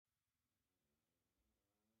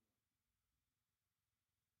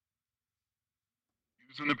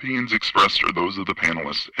Views and opinions expressed are those of the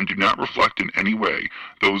panelists and do not reflect in any way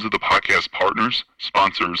those of the podcast partners,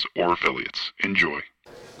 sponsors, or affiliates. Enjoy.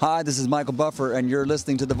 Hi, this is Michael Buffer, and you're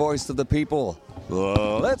listening to the Voice of the People.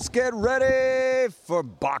 Let's get ready for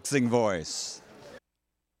Boxing Voice.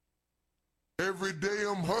 Every day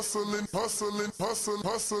I'm hustling, hustling, hustling,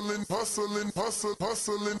 hustling, hustling, hustling,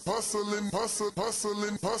 hustling, hustling, hustling,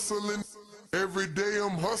 hustling, hustling. Every day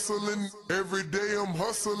I'm hustling, every day I'm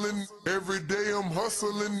hustling, every day I'm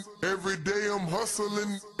hustling, every day I'm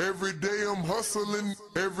hustling, every day I'm hustling,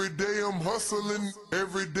 every day I'm hustling,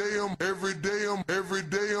 every day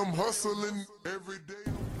I'm hustling, every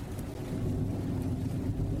day.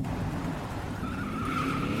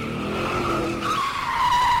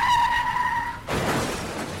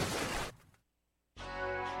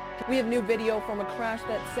 We have new video from a crash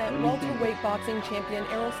that sent welterweight boxing champion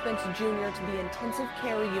Errol Spence Jr. to the intensive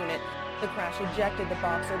care unit. The crash ejected the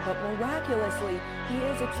boxer, but miraculously, he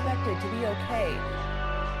is expected to be okay.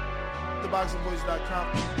 TheBoxingVoice.com.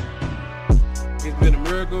 It's been a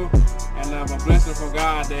miracle and a blessing from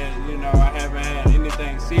God that, I haven't had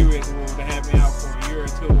anything serious that would have had me out for a year or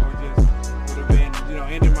two, or just would have been,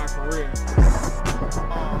 ending my career.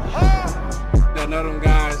 That none of them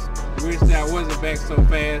guys wish that I wasn't back so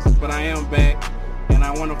fast, but I am back, and I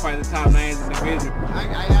want to fight the top names in the division.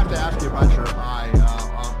 I have to ask you about your eye.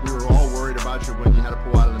 We were all worried about you when you had to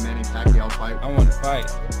pull out of the Manny Pacquiao fight. I want to fight,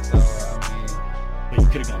 so But you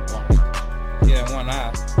could have gone blind. yeah, one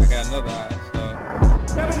eye. I got another eye, so.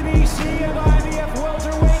 WBC and IBF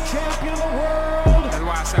welterweight champion of the world. That's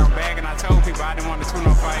why I sound back, and I told people I didn't want the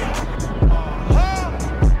tune-up fight.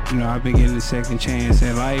 I've been getting the second chance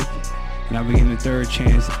at life, and I've been getting the third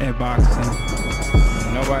chance at boxing.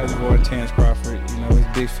 Nobody's avoiding Terrence Crawford. There's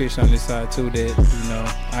big fish on this side too that,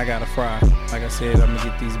 I gotta fry. Like I said, I'm gonna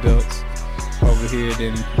get these belts over here,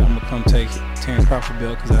 then I'm gonna come take Terrence Crawford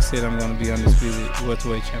belt because I said I'm gonna be undisputed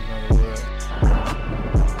welterweight champion of the world.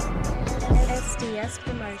 SDS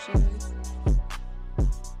Promotions.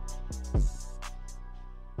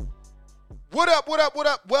 What up, what up, what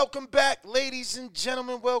up? Welcome back, ladies and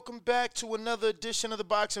gentlemen. Welcome back to another edition of the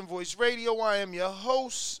Boxing Voice Radio. I am your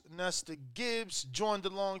host, Nestor Gibbs, joined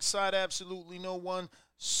alongside absolutely no one,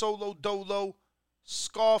 Solo Dolo,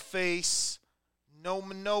 Scarface, No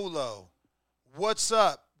Manolo. What's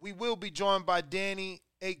up? We will be joined by Danny,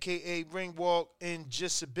 a.k.a. Ringwalk, in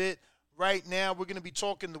just a bit. Right now, we're going to be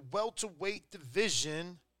talking the welterweight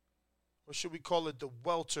division, or should we call it the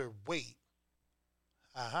welterweight?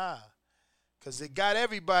 Aha. Because they got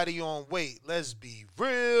everybody on weight. Let's be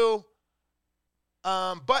real.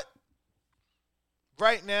 But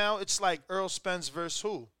right now, it's like Errol Spence versus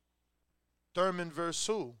who? Thurman versus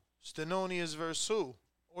who? Stanionis versus who?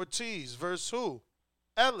 Ortiz versus who?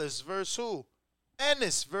 Ellis versus who?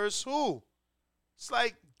 Ennis versus who? It's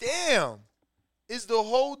like, damn. Is the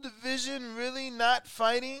whole division really not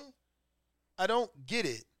fighting? I don't get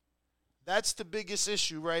it. That's the biggest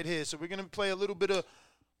issue right here. So we're going to play a little bit of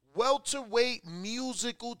welterweight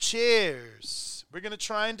musical chairs. We're going to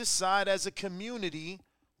try and decide as a community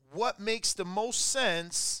what makes the most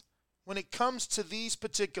sense when it comes to these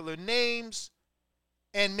particular names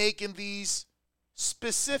and making these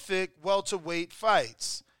specific welterweight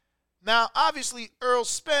fights. Now, obviously, Errol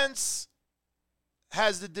Spence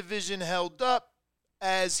has the division held up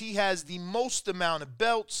as he has the most amount of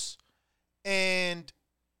belts and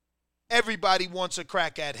everybody wants a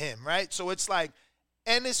crack at him, right? So it's like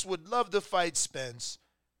Ennis would love to fight Spence.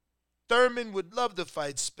 Thurman would love to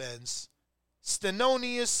fight Spence.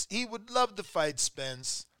 Stanionis, he would love to fight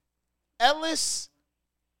Spence. Ellis,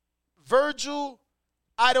 Virgil,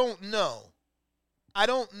 I don't know. I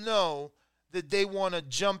don't know that they want to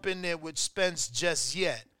jump in there with Spence just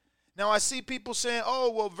yet. Now, I see people saying, oh,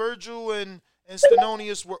 well, Virgil and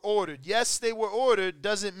Stanionis were ordered. Yes, they were ordered.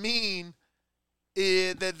 Doesn't mean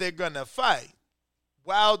that they're going to fight.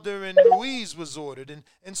 Wilder and Ruiz was ordered,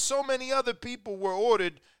 and so many other people were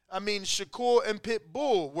ordered. I mean, Shakur and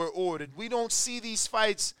Pitbull were ordered. We don't see these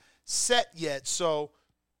fights set yet, so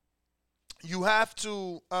you have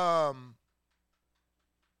to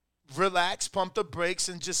relax, pump the brakes,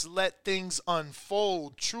 and just let things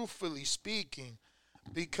unfold, truthfully speaking,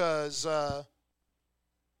 because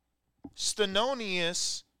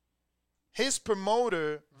Stanionis, his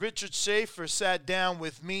promoter, Richard Schaefer, sat down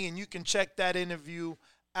with me, and you can check that interview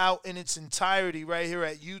out in its entirety right here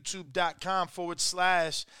at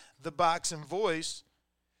youtube.com/The Boxing Voice.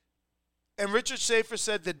 And Richard Schaefer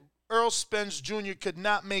said that Errol Spence Jr. could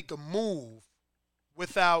not make a move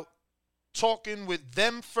without talking with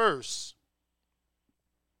them first,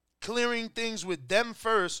 clearing things with them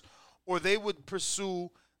first, or they would pursue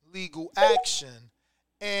legal action.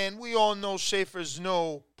 And we all know Schaefer's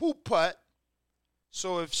no poop putt.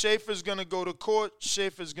 So if Schaefer's going to go to court,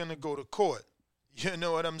 Schaefer's going to go to court. You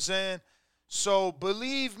know what I'm saying? So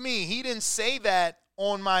believe me, he didn't say that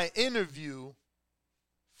on my interview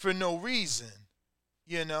for no reason.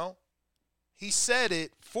 You know? He said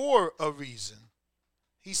it for a reason.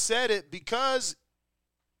 He said it because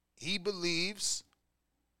he believes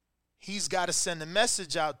he's got to send a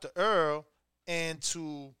message out to Errol and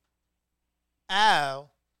to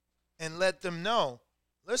Al and let them know,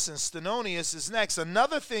 listen, Stanionis is next.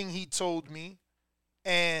 Another thing he told me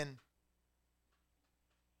and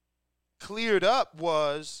cleared up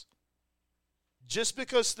was just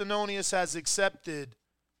because Stanionis has accepted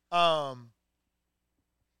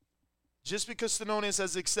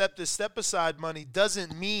step-aside money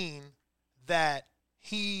doesn't mean that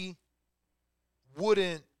he'll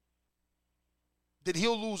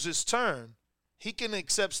lose his turn. He can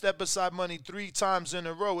accept step-aside money 3 times in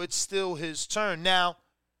a row. It's still his turn. Now,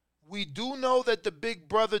 we do know that the Big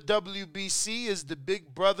Brother WBC is the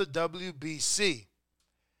Big Brother WBC.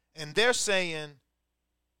 And they're saying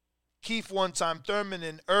Keith one time, Thurman,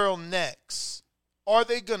 and Errol next. Are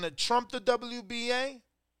they going to trump the WBA?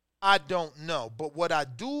 I don't know. But what I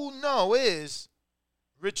do know is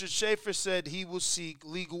Richard Schaefer said he will seek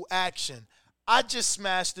legal action. I just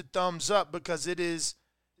smashed the thumbs up because it's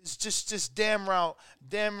just damn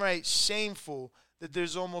right shameful that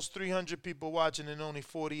there's almost 300 people watching and only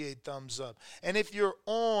 48 thumbs up. And if you're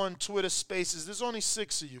on Twitter Spaces, there's only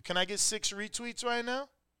 6 of you. Can I get 6 retweets right now?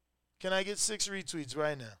 Can I get 6 retweets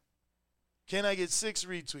right now? Can I get 6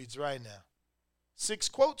 retweets right now? 6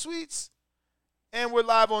 quote tweets? And we're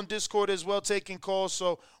live on Discord as well, taking calls.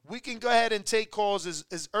 So we can go ahead and take calls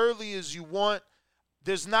as early as you want.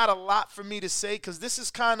 There's not a lot for me to say because this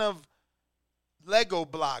is kind of Lego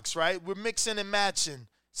blocks, right? We're mixing and matching,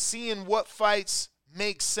 seeing what fights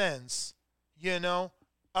make sense, you know.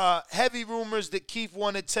 Heavy rumors that Keith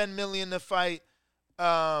wanted $10 million to fight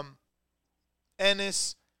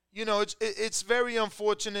Ennis. You know, it's very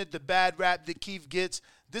unfortunate, the bad rap that Keith gets.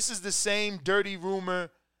 This is the same dirty rumor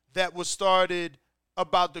that was started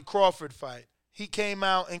about the Crawford fight. He came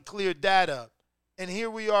out and cleared that up. And here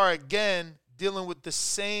we are again dealing with the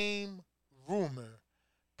same rumor.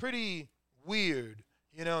 Pretty weird.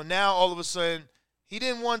 You know, now all of a sudden, he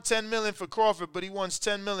didn't want $10 million for Crawford, but he wants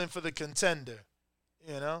 $10 million for the contender.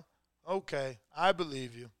 You know? Okay, I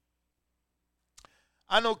believe you.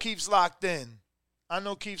 I know Keith's locked in.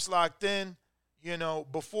 You know,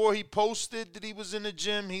 before he posted that he was in the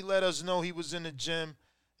gym, he let us know he was in the gym.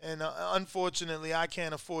 And unfortunately, I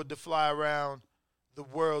can't afford to fly around the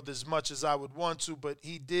world as much as I would want to, but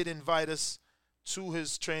he did invite us to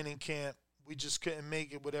his training camp. We just couldn't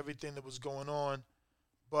make it with everything that was going on.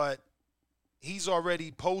 But he's already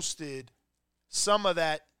posted some of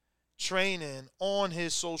that training on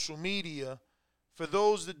his social media. For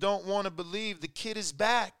those that don't want to believe, the kid is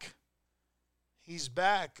back. He's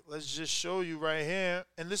back. Let's just show you right here.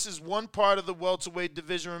 And this is one part of the welterweight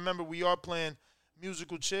division. Remember, we are playing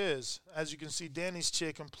musical chairs. As you can see, Danny's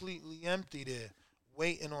chair completely empty there,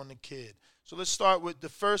 waiting on the kid. So let's start with the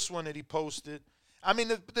first one that he posted. I mean,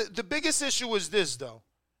 the biggest issue is this, though.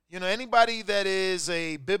 You know, anybody that is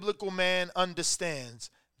a biblical man understands.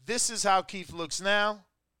 This is how Keith looks now.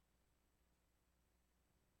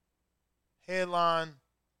 Hairline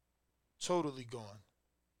totally gone.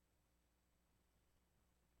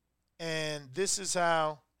 And this is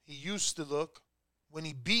how he used to look when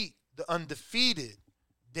he beat the undefeated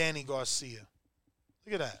Danny Garcia.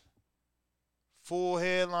 Look at that. Full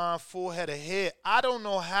hairline, full head of hair. I don't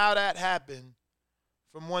know how that happened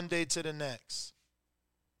from one day to the next.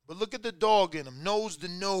 But look at the dog in him, nose to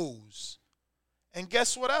nose. And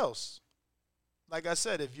guess what else? Like I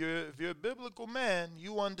said, if you're a biblical man,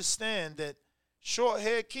 you understand that short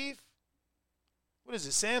hair Keith, what is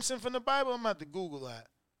it, Samson from the Bible? I'm going to have to Google that.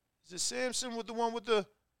 Is it Samson with the one with the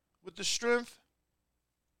strength?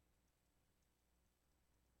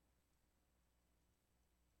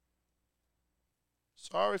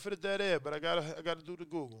 Sorry for the dead air, but I gotta do the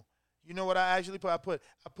Google. You know what I actually put?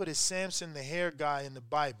 I put a Samson the hair guy in the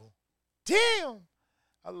Bible. Damn!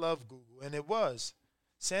 I love Google. And it was.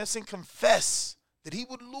 Samson confessed that he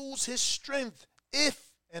would lose his strength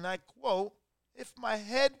if, and I quote, if my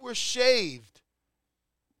head were shaved.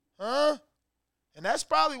 Huh? And that's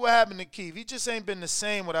probably what happened to Keith. He just ain't been the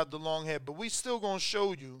same without the long hair. But we still going to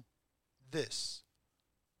show you this.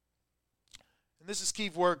 And this is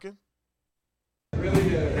Keith working.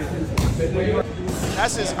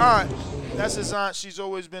 That's his aunt. She's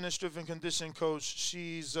always been a strength and conditioning coach.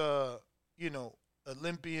 She's,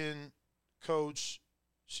 Olympian coach.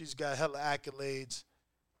 She's got hella accolades.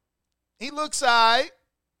 He looks all right.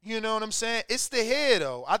 You know what I'm saying? It's the hair,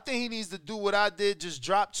 though. I think he needs to do what I did, just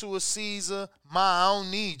drop to a Caesar. I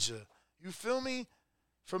don't need you. You feel me?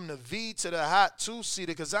 From the V to the hot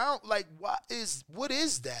two-seater, because I don't, like, what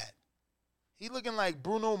is that? He looking like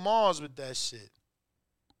Bruno Mars with that shit.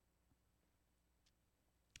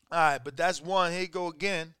 All right, but that's one. Here you go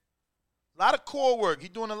again. A lot of core work.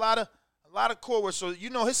 He's doing a lot of core work. So,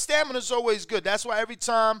 you know, his stamina's always good. That's why every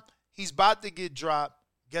time he's about to get dropped,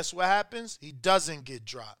 guess what happens? He doesn't get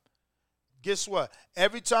dropped. Guess what?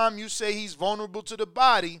 Every time you say he's vulnerable to the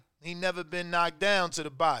body, he never been knocked down to the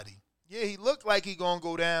body. Yeah, he looked like he going to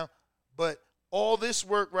go down, but all this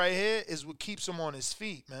work right here is what keeps him on his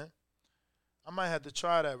feet, man. I might have to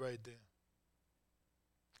try that right there.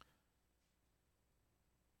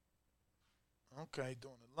 Okay,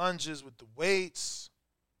 doing the lunges with the weights.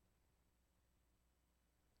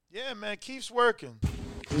 Yeah, man, keeps working.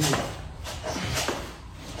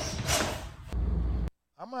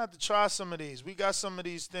 I'm going to have to try some of these. We got some of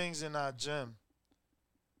these things in our gym.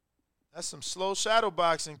 That's some slow shadow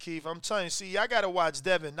boxing, Keith. I'm telling you. See, y'all got to watch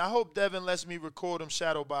Devin. I hope Devin lets me record him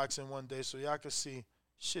shadow boxing one day so y'all can see.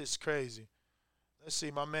 Shit's crazy. Let's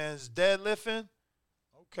see. My man's deadlifting.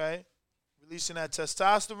 Okay. Releasing that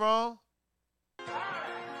testosterone.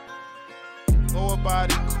 Lower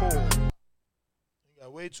body core. You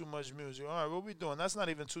got way too much music. All right, what we doing? That's not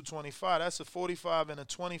even 225. That's a 45 and a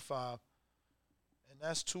 25. And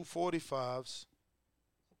that's 245s.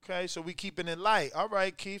 Okay, so we keeping it light. All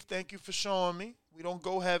right, Keith, thank you for showing me. We don't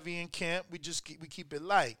go heavy in camp. We keep it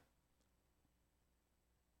light.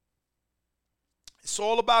 It's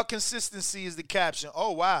all about consistency is the caption.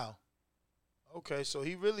 Oh, wow. Okay, so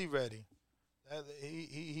he really ready.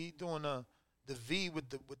 He doing the V with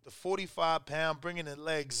the 45-pound, bringing the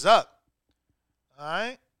legs up. All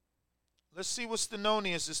right. Let's see what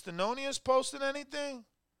Stanionis. Is Stanionis posting anything?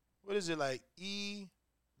 What is it, like E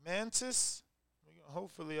Mantis?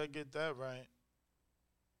 Hopefully I get that right.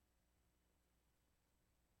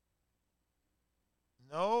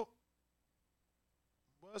 Nope.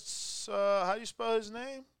 What's how you spell his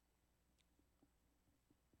name?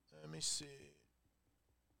 Let me see.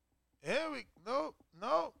 Here we no.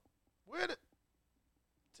 Where the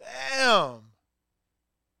damn.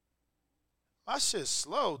 My shit's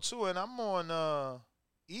slow too, and I'm on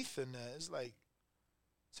Ethernet. It's like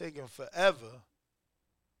taking forever.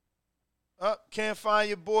 Can't find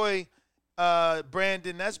your boy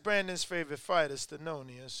Brandon. That's Brandon's favorite fighter,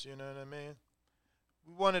 Stanionis. You know what I mean?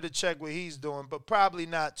 We wanted to check what he's doing, but probably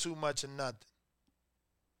not too much of nothing.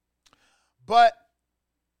 But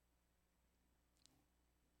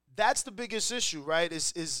that's the biggest issue, right?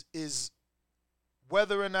 Is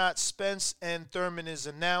whether or not Spence and Thurman is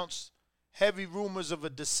announced. Heavy rumors of a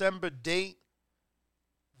December date.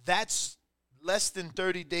 That's less than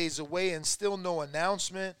 30 days away and still no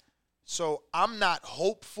announcement. So I'm not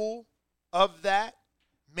hopeful of that.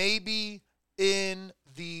 Maybe in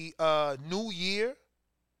the new year.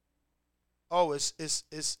 Oh, it's EI.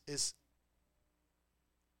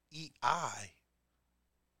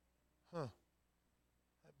 Huh.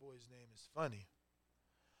 That boy's name is funny.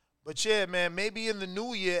 But yeah, man, maybe in the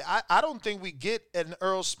new year. I don't think we get an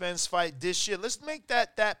Errol Spence fight this year. Let's make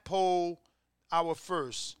that poll our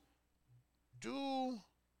first. Do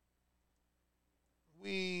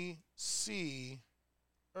we see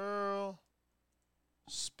Errol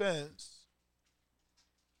Spence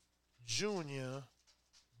Jr.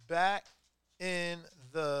 back in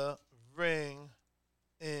the ring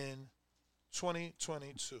in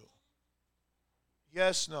 2022?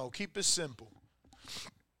 Yes, no. Keep it simple.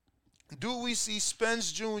 Do we see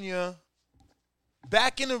Spence Jr.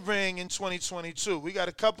 back in the ring in 2022? We got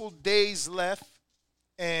a couple days left,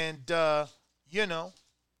 and, you know,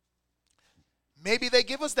 maybe they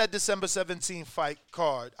give us that December 17th fight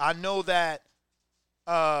card. I know that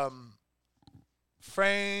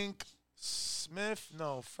Frank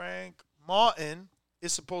Martin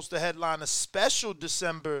is supposed to headline a special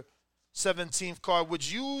December 17th card,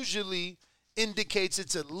 which usually indicates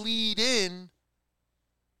it's a lead-in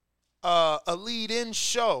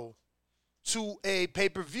show to a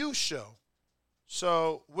pay-per-view show.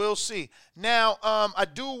 So we'll see. Now, I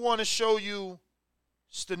do want to show you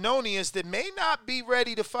Stanionis that may not be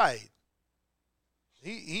ready to fight.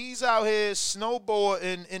 He's out here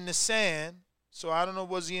snowboarding in the sand. So I don't know,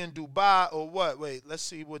 was he in Dubai or what? Wait, let's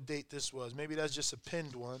see what date this was. Maybe that's just a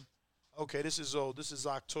pinned one. Okay, this is old. This is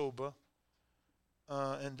October.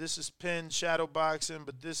 And this is pinned shadow boxing,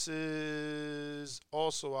 but this is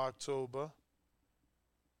also October.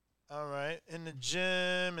 All right, in the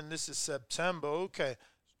gym, and this is September. Okay.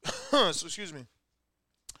 So, excuse me.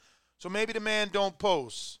 So maybe the man don't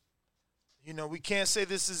post. You know, we can't say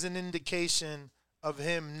this is an indication of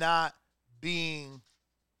him not being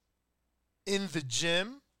in the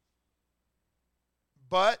gym,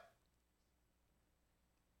 but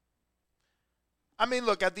I mean,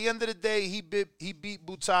 look, at the end of the day, he beat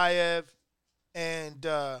Butayev, and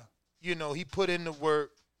you know, he put in the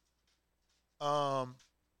work. And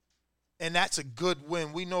that's a good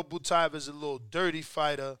win. We know Butayev is a little dirty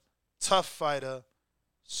fighter, tough fighter.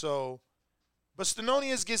 So, but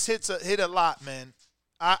Stanionis gets hit a lot, man.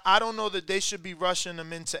 I don't know that they should be rushing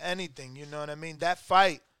him into anything. You know what I mean? That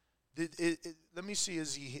fight, let me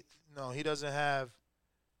see. No, he doesn't have.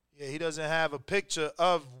 Yeah, he doesn't have a picture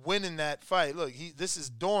of winning that fight. Look, this is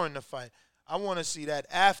during the fight. I want to see that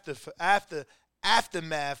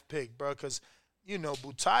aftermath pick, bro, because you know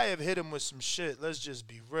Butayev hit him with some shit. Let's just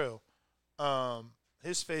be real.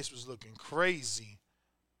 His face was looking crazy.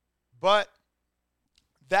 But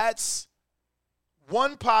that's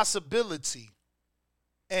one possibility.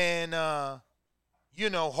 And, you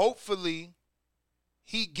know, hopefully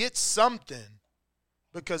he gets something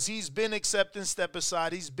because he's been accepting step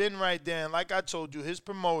aside. He's been right there. And like I told you, his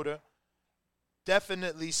promoter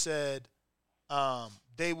definitely said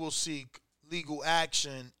they will seek legal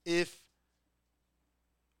action if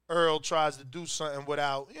Errol tries to do something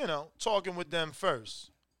without, you know, talking with them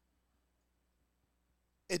first.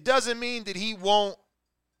 It doesn't mean that he won't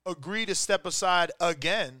agree to step aside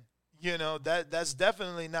again. You know, that's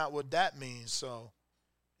definitely not what that means. So,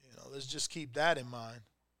 you know, let's just keep that in mind.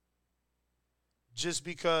 Just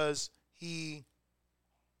because he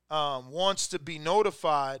wants to be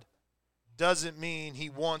notified doesn't mean he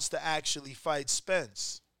wants to actually fight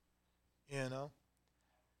Spence. You know?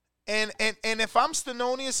 And if I'm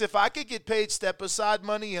Stanionis, if I could get paid step-aside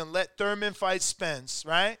money and let Thurman fight Spence,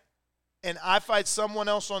 right? And I fight someone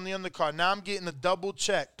else on the undercard, now I'm getting a double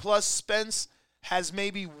check. Plus, Spence has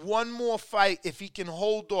maybe one more fight if he can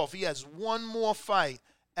hold off. He has one more fight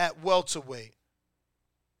at welterweight.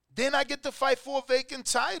 Then I get to fight for a vacant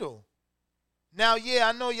title. Now, yeah,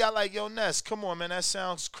 I know y'all like, yo, Ness, come on, man, that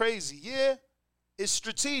sounds crazy. Yeah, it's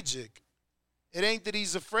strategic. It ain't that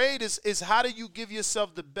he's afraid. It's how do you give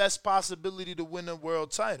yourself the best possibility to win a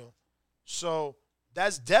world title? So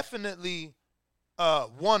that's definitely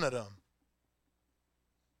one of them.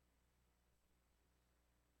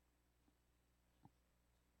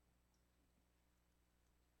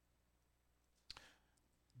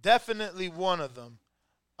 Definitely one of them.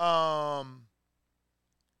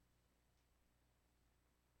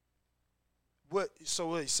 Wait,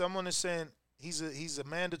 someone is saying he's a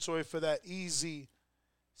mandatory for that easy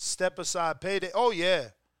step aside payday. Oh yeah,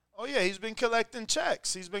 he's been collecting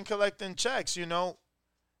checks. You know.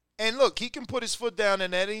 And look, he can put his foot down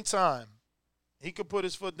at any time.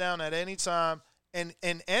 And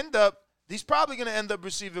end up. He's probably going to end up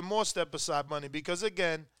receiving more step aside money because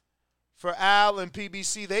again, for Al and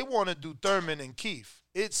PBC, they want to do Thurman and Keith.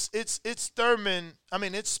 It's Thurman. I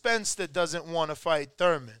mean, it's Spence that doesn't want to fight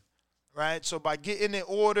Thurman, right? So by getting it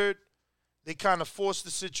ordered, they kind of force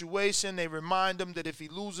the situation. They remind him that if he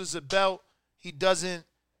loses a belt, he doesn't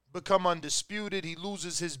become undisputed. He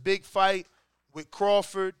loses his big fight with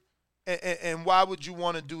Crawford. And why would you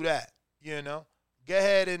want to do that? You know? Go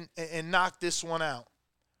ahead and knock this one out.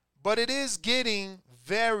 But it is getting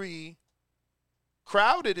very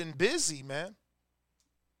crowded and busy, man.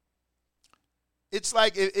 It's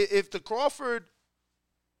like if the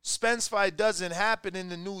Crawford-Spence fight doesn't happen in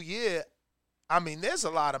the new year, I mean, there's a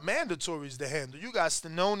lot of mandatories to handle. You got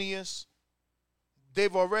Stanionis.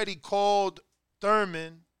 They've already called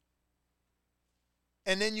Thurman.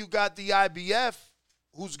 And then you got the IBF,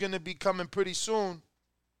 who's going to be coming pretty soon.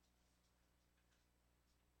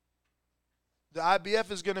 The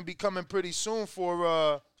IBF is going to be coming pretty soon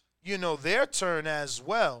for, their turn as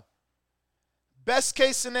well. Best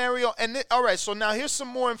case scenario. All right, so now here's some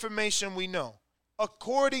more information we know.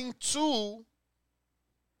 According to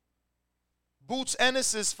Boots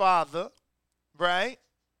Ennis's father, right?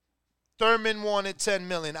 Thurman wanted $10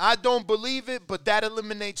 million. I don't believe it, but that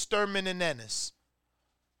eliminates Thurman and Ennis.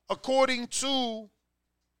 According to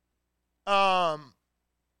our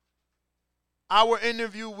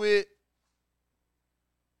interview with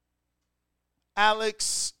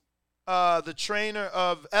Alex, the trainer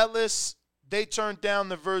of Ellis, they turned down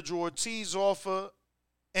the Virgil Ortiz offer.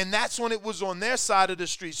 And that's when it was on their side of the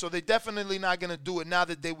street. So they're definitely not going to do it now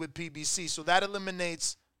that they're with PBC. So that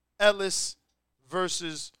eliminates Ellis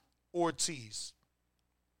versus Ortiz.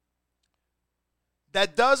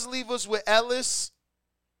 That does leave us with Ellis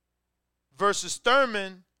versus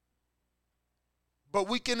Thurman. But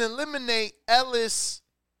we can eliminate Ellis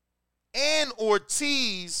and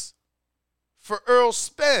Ortiz for Errol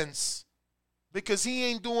Spence because he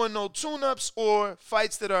ain't doing no tune-ups or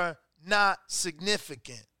fights that are not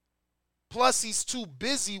significant. Plus, he's too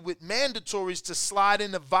busy with mandatories to slide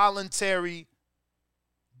into voluntary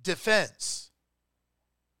defense.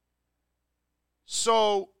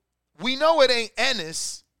 So we know it ain't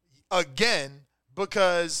Ennis again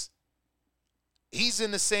because he's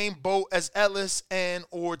in the same boat as Ellis and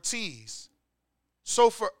Ortiz. So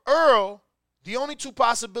for Errol, the only two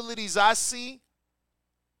possibilities I see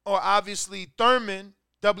are obviously Thurman,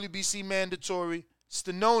 WBC mandatory,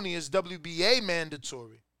 Stanionis, WBA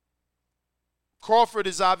mandatory. Crawford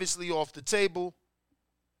is obviously off the table.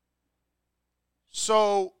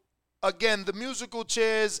 So, again, the musical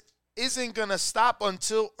chairs isn't going to stop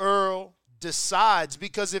until Errol decides.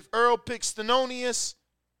 Because if Errol picks Stanionis,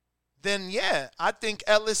 then, yeah, I think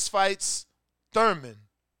Ellis fights Thurman.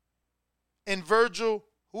 And Virgil,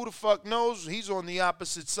 who the fuck knows? He's on the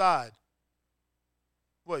opposite side.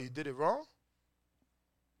 What, you did it wrong?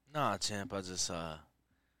 Nah, champ, I just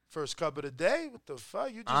First cup of the day? What the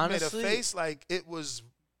fuck? You just honestly, made a face like it was.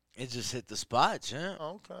 It just hit the spot, champ.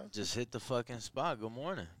 Oh, okay. Just hit the fucking spot. Good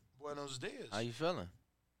morning. Buenos dias. How you feeling?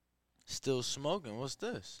 Still smoking. What's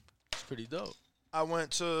this? It's pretty dope. I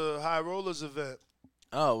went to High Rollers event.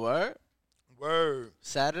 Oh, word? Word.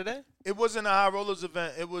 Saturday? It wasn't a High Rollers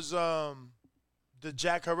event. It was the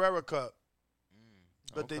Jack Herrera Cup.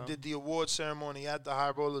 But Okay. they did the award ceremony at the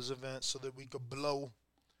High Rollers event so that we could blow.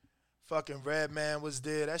 Fucking Redman was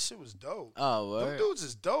there. That shit was dope. Oh, Them word? dudes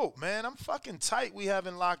is dope, man. I'm fucking tight we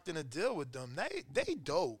haven't locked in a deal with them. They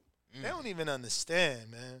dope. They don't even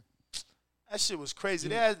understand, man. That shit was crazy.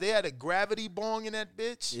 They had a gravity bong in that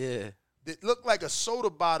bitch. Yeah. It looked like a soda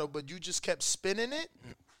bottle, but you just kept spinning it.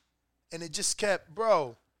 And it just kept,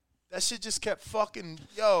 bro, that shit just kept fucking,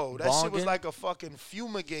 yo, that shit was Bonging? like a fucking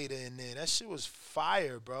fumigator in there. That shit was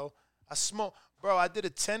fire, bro. I did a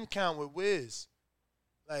 10 count with Wiz.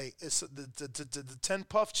 Like, it's the 10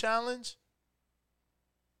 puff challenge.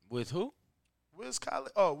 With who? Wiz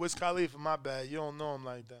Khalifa. Oh, Wiz Khalifa, my bad. You don't know him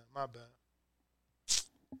like that. My bad.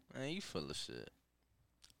 Man, you full of shit.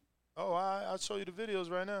 Oh, I'll show you the videos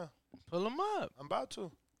right now. Pull them up. I'm about to.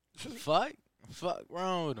 Fuck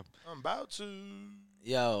wrong with them. I'm about to.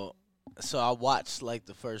 Yo, so I watched like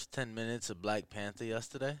the first 10 minutes of Black Panther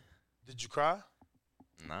yesterday. Did you cry?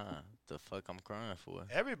 Nah, the fuck I'm crying for?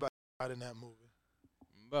 Everybody cried in that movie.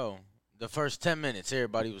 Bro, the first 10 minutes,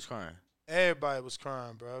 everybody was crying. Everybody was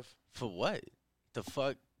crying, bruv. For what? The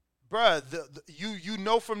fuck? Bruh, you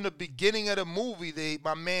know from the beginning of the movie,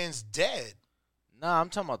 my man's dead. Nah, I'm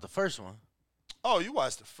talking about the first one. Oh, you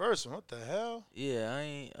watched the first one. What the hell?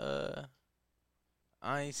 Yeah,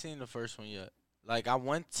 I ain't seen the first one yet. Like, I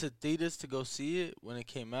went to theaters to go see it when it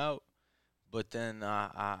came out, but then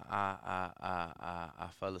I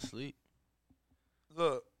fell asleep.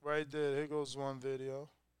 Look, right there. Here goes one video.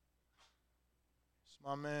 It's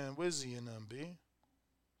my man Wizzy and them, B.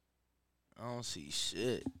 I don't see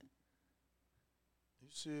shit. You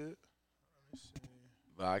see it? Let me see.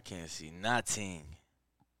 But I can't see nothing.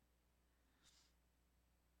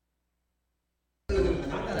 Yeah,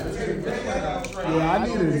 I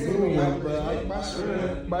need a new one, bro.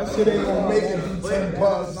 My shit ain't gonna make it through 10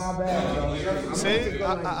 puffs. See,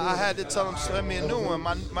 I had to tell him send me a new one.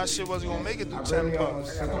 My shit wasn't gonna make it through 10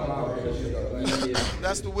 puffs.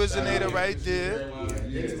 That's the Wizinator right there.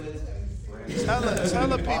 Tell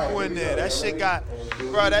the people in there. That shit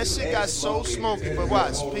got so smoky. But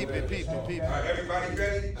watch, peep it. Everybody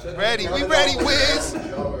ready? Ready. We ready, Wiz.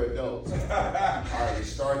 All right, we're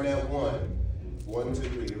starting at 1. 1, 2,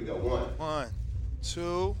 3. Here we go. 1. 1,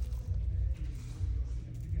 2.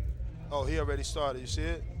 Oh, he already started. You see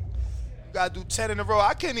it? You gotta do 10 in a row.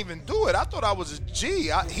 I can't even do it. I thought I was a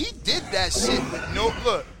G. He did that shit. But no,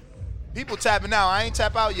 look. People tapping out. I ain't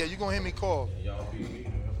tap out yet. You gonna hear me call.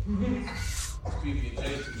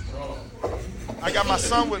 I got my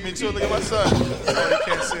son with me too. Look at my son. Oh, you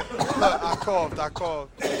can't see it. Look, I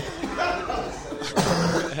coughed.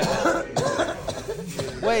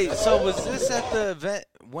 Wait, so was this at the event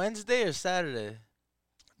Wednesday or Saturday?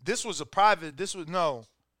 This was a private. No.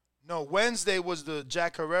 Wednesday was the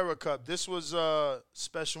Jack Herrera Cup. This was a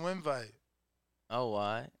special invite. Oh,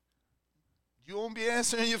 why? You won't be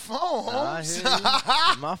answering your phone, Nah, I Holmes. hear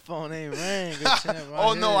you. My phone ain't ring.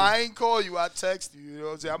 Oh, no, I ain't call you. I text you. You know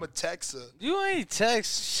what I'm saying? I'm a texter. You ain't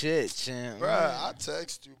text shit, champ. Bruh, I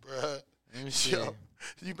text you, bruh. Let me see. Yo,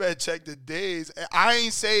 you better check the days. I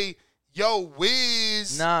ain't say, yo,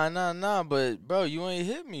 Wiz. Nah, but, bro, you ain't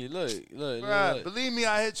hit me. Look. Bruh, believe me,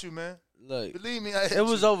 I hit you, man. Look. Believe me, I hit you. It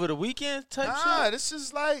was over the weekend type shit? Nah, this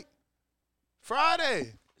is like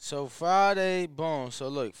Friday. So Friday, boom. So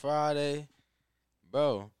look, Friday,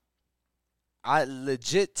 bro. I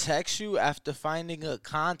legit text you after finding a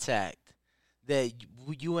contact that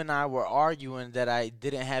you and I were arguing that I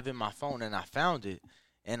didn't have in my phone, and I found it,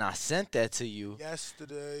 and I sent that to you.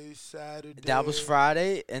 Yesterday, Saturday. That was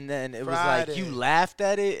Friday, and then it was like you laughed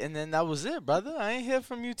at it, and then that was it, brother. I ain't hear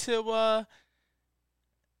from you till I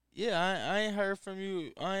ain't heard from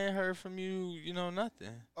you. You know, nothing.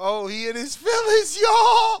 Oh, he in his feelings,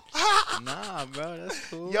 y'all. Nah, bro, that's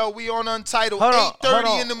cool. Yo, we on Untitled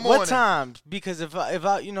 8:30 in the morning. What time? Because if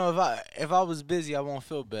I was busy, I won't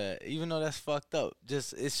feel bad. Even though that's fucked up.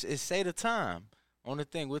 Just it say the time on the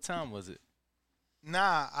thing. What time was it?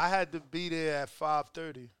 Nah, I had to be there at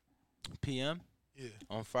 5:30 p.m. Yeah.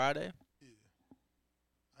 On Friday. Yeah.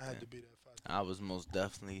 I had to be there at 5:30. I was most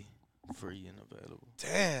definitely free and available.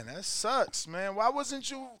 Damn, that sucks, man. Why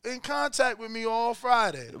wasn't you in contact with me all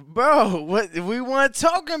Friday? Bro, what we weren't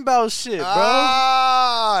talking about shit,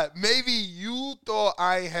 bro. Maybe you thought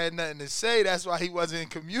I ain't had nothing to say. That's why he wasn't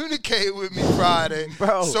communicating with me Friday.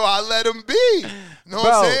 Bro. So I let him be. You know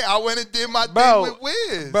what I'm saying? I went and did my thing with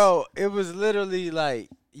Wiz. Bro, it was literally like,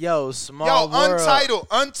 small world.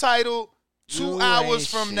 Untitled. 2 You hours ain't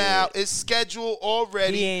from shit. now. It's scheduled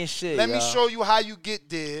already. He ain't shit, Let me y'all. show you how you get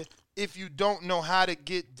there if you don't know how to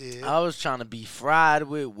get there. I was trying to be fried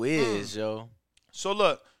with Wiz, yo. So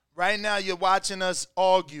look, right now you're watching us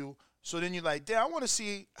argue. So then you're like, damn, I want to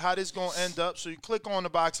see how this going to end up. So you click on the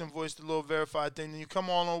Boxing Voice, the little verified thing. Then you come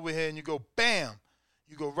on over here and you go, bam.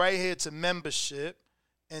 You go right here to membership.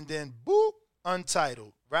 And then, boop,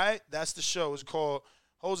 Untitled, right? That's the show. It's called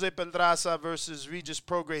Jose Pedraza versus Regis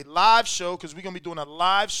Prograde live show, because we're going to be doing a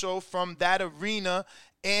live show from that arena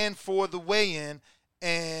and for the weigh-in.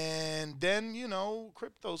 And then,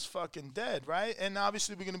 crypto's fucking dead, right? And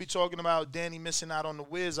obviously we're going to be talking about Danny missing out on the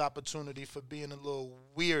Wiz opportunity for being a little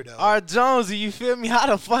weirdo. R. Jonesy, you feel me? How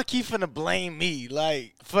the fuck he finna blame me?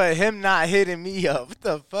 Like, for him not hitting me up. What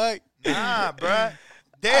the fuck? Nah, bruh.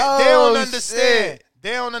 They don't understand. Shit.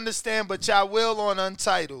 They don't understand, but y'all will on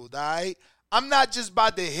Untitled, all right? I'm not just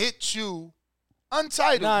about to hit you.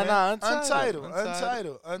 Untitled, man.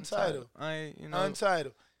 Untitled.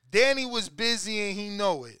 Untitled. Danny was busy and he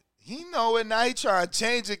know it. He know it. Now he trying to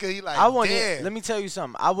change it because he like, damn. Let me tell you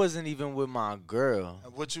something. I wasn't even with my girl.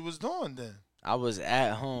 What you was doing then? I was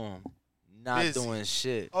at home, not doing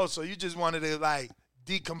shit. Oh, so you just wanted to like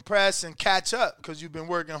decompress and catch up because you've been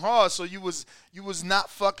working hard. So you was not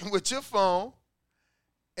fucking with your phone.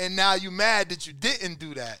 And now you mad that you didn't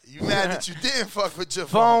do that. You mad that you didn't fuck with your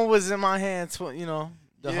phone. Phone was in my hand, the whole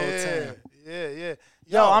time. Yeah.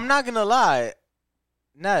 Yo, I'm not gonna lie,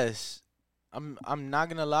 Ness. I'm not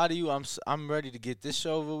gonna lie to you. I'm ready to get this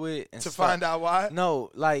show over with. And find out why? No,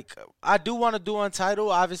 like I do want to do Untitled.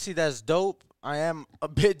 Obviously, that's dope. I am a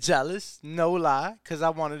bit jealous, no lie, because I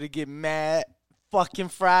wanted to get mad, fucking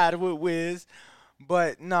fried with Wiz.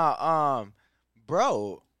 But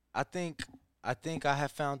bro, I think I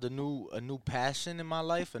have found a new passion in my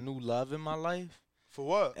life, a new love in my life. For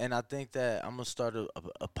what? And I think that I'm going to start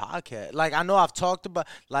a podcast. Like, I know I've talked about,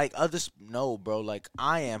 like, others. No, bro. Like,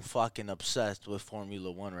 I am fucking obsessed with Formula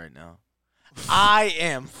One right now. I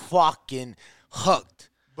am fucking hooked.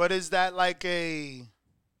 But is that like a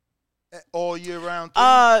all year round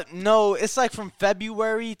thing? No. It's like from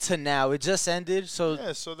February to now. It just ended. So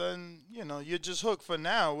yeah, so then, you're just hooked for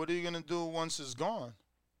now. What are you going to do once it's gone?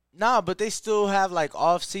 Nah, but they still have, like,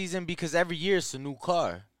 off-season because every year it's a new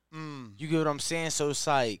car. You get what I'm saying? So it's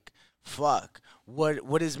like, fuck,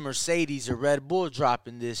 what is Mercedes or Red Bull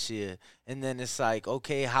dropping this year? And then it's like,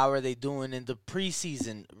 okay, how are they doing in the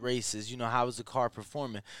preseason races? How is the car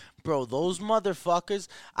performing? Bro, those motherfuckers,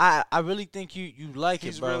 I really think you like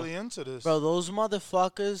it, bro. He's really into this. Bro, those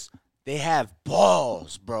motherfuckers, they have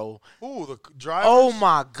balls, bro. Ooh, the drivers? Oh,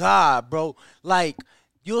 my God, bro. Like,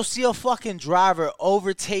 you'll see a fucking driver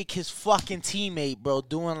overtake his fucking teammate, bro,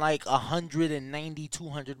 doing like 190,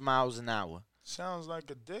 200 miles an hour. Sounds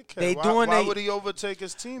like a dickhead. Why would he overtake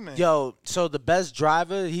his teammate? Yo, so the best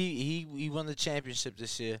driver, he won the championship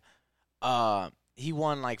this year. He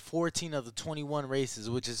won like 14 of the 21 races,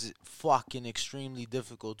 which is fucking extremely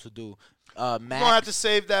difficult to do. You're going to have to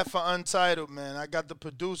save that for Untitled, man. I got the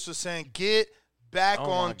producer saying, get back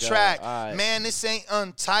on track. Right. Man, this ain't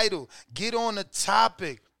Untitled. Get on the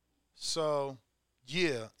topic. So,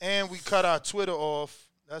 yeah. And we cut our Twitter off.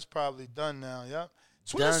 That's probably done now, yeah?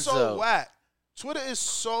 Twitter's so whack. Twitter is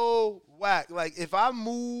so whack. Like, if I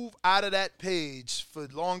move out of that page for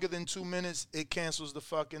longer than 2 minutes, it cancels the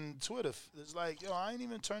fucking Twitter. It's like, yo, I ain't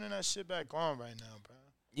even turning that shit back on right now, bro.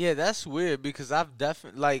 Yeah, that's weird because I've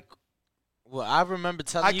definitely, like, Well, I remember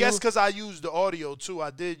telling you. I guess because I used the audio, too.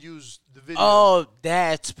 I did use the video. Oh,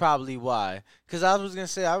 that's probably why. Because I was going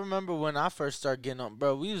to say, I remember when I first started getting on,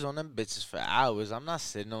 bro, we was on them bitches for hours. I'm not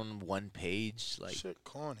sitting on one page. Like, shit,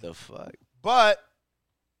 corny. The fuck? But,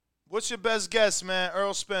 what's your best guess, man?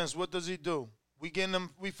 Errol Spence, what does he do? We getting him,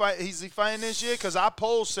 is he fighting this year? Because our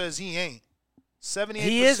poll says he ain't. 78%.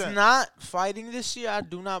 He is not fighting this year, I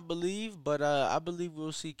do not believe. But I believe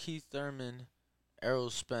we'll see Keith Thurman, Errol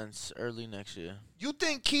Spence early next year. You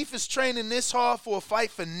think Keith is training this hard for a fight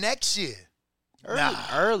for next year?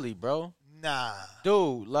 Early, bro. Nah.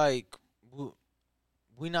 Dude, like,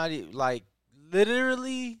 we not, like,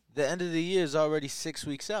 literally the end of the year is already 6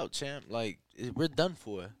 weeks out, champ. Like, we're done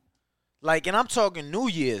for. Like, and I'm talking New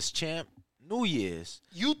Year's, champ. New Year's.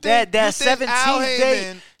 You think that 17th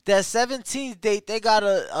date? That 17th date, they got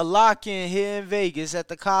a lock in here in Vegas at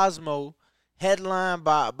the Cosmo, headlined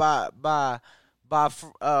by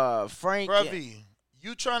Frank. Bruvy,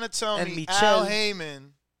 you trying to tell me Michelle Al Heyman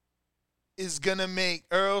is gonna make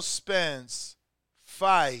Errol Spence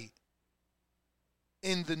fight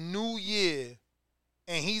in the new year,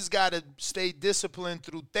 and he's got to stay disciplined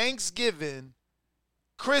through Thanksgiving,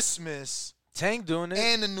 Christmas, Tank doing it,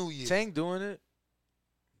 and the New Year. Tank doing it.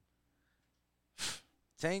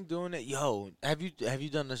 Tank doing it. Yo, have you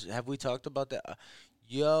done this? Have we talked about that?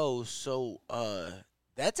 Yo, so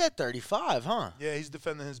that's at 35, huh? Yeah, he's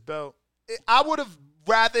defending his belt. I would have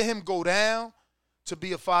rather him go down to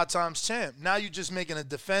be a 5-time champ. Now you're just making a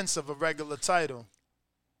defense of a regular title.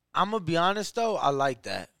 I'm going to be honest, though. I like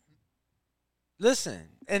that. Listen,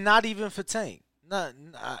 and not even for Tank. Not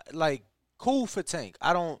like, cool for Tank.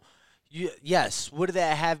 Yes, would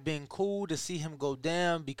that have been cool to see him go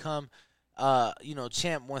down, become,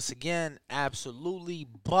 champ once again? Absolutely.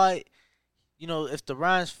 But, if the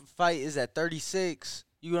Ryan's fight is at 36,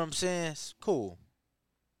 you know what I'm saying? It's cool.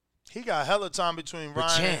 He got hella time between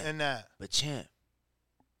Ryan and that. But champ,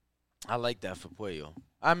 I like that for Puello.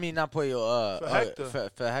 I mean, not Puello. For Hector.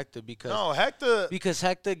 For Hector because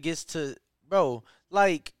Hector gets to, bro.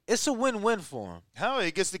 Like, it's a win-win for him. Hell,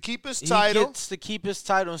 he gets to keep his title. He gets to keep his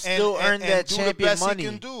title and still earn that champion money.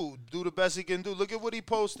 And do the best he can do. Look at what he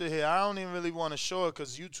posted here. I don't even really want to show it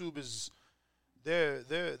because YouTube is they're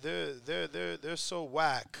so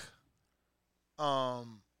whack.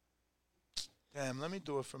 Damn, let me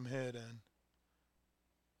do it from here then.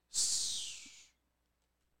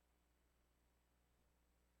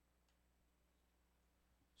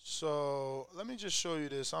 So let me just show you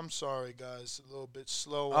this. I'm sorry, guys, a little bit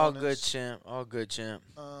slow. All good, champ. All good, champ.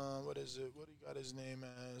 What is it? What do you got his name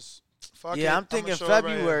as? I'm thinking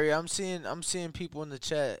February. Right, I'm seeing people in the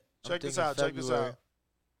chat. Check this out. You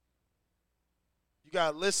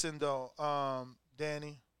gotta listen though,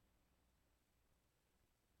 Danny.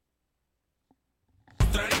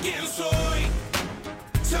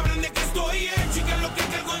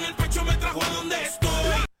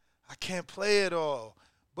 I can't play it all.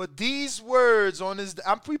 But these words on this,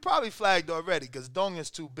 we probably flagged already because Dong is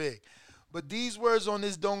too big. But these words on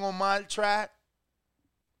this Dong on my track,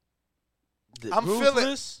 I'm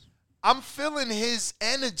feeling his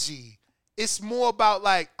energy. It's more about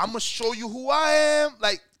like, I'm going to show you who I am.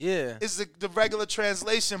 Like, yeah, it's the regular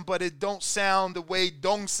translation, but it don't sound the way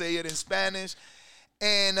Dong say it in Spanish.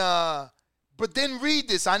 And, but then read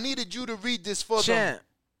this. I needed you to read this for them.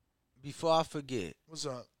 Before I forget. What's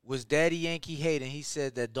up? Was Daddy Yankee hating? He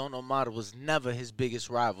said that Don Omar was never his biggest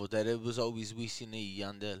rival, that it was always Wisin y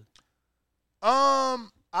Yandel.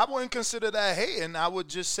 I wouldn't consider that hating. I would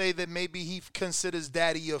just say that maybe he considers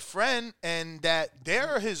Daddy a friend and that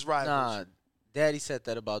they're his rivals. Nah, Daddy said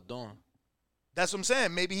that about Don. That's what I'm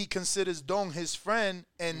saying. Maybe he considers Don his friend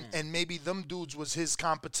and maybe them dudes was his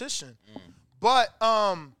competition. But,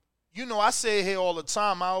 I say it here all the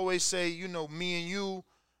time. I always say, me and you,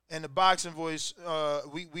 and the boxing voice,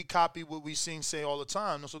 we copy what we say all the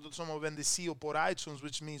time. Nosotros somos bendecidos por iTunes,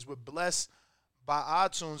 which means we're blessed by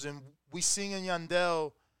iTunes. And we sing in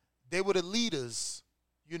Yandel, they were the leaders.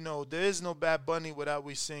 There is no Bad Bunny without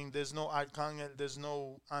we sing. There's no Arcángel. There's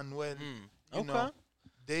no Anuel.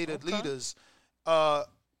 They the leaders. But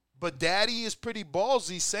Daddy is pretty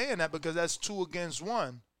ballsy saying that because that's 2 against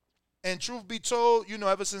 1. And truth be told,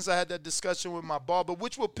 ever since I had that discussion with my barber,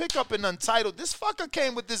 which will pick up in Untitled, this fucker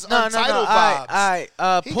came with this Untitled vibes. All right.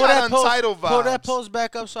 Pull that Untitled vibes. Pull that post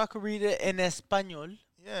back up so I can read it in Espanol.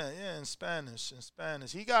 Yeah, in Spanish.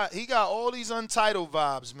 He got all these Untitled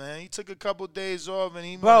vibes, man. He took a couple days off and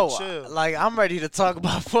he wanted to chill. Like, I'm ready to talk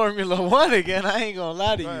about Formula 1 again. I ain't gonna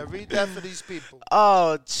lie to you. Read that for these people.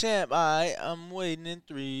 Oh, champ. All right, I'm waiting in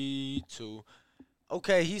 3, 2.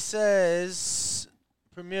 Okay, he says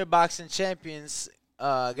Premier Boxing Champions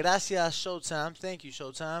Gracias, Showtime. Thank you,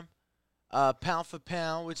 Showtime. Pound for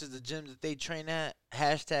Pound, which is the gym that they train at.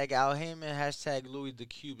 Hashtag Al Heyman. Hashtag Louis the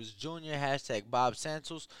Cubas Jr. Hashtag Bob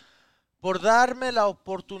Santos. Por darme la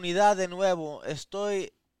oportunidad de nuevo, estoy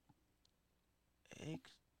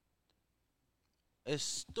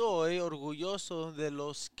orgulloso de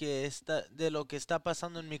lo que está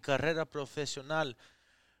pasando en mi carrera profesional.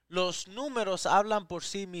 Los números hablan por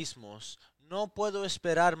sí mismos. No puedo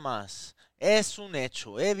esperar más. Es un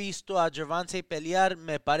hecho. He visto a Gervonta pelear.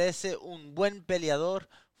 Me parece un buen peleador,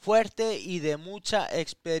 fuerte y de mucha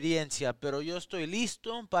experiencia. Pero yo estoy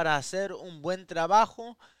listo para hacer un buen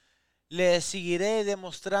trabajo. Le seguiré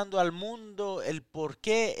demostrando al mundo el por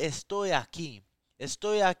qué estoy aquí.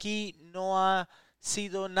 Estoy aquí, no ha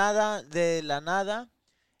sido nada de la nada.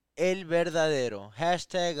 El verdadero.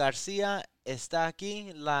 Hashtag García está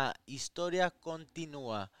aquí. La historia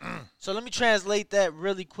continúa. So let me translate that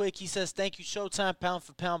really quick. He says, thank you, Showtime, Pound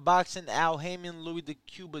for Pound Boxing, Al Heyman, Louis the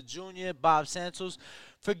Cuba Jr., Bob Santos,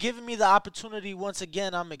 for giving me the opportunity once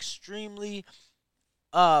again. I'm extremely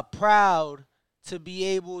proud to be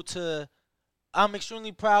able to. I'm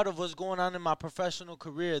extremely proud of what's going on in my professional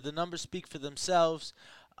career. The numbers speak for themselves.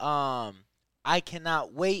 I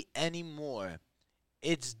cannot wait anymore.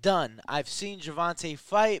 It's done. I've seen Gervonta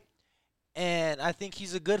fight, and I think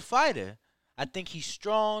he's a good fighter. I think he's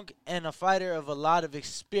strong and a fighter of a lot of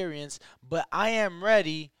experience, but I am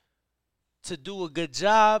ready to do a good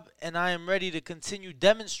job, and I am ready to continue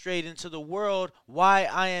demonstrating to the world why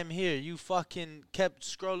I am here. You fucking kept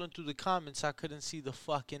scrolling through the comments. I couldn't see the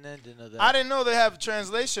fucking ending of that. I didn't know they have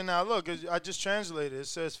translation now. Look, I just translated. It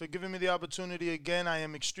says, for giving me the opportunity again, I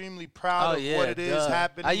am extremely proud of what it is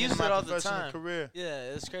happening in my professional career.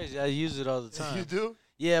 Yeah, it's crazy. I use it all the time. You do?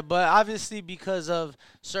 Yeah, but obviously because of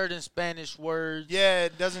certain Spanish words. Yeah,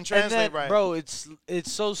 it doesn't translate right. Bro, it's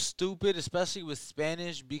so stupid, especially with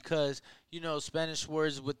Spanish, because, you know, Spanish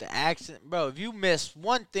words with the accent. Bro, if you mess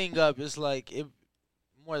one thing up, it's like it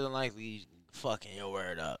more than likely fucking your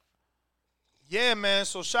word up. Yeah, man.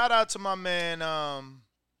 So shout out to my man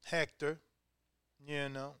Hector. You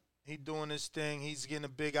know, he doing his thing. He's getting a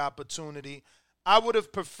big opportunity. I would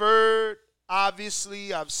have preferred,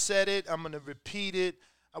 obviously, I've said it, I'm going to repeat it.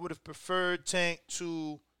 I would have preferred Tank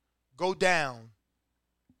to go down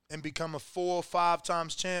and become a 4 or 5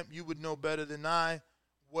 times champ. You would know better than I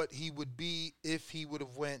what he would be if he would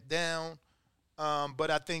have went down. But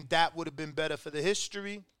I think that would have been better for the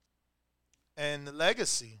history and the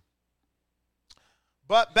legacy.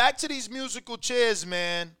 But back to these musical chairs,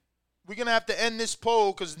 man. We're going to have to end this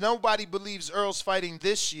poll because nobody believes Earl's fighting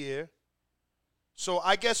this year. So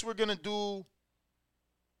I guess we're going to do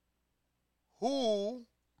who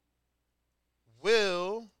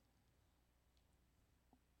will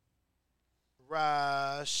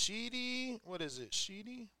Rashidi, what is it,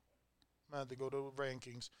 Sheedy? I have to go to the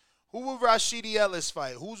rankings. Who will Rashidi Ellis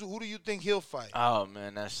fight? Who do you think he'll fight? Oh,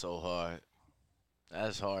 man, that's so hard.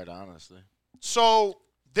 That's hard, honestly. So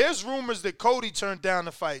there's rumors that Cody turned down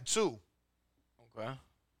the fight, too. Okay.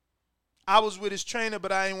 I was with his trainer,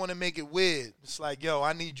 but I didn't want to make it weird. It's like, yo,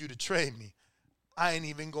 I need you to train me. I ain't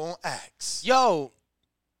even going to ask. Yo.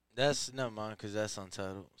 That's, never mind, because that's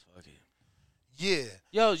untitled. Fuck it. Yeah.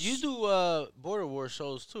 Yo, you do Border War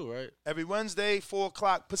shows too, right? Every Wednesday, 4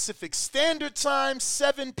 o'clock Pacific Standard Time,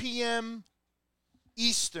 7 p.m.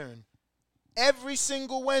 Eastern. Every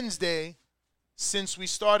single Wednesday since we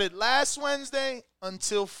started last Wednesday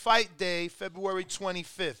until Fight Day, February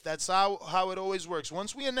 25th. That's how it always works.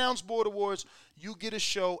 Once we announce Border Wars, you get a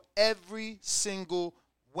show every single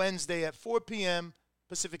Wednesday at 4 p.m.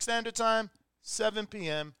 Pacific Standard Time, 7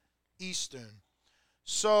 p.m. Eastern.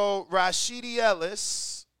 So, Rashidi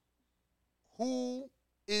Ellis, who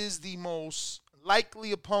is the most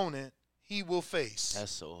likely opponent he will face?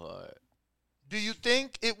 That's so hard. Do you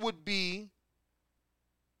think it would be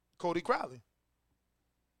Cody Crowley?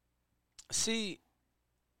 See,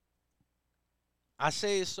 I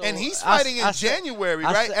say it so. And he's fighting in January,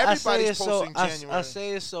 right? Everybody's posting January. I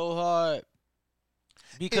say it's so hard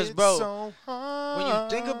because, bro, so hard. When you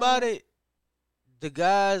think about it, the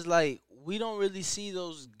guys, like, we don't really see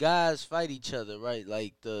those guys fight each other, right?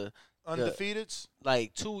 Like the undefeateds.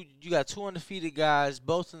 You got 2 undefeated guys,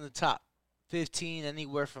 both in the top 15,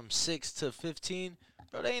 anywhere from 6 to 15.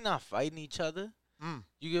 Bro, they ain't not fighting each other.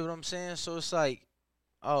 You get what I'm saying? So it's like,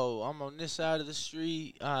 oh, I'm on this side of the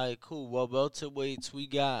street. All right, cool. Well, welterweights we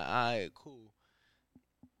got. All right, cool.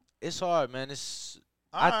 It's hard, man.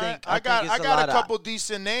 I think I got a couple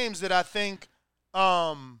decent names that I think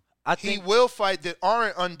he will fight that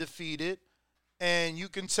aren't undefeated, And you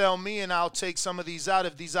can tell me, and I'll take some of these out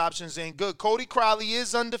if these options ain't good. Cody Crowley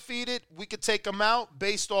is undefeated. We could take him out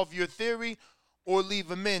based off your theory or leave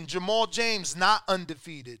him in. Jamal James, not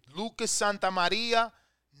undefeated. Lucas Santamaria,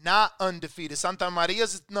 not undefeated.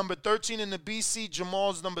 Santamaria's number 13 in the BC.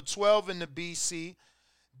 Jamal's number 12 in the BC.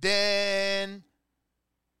 Then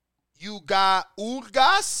you got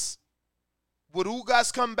Ugas. Would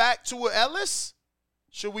Ugas come back to Ellis?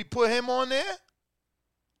 Should we put him on there?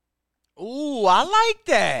 Ooh, I like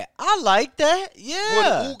that.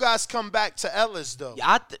 Yeah. Would Ugas come back to Ellis though?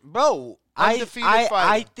 Yeah, bro. Undefeated I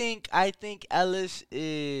fighter. think Ellis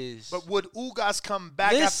is. But would Ugas come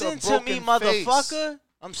back after a broken Listen to me, face? motherfucker.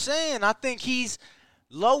 I'm saying I think he's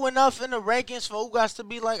low enough in the rankings for Ugas to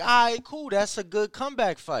be like, all right, cool. That's a good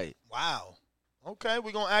comeback fight. Wow. Okay,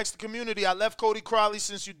 we're gonna ask the community. I left Cody Crowley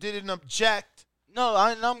since you didn't object. No,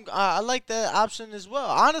 I like that option as well.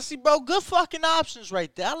 Honestly, bro, good fucking options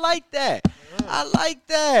right there. I like that. I like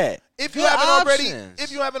that. If good you haven't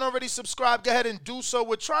options. already subscribed, go ahead and do so.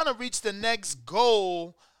 We're trying to reach the next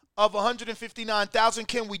goal of 159,000.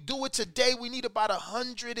 Can we do it today? We need about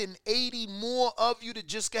 180 more of you to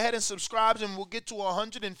just go ahead and subscribe, and we'll get to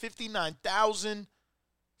 159,000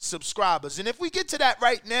 subscribers. And if we get to that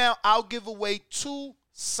right now, I'll give away 2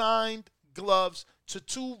 signed gloves to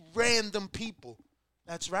 2 random people.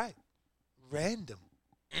 That's right. Random.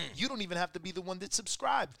 You don't even have to be the one that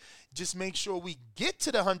subscribed. Just make sure we get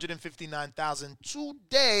to the 159,000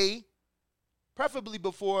 today, preferably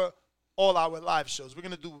before all our live shows. We're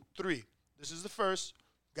going to do 3. This is the first.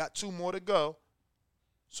 Got 2 more to go.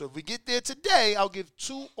 So if we get there today, I'll give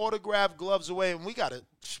 2 autographed gloves away. And we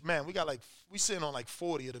sitting on like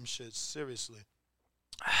 40 of them shits. Seriously.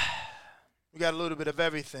 We got a little bit of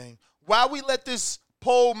everything. While we let this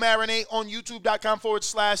poll marinate on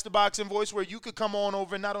youtube.com/The Boxing Voice, where you could come on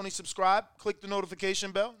over and not only subscribe, click the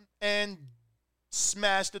notification bell, and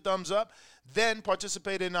smash the thumbs up, then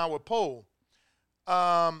participate in our poll.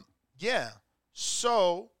 Yeah.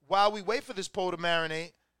 So while we wait for this poll to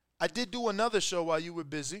marinate, I did do another show while you were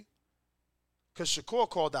busy because Shakur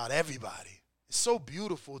called out everybody. It's so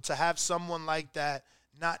beautiful to have someone like that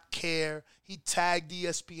not care. He tagged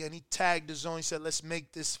ESPN. He tagged the zone. He said, let's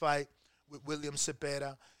make this fight with William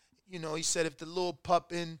Cepeda. You know, he said, if the little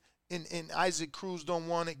pup in Isaac Cruz don't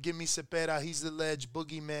want it, give me Cepeda. He's the ledge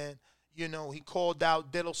boogeyman. You know, he called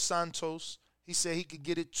out De Los Santos. He said he could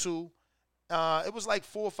get it too. It was like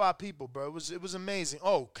 4 or 5 people, bro. It was amazing.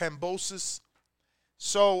 Oh, Cambosis.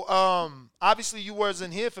 So, obviously you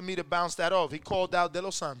wasn't here for me to bounce that off. He called out De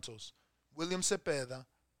Los Santos, William Cepeda,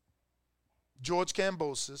 George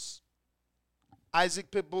Cambosis,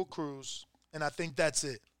 Isaac Pitbull Cruz, and I think that's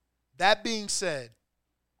it. That being said,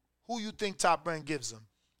 who you think Top Rank gives him?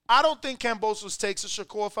 I don't think Cambosis takes a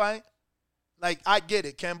Shakur fight. Like, I get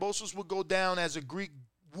it. Cambosis would go down as a Greek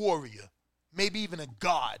warrior, maybe even a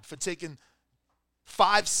god for taking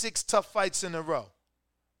 5, 6 tough fights in a row.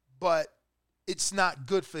 But it's not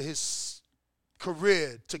good for his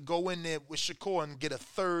career to go in there with Shakur and get a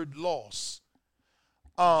 3rd loss.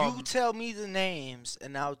 You tell me the names,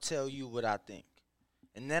 and I'll tell you what I think.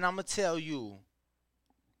 And then I'm going to tell you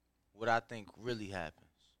what I think really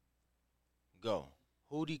happens. Go.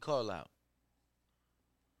 Who'd he call out?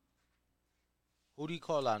 Who'd he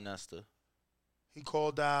call out, Nestor? He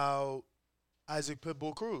called out Isaac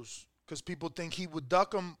Pitbull Cruz because people think he would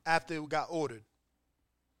duck him after it got ordered.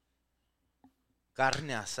 Carne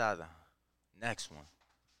asada. Next one.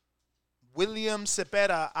 William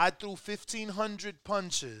Cepeda, I threw 1,500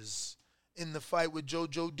 punches in the fight with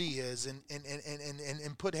Jojo Diaz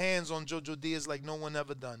and put hands on Jojo Diaz like no one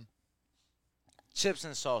ever done. Chips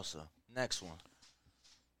and salsa. Next one.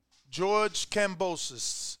 George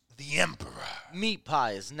Cambosis, the Emperor. Meat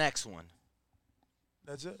pies. Next one.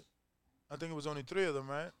 That's it. I think it was only 3 of them,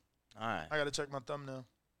 right? All right. I got to check my thumbnail.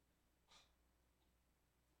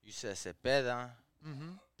 You said Cepeda,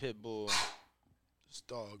 Mm-hmm. Pitbull, This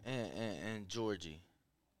dog. and Georgie.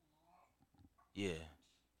 Yeah.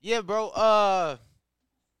 Yeah, bro. I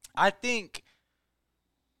think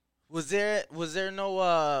was there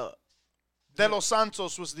no De Los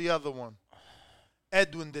Santos was the other one.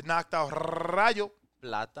 Edwin that knocked out Rayo.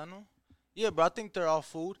 Plátano? Yeah, bro. I think they're all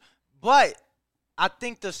food. But I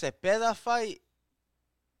think the Cepeda fight,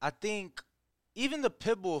 I think even the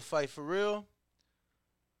Pitbull fight, for real,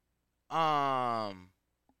 I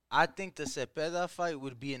think the Cepeda fight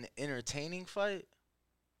would be an entertaining fight.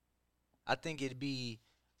 I think it'd be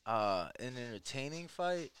an entertaining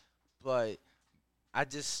fight, but I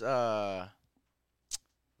just with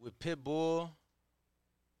Pitbull,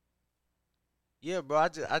 yeah, bro.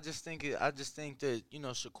 I just think that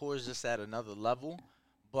Shakur is just at another level,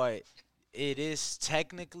 but it is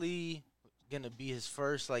technically gonna be his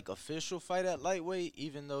first like official fight at lightweight,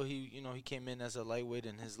 even though he came in as a lightweight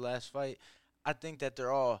in his last fight. I think that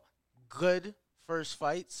they're all good first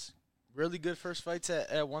fights, really good first fights at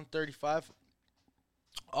 135.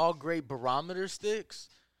 All great barometer sticks,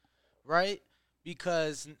 right?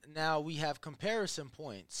 Because now we have comparison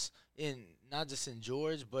points in not just in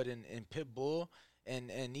George, but in Pitbull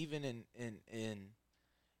and even in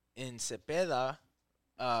Cepeda.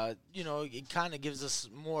 It kind of gives us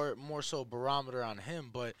more so barometer on him.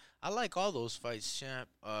 But I like all those fights, champ.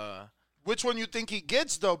 Which one you think he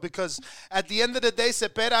gets, though? Because at the end of the day,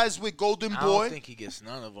 Cepeda is with Golden Boy. I don't think he gets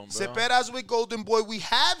none of them, bro. Cepeda is with Golden Boy. We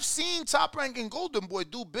have seen Top Rank and Golden Boy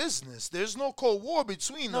do business. There's no Cold War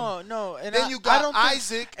between them. No. And then you got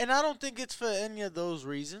Isaac. And I don't think it's for any of those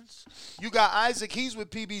reasons. You got Isaac. He's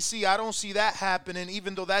with PBC. I don't see that happening,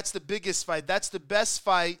 even though that's the biggest fight. That's the best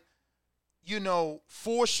fight,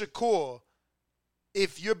 for Shakur.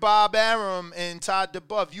 If you're Bob Arum and Todd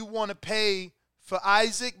DeBuff, you want to pay for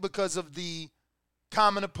Isaac because of the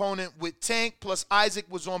common opponent with Tank, plus Isaac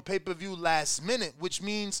was on pay-per-view last minute, which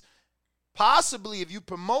means possibly if you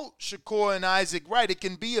promote Shakur and Isaac right, it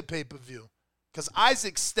can be a pay-per-view because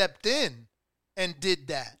Isaac stepped in and did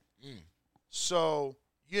that. So,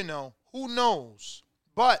 who knows?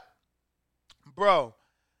 But, bro,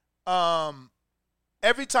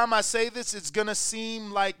 every time I say this, it's going to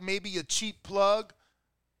seem like maybe a cheap plug,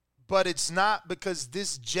 but it's not because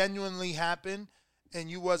this genuinely happened. And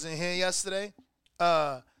you wasn't here yesterday.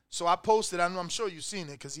 So I posted, I'm sure you've seen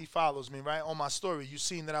it because he follows me, right? On my story, you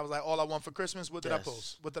seen that I was like, all I want for Christmas? What did I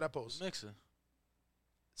post? Mixer.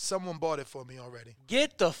 Someone bought it for me already.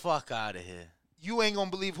 Get the fuck out of here. You ain't going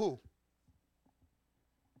to believe who.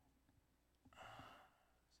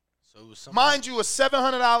 So it was mind you, a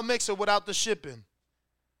 $700 mixer without the shipping.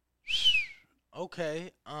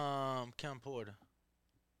 Okay. Cam Porter.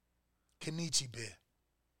 Kenichi Bear.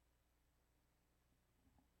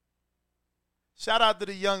 Shout out to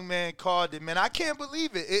the young man called it, man. I can't believe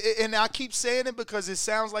it. And I keep saying it because it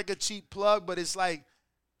sounds like a cheap plug, but it's like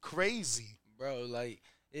crazy. Bro,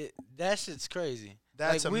 that shit's crazy.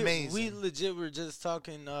 That's amazing. We legit were just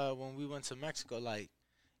talking when we went to Mexico, like,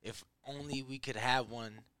 if only we could have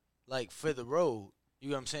one, like, for the road. You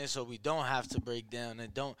know what I'm saying? So we don't have to break down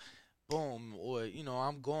and don't, boom, or,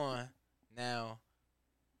 I'm going now.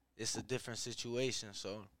 It's a different situation,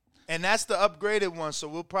 so. And that's the upgraded one, so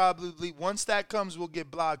we'll probably, once that comes, we'll get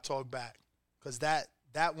Blog Talk back. Because that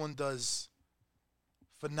one does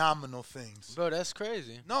phenomenal things. Bro, that's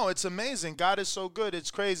crazy. No, it's amazing. God is so good.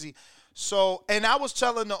 It's crazy. So, and I was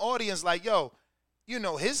telling the audience, like, yo,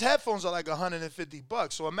 his headphones are like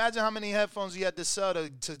 $150. So imagine how many headphones he had to sell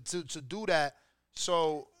to do that.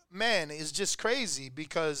 So, man, it's just crazy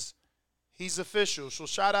because he's official. So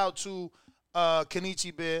shout out to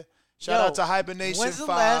Kenichi Bear. Shout out to Hibernation 5. When's the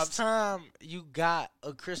last time you got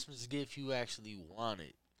a Christmas gift you actually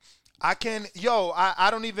wanted? I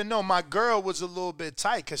don't even know. My girl was a little bit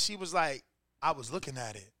tight because she was like, I was looking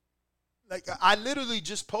at it. Like, I literally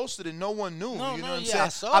just posted it. No one knew. What I'm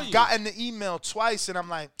saying? I've gotten the email twice, and I'm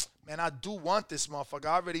like, man, I do want this motherfucker.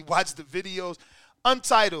 I already watched the videos.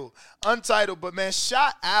 Untitled. But, man,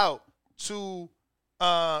 shout out to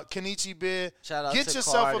Kenichi Bear. Shout out Get to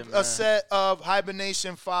yourself Carter, a set of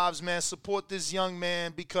Hibernation 5s, man. Support this young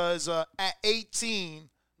man because at 18,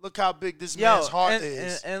 look how big this man's heart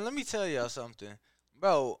is. And let me tell y'all something.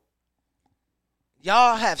 Bro,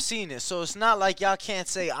 y'all have seen it, so it's not like y'all can't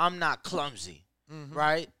say I'm not clumsy,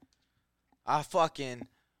 right? I fucking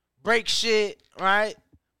break shit, right?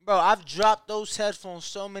 Bro, I've dropped those headphones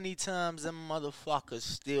so many times, them motherfuckers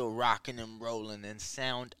still rocking and rolling and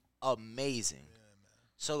sound amazing.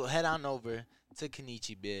 So head on over to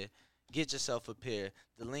Kenichi Bear. Get yourself a pair.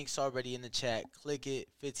 The link's already in the chat. Click it.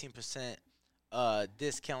 15%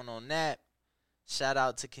 discount on that. Shout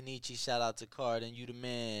out to Kenichi. Shout out to Card. And you the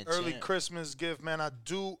man. Early Christmas gift, man. I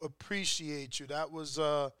do appreciate you. That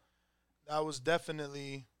was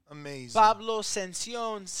definitely amazing. Pablo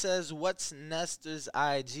Sencion says, what's Nestor's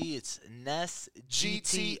IG? It's Nest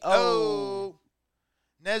GTO.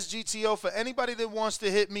 Nest GTO, for anybody that wants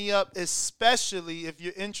to hit me up, especially if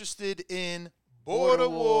you're interested in Border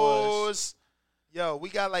Wars. Yo, we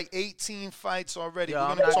got like 18 fights already.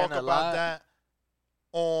 We're going to talk about that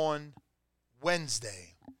on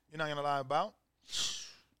Wednesday. You're not going to lie about?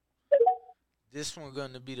 This one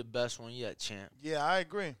going to be the best one yet, champ. Yeah, I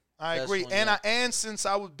agree. And since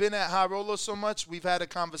I've been at High Roller so much, we've had a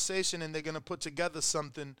conversation, and they're going to put together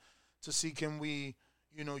something to see can we,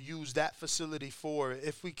 use that facility for it.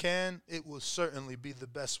 If we can, it will certainly be the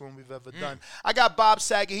best one we've ever done. I got Bob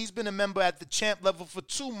Saget. He's been a member at the champ level for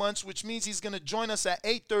 2 months, which means he's going to join us at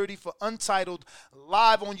 8:30 for Untitled,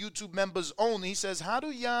 live on YouTube members only. He says, how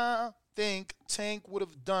do y'all think Tank would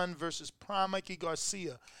have done versus Prime Mikey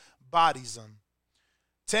Garcia? Bodies him.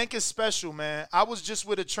 Tank is special, man. I was just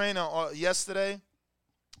with a trainer yesterday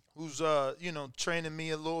who's, training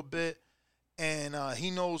me a little bit. And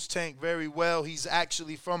he knows Tank very well. He's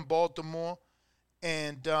actually from Baltimore.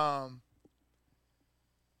 And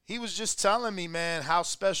he was just telling me, man, how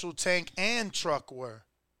special Tank and Truck were.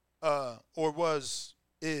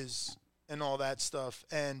 Is, and all that stuff.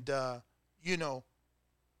 And,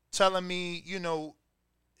 telling me,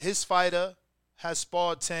 his fighter has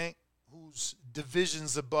sparred Tank, who's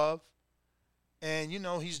divisions above. And,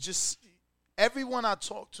 he's just... Everyone I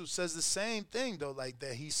talk to says the same thing, though, like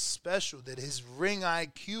that he's special, that his ring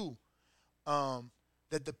IQ,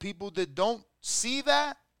 that the people that don't see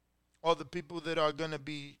that are the people that are going to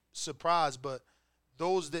be surprised. But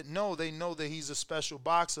those that know, they know that he's a special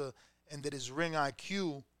boxer and that his ring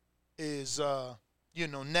IQ is,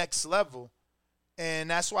 next level.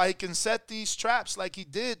 And that's why he can set these traps like he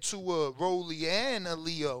did to a Rolly and a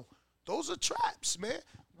Leo. Those are traps, man,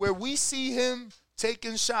 where we see him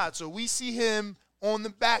taking shots, or we see him on the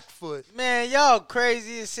back foot. Man, y'all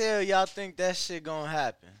crazy as hell. Y'all think that shit gonna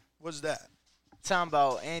happen. What's that? Talking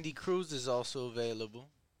about Andy Cruz is also available.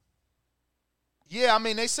 Yeah, I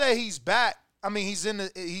mean, they say he's back. I mean,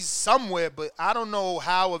 he's somewhere, but I don't know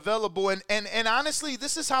how available. And honestly,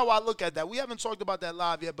 this is how I look at that. We haven't talked about that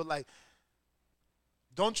live yet, but, like,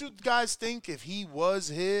 don't you guys think if he was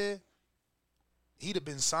here, he'd have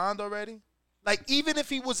been signed already? Like, even if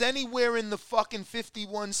he was anywhere in the fucking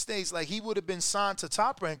 51 states, like, he would have been signed to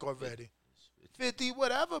Top Rank already. 50,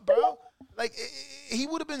 whatever, bro. Like, he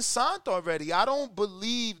would have been signed already. I don't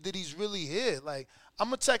believe that he's really here. Like, I'm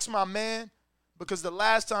going to text my man because the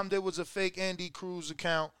last time there was a fake Andy Cruz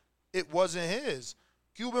account, it wasn't his.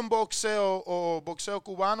 Cuban Boxeo, or Boxeo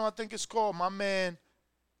Cubano, I think it's called, my man,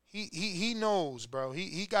 he knows, bro.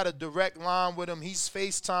 He got a direct line with him. He's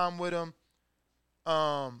FaceTime with him.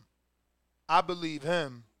 I believe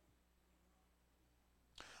him.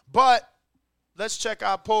 But let's check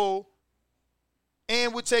our poll.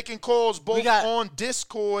 And we're taking calls both on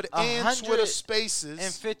Discord and Twitter Spaces.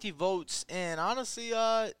 And 50 votes. And honestly,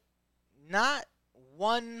 not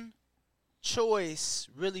one choice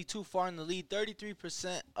really too far in the lead.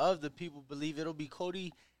 33% of the people believe it'll be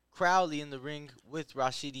Cody Crowley in the ring with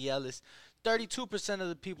Rashidi Ellis. 32% of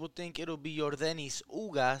the people think it'll be Yordenis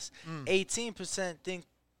Ugas. 18% think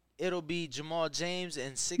it'll be Jamal James,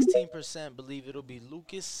 and 16% believe it'll be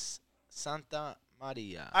Lucas Santa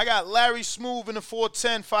Maria. I got Larry Smooth in the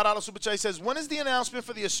 410, $5 super chat. He says, when is the announcement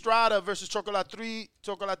for the Estrada versus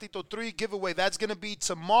Chocolatito 3 giveaway? That's going to be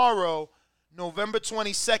tomorrow, November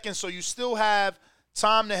 22nd, so you still have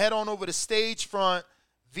time to head on over to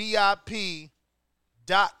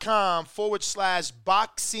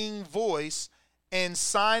stagefrontvip.com/boxing voice and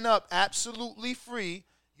sign up absolutely free.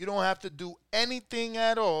 You don't have to do anything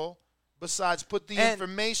at all besides put the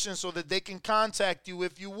information so that they can contact you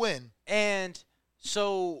if you win. And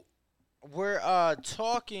so we're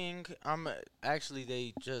talking. Actually,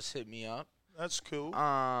 they just hit me up. That's cool.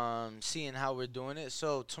 Seeing how we're doing it.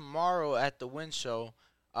 So tomorrow at the Win Show,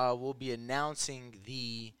 we'll be announcing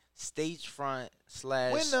the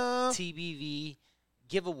Stagefront/TBV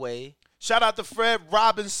giveaway. Shout out to Fred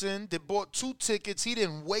Robinson that bought 2 tickets. He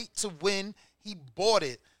didn't wait to win. He bought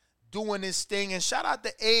it, doing his thing. And shout out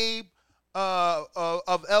to Abe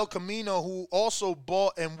of El Camino, who also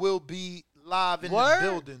bought and will be live in the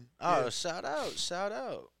building. Oh, yeah. Shout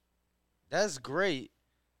out. That's great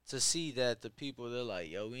to see that the people, they're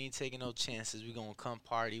like, yo, we ain't taking no chances. We going to come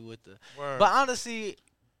party with the – But honestly,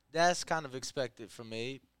 that's kind of expected from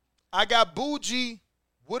Abe. I got Bougie.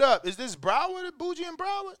 What up? Is this Broward? Bougie and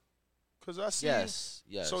Broward? Because I see Yes.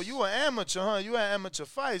 So you an amateur, huh? You at amateur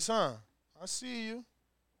fights, huh? I see you.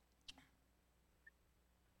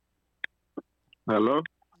 Hello?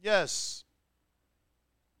 Yes.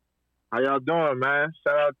 How y'all doing, man?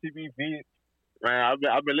 Shout out TBV. Man, I've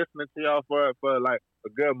been listening to y'all for like a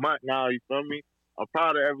good month now, you feel me? I'm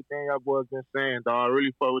proud of everything y'all boys been saying, dog. I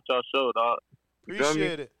really fuck with y'all show, dog.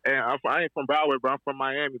 Appreciate it. And I ain't from Broward, but I'm from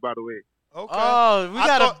Miami, by the way. Okay. Oh, we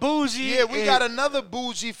got a bougie. Yeah, we got another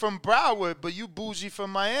bougie from Broward, but you bougie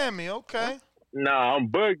from Miami. Okay. Nah, I'm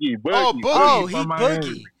Boogie. Oh, Boogie. Oh, he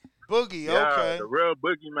Boogie. Boogie, yeah, okay. The real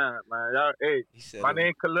Boogie man. Y'all, hey, my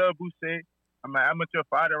name Khalil Boucher. I'm an amateur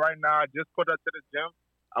fighter right now. I just put up to the gym.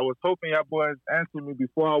 I was hoping y'all boys answered me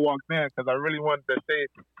before I walked in because I really wanted to say,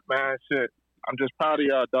 man, shit, I'm just proud of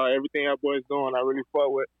y'all, dog. Everything y'all boys doing, I really fuck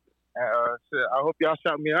with. Shit, I hope y'all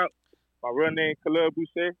shout me out. My real name, Khalil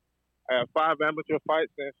Boucher. I have 5 amateur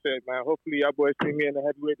fights and shit, man. Hopefully y'all boys see me in the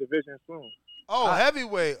heavyweight division soon. Oh,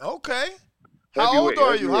 heavyweight. Okay. How old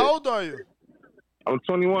are you? How old are you? I'm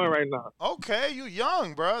 21 right now. Okay, you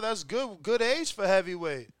young, bro. That's good age for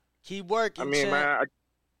heavyweight. Keep working, I mean, man,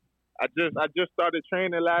 I just started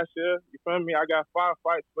training last year. You feel me? I got 5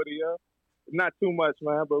 fights for the year. Not too much,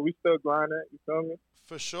 man, but we still grinding. You feel me?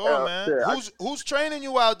 For sure, man. Shit, who's training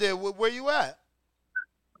you out there? Where you at?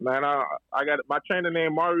 Man, I got my trainer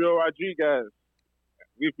named Mario Rodriguez.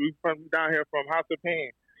 We from down here from House of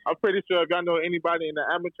Pain. I'm pretty sure if y'all know anybody in the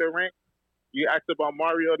amateur rank, you ask about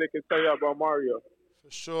Mario, they can tell you about Mario.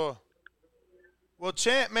 For sure. Well,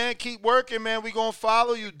 Champ, man, keep working, man. We gonna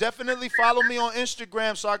follow you. Definitely follow me on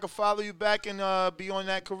Instagram so I can follow you back and be on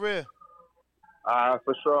that career.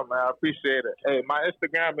 For sure, man. I appreciate it. Hey, my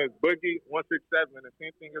Instagram is Boogie167. The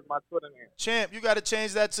same thing as my Twitter name. Champ, you got to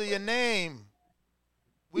change that to your name.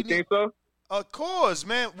 You think so? Of course,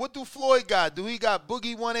 man. What do Floyd got? Do he got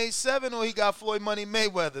Boogie187 or he got Floyd Money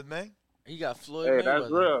Mayweather, man? He got Floyd Mayweather.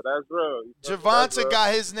 That's real. That's real. Javonta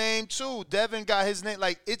got his name, too. Devin got his name.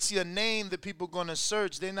 Like, it's your name that people going to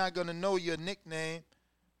search. They're not going to know your nickname.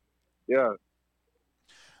 Yeah.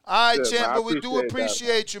 All right, Champ, but we do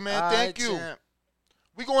appreciate you, man. Thank you. Champ.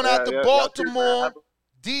 We going out to Baltimore,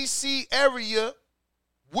 D.C. area.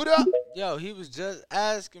 What up? Yo, he was just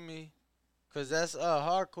asking me, because that's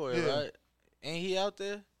hardcore, right? Ain't he out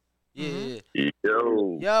there? Yeah.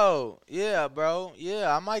 Yo, yeah, bro.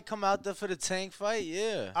 Yeah, I might come out there for the Tank fight,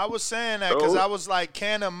 yeah. I was saying that because I was like,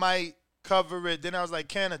 Canna might cover it. Then I was like,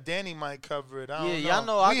 Danny might cover it. I don't know. Y'all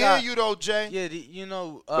know I got. We hear you, though, Jay. Yeah,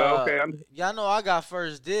 y'all know I got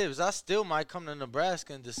first dibs. I still might come to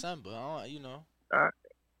Nebraska in December.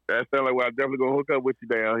 That sounds like I'm definitely going to hook up with you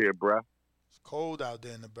down here, bro. It's cold out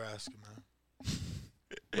there in Nebraska, man.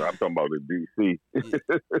 I'm talking about in D.C.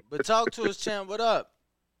 Yeah. But talk to us, Champ. What up?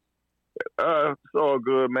 It's all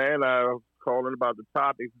good, man. Calling about the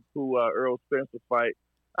topic who Errol Spence will fight.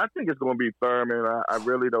 I think it's going to be Thurman. I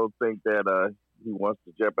really don't think that he wants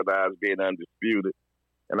to jeopardize being undisputed.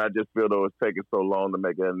 And I just feel though it's taking so long to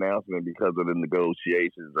make an announcement because of the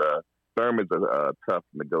negotiations. Thurman's a tough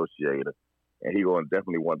negotiator. And he's going to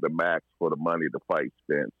definitely want the max for the money to fight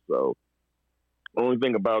Spence. So, only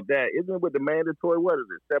thing about that, isn't it with the mandatory, what is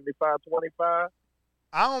it, 75-25?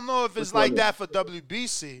 I don't know if it's like that for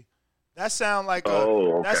WBC. That sound like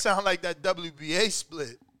that sound like that WBA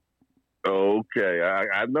split. Okay.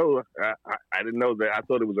 I know. I didn't know that. I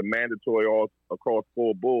thought it was a mandatory all across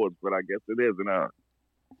 4 boards, but I guess it isn't.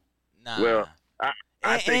 Nah. Well,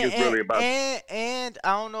 I think it's really about. And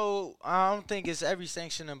I don't know. I don't think it's every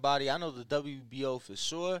sanctioning body. I know the WBO for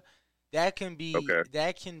sure. That can be. Okay.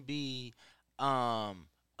 That can be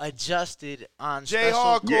adjusted on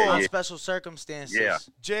special circumstances. Yeah.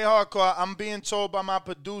 Jay Hardcore, I'm being told by my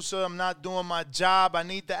producer I'm not doing my job. I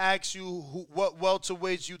need to ask you what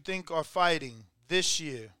welterweights you think are fighting this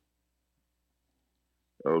year.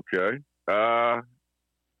 Okay.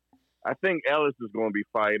 I think Ellis is going to be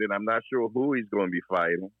fighting. I'm not sure who he's going to be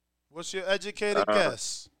fighting. What's your educated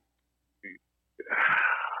guess?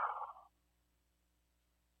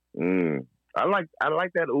 I like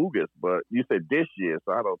that Ugas, but you said this year,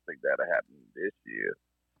 so I don't think that'll happen this year.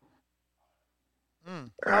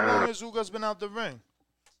 How long has Ugas been out the ring?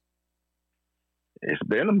 It's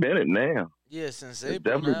been a minute now. Yeah, since April. It's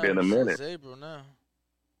definitely been a minute. Since April now.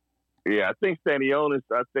 Yeah, I think Stanionis,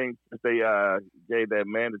 if they gave that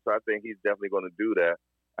mandatory, I think he's definitely going to do that.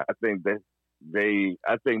 I think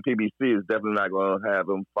PBC is definitely not going to have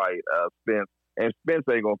him fight Spence. And Spence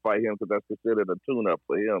ain't going to fight him because that's considered a tune-up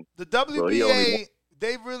for him. The WBA,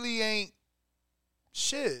 they really ain't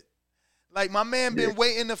shit. Like, my man been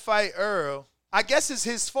waiting to fight Errol. I guess it's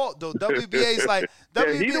his fault, though. WBA's like...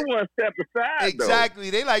 he the one stepped aside, Exactly.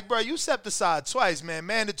 They like, bro, you stepped aside twice, man.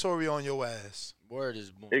 Mandatory on your ass. Word is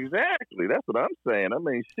born. Exactly. That's what I'm saying. I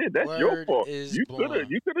mean, shit, that's your fault. You could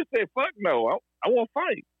have said, fuck no, I won't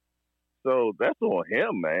fight. So that's on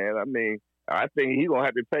him, man. I mean, I think he's going to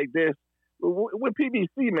have to take this. With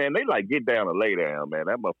PBC, man, they like get down and lay down, man.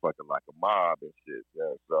 That motherfucker like a mob and shit.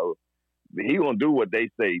 Yeah. So he gonna do what they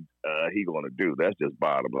say he gonna do. That's just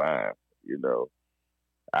bottom line, you know.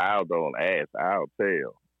 I'll don't ask, I'll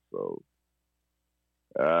tell. So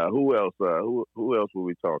who else? Who else were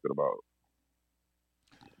we talking about?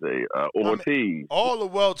 Ortiz. All the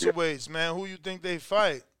welterweights, man. Who you think they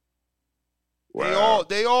fight? Wow.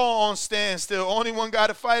 They all on standstill. Only one got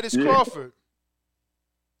to fight is Crawford.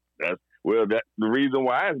 The reason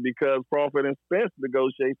why is because Crawford and Spence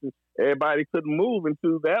negotiations, everybody couldn't move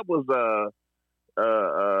until that was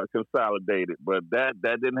consolidated, but that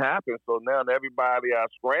didn't happen. So now everybody are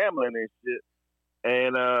scrambling and shit.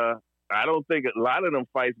 And I don't think a lot of them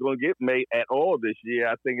fights going to get made at all this year.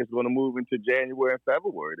 I think it's going to move into January and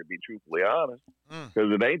February, to be truthfully honest,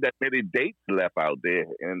 because it ain't that many dates left out there,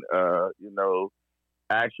 and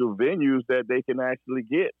actual venues that they can actually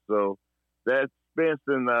get. So that Spence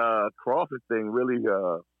and Crawford thing really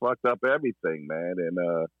fucked up everything, man.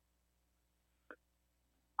 And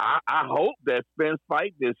I hope that Spence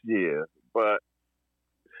fight this year, but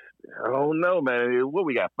I don't know, man. What,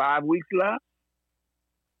 we got 5 weeks left?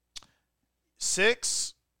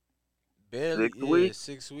 6? Barely. 6 weeks?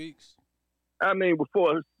 6 weeks. I mean,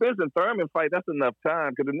 before Spence and Thurman fight, that's enough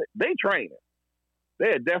time because they training.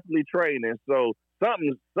 They're definitely training. So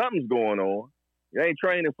something's going on. You ain't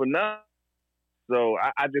training for nothing. So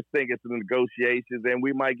I just think it's the negotiations, and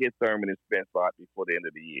we might get Thurman and Spence fight before the end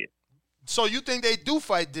of the year. So you think they do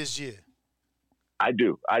fight this year? I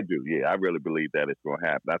do. Yeah, I really believe that it's going to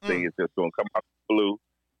happen. I think it's just going to come out the blue,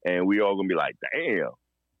 and we all going to be like, damn.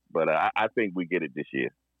 But I think we get it this year.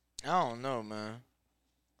 I don't know, man.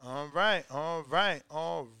 All right.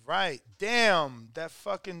 Damn, that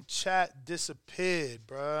fucking chat disappeared,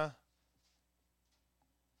 bruh.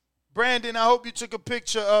 Brandon, I hope you took a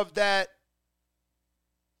picture of that.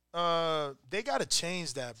 They gotta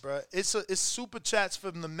change that, bruh. It's super chats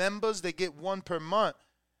from the members. They get one per month,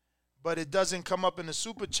 but it doesn't come up in the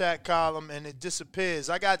super chat column and it disappears.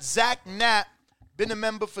 I got Zach Knapp, been a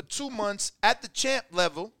member for 2 months at the champ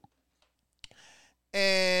level.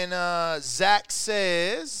 And Zach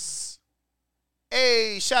says,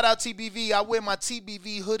 hey, shout out TBV. I wear my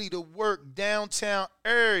TBV hoodie to work downtown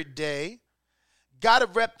every day. Gotta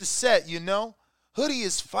rep the set, you know. Hoodie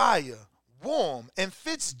is fire, warm, and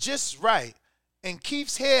fits just right. And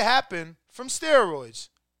Keith's hair happened from steroids.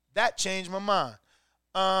 That changed my mind.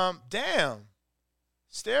 Damn.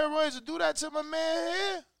 Steroids will do that to my man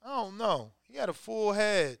hair? I don't know. He had a full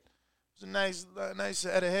head. It was a nice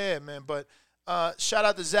head of hair, man. But shout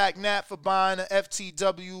out to Zach Knapp for buying an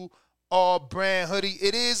FTW all brand hoodie.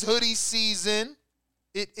 It is hoodie season.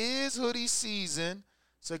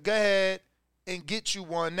 So go ahead and get you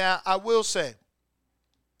one. Now, I will say,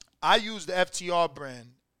 I use the FTR brand.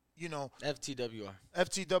 You know,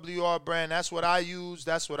 FTWR brand. That's what I use.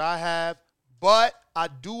 That's what I have. But I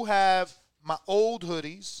do have my old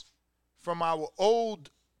hoodies from our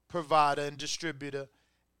old provider and distributor.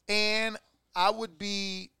 And I would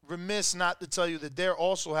be remiss not to tell you that they're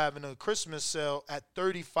also having a Christmas sale at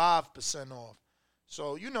 35% off.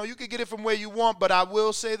 So, you know, you can get it from where you want, but I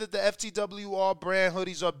will say that the FTWR brand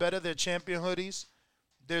hoodies are better. They're champion hoodies.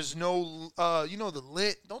 There's no, the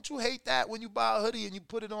lint. Don't you hate that when you buy a hoodie and you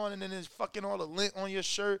put it on and then there's fucking all the lint on your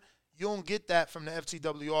shirt? You don't get that from the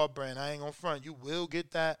FTWR brand. I ain't gonna front. You will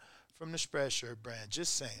get that from the Spreadshirt brand.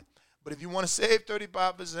 Just saying. But if you want to save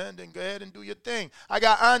 35%, then go ahead and do your thing. I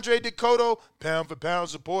got Andre Dakota, pound for pound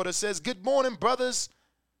supporter, says, good morning, brothers.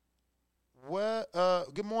 Well,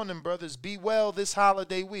 good morning, brothers. Be well this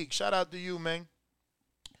holiday week. Shout out to you, man.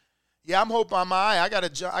 Yeah, I'm hoping I'm all right. I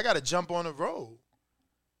gotta jump on the road.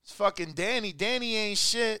 It's fucking Danny. Danny ain't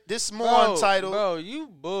shit. This more untitled. Bro, you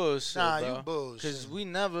bullshit, Nah, bro. you bullshit. Because we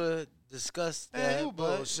never discussed that. Man, you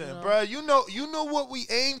bullshit, you know. bro. You know what we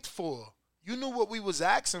aimed for. You knew what we was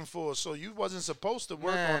asking for, so you wasn't supposed to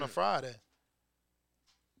work on a Friday.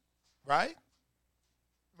 Right?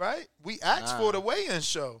 Right? We asked for the weigh-in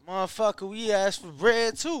show. Motherfucker, we asked for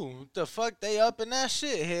bread, too. What the fuck, they up in that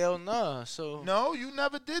shit? Hell nah. So no, you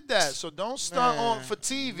never did that. So don't stunt on for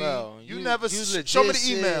TV. Bro, you never show me the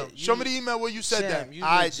email. Show me the email where you said that.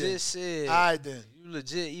 I did. You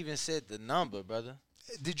legit even said the number, brother.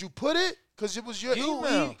 Did you put it? Because it was your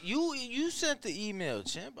email. You sent the email,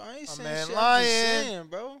 champ. I ain't saying shit. Lying. I'm just saying,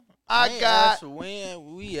 bro.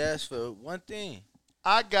 We asked for one thing.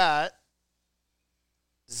 I got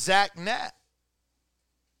Zach Knapp.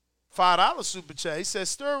 $5 super chat. He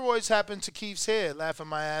says, steroids happened to Keith's hair. Laughing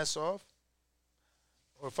my ass off.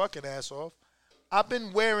 Or fucking ass off. I've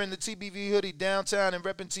been wearing the TBV hoodie downtown and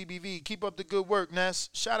repping TBV. Keep up the good work, Ness.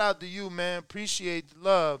 Shout out to you, man. Appreciate the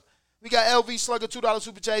love. We got LV Slugger, $2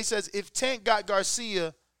 super chat. He says, if Tank got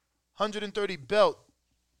Garcia 130 belt,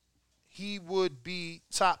 he would be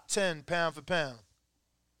top 10 pound for pound.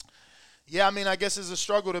 Yeah, I mean, I guess it's a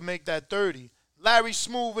struggle to make that 30. Larry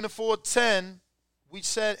Smooth in the 410. We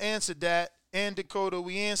answered that. And Dakota,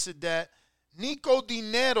 we answered that. Nico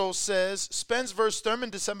Dinero says, Spence versus Thurman,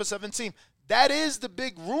 December 17th. That is the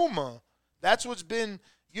big rumor. That's what's been,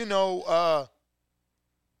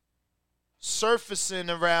 surfacing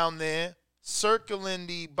around there, circling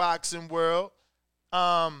the boxing world.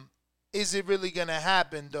 Is it really going to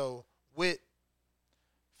happen, though, with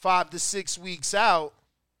 5 to 6 weeks out,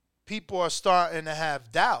 people are starting to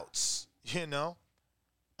have doubts, you know.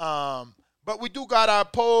 But we do got our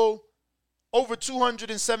poll, over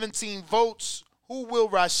 217 votes. Who will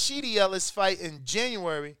Rashidi Ellis fight in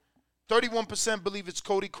January? 31% believe it's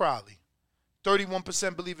Cody Crowley.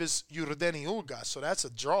 31% believe it's Yurdeni Ugas, so that's a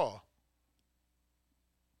draw.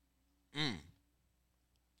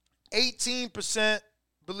 18%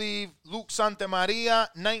 believe Luke Santamaria.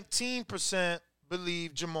 19%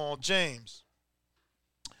 believe Jamal James.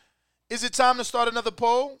 Is it time to start another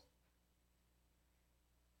poll?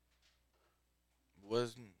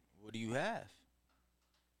 What do you have?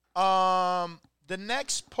 The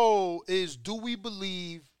next poll is, do we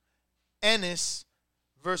believe Ennis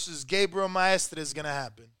versus Gabriel Maestre is going to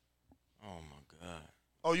happen? Oh, my God.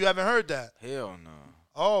 Oh, you haven't heard that? Hell no.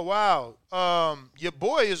 Oh, wow. Your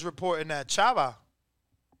boy is reporting that, Chava.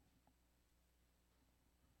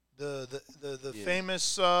 The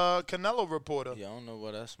famous Canelo reporter. Yeah, I don't know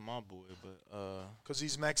why that's my boy, but because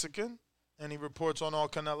he's Mexican and he reports on all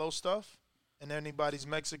Canelo stuff, and anybody's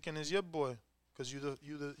Mexican is your boy because you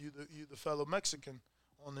the fellow Mexican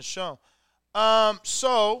on the show.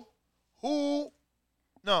 So who?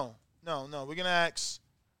 No. We're gonna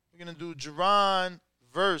do Jerron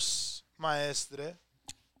versus Maestre.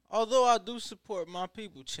 Although I do support my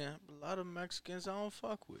people, champ, a lot of Mexicans I don't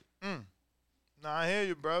fuck with. Nah, I hear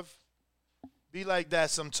you, bruv. Be like that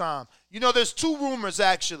sometime. You know, there's two rumors,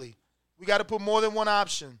 actually. We got to put more than one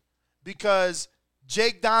option because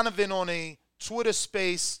Jake Donovan on a Twitter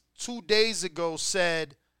space 2 days ago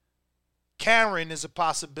said Karen is a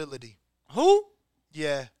possibility. Who?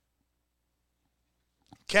 Yeah.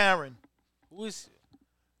 Karen. Who is it?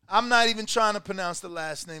 I'm not even trying to pronounce the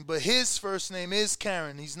last name, but his first name is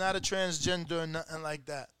Karen. He's not a transgender or nothing like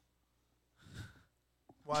that.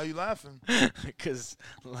 Why are you laughing? Because,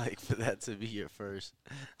 like, for that to be your first.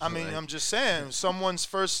 I mean, I'm just saying, someone's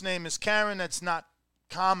first name is Karen. That's not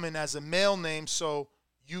common as a male name, so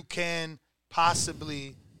you can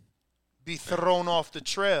possibly be thrown off the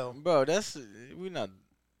trail. Bro, we not.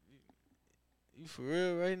 You for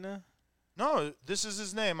real right now? No, this is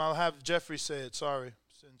his name. I'll have Jeffrey say it. Sorry,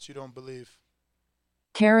 since you don't believe.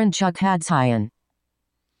 Karen Chukhadzian.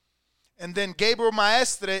 And then Gabriel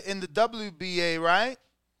Maestre in the WBA, right?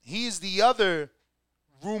 He's the other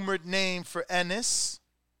rumored name for Ennis.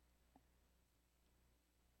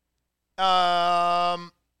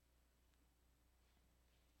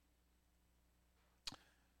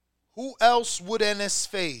 Who else would Ennis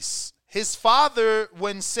face? His father,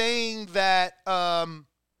 when saying that,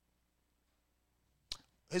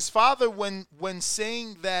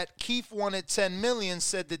 Keith wanted $10 million,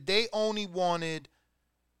 said that they only wanted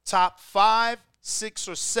top 5, 6,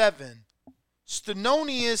 or 7.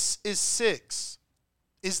 Stanionis is 6.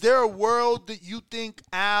 Is there a world that you think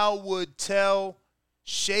Al would tell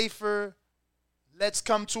Schaefer, let's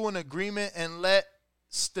come to an agreement and let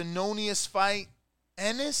Stanionis fight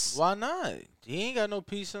Ennis? Why not? He ain't got no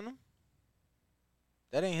piece in him.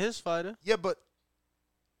 That ain't his fighter. Yeah, but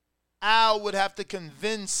Al would have to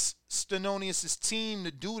convince Stanionis' team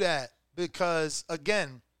to do that because,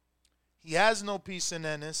 again, he has no piece in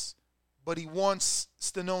Ennis, but he wants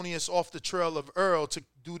Stanionis off the trail of Errol to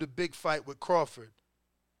do the big fight with Crawford.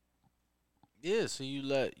 Yeah, so you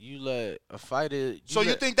let a fighter.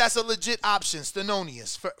 You think that's a legit option,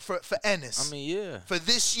 Stanionis, for Ennis? I mean, yeah. For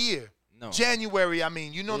this year. No. January, I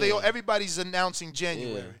mean. You know, everybody's announcing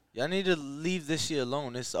January. Yeah. Y'all need to leave this year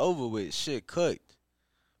alone. It's over with. Shit cooked.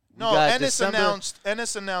 No, Ennis announced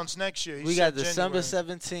next year. We got December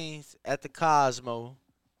 17th at the Cosmo.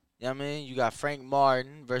 You know what I mean? You got Frank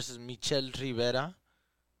Martin versus Michel Rivera.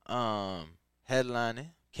 Headlining.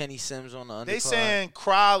 Kenny Sims on the undercard. They saying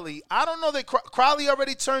Crowley. I don't know that Crowley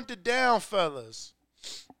already turned it down, fellas.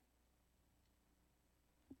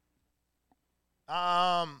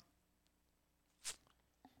 I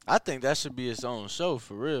think that should be its own show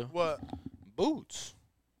for real. What? Boots.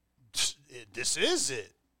 This is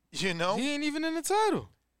it. You know? He ain't even in the title.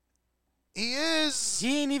 He is.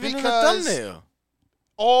 He ain't even in the thumbnail.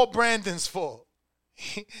 All Brandon's fault.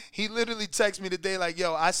 He literally texted me today like,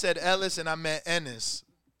 yo, I said Ellis and I meant Ennis.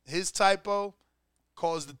 His typo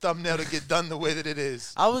caused the thumbnail to get done the way that it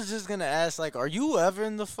is. I was just going to ask, like, are you ever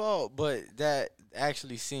in the fault? But that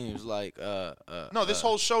actually seems like no, this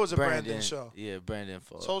whole show is a Brandon show. Yeah, Brandon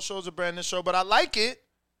fault. This whole show is a Brandon show, but I like it.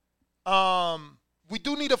 We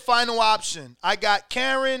do need a final option. I got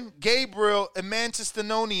Karen, Gabriel, and Mantis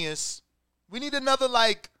Stanionis. We need another,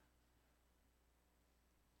 like,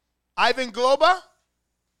 Ivan Globa?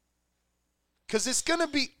 Because it's going to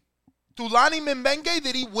be Tulani Mbenge.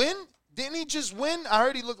 Did he win? Didn't he just win? I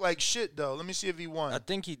heard he looked like shit, though. Let me see if he won. I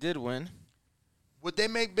think he did win. Would they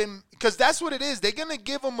make him? Because that's what it is. They're going to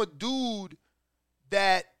give him a dude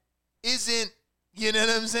that isn't, you know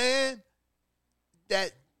what I'm saying?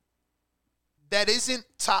 That isn't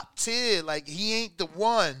top tier. Like, he ain't the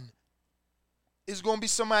one. It's going to be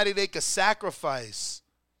somebody they could sacrifice.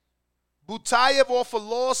 Butayev off a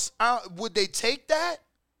loss, would they take that?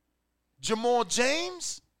 Jamal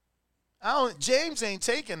James? James ain't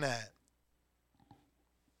taking that.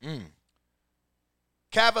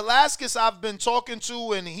 Kavalaskis I've been talking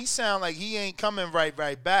to, and he sound like he ain't coming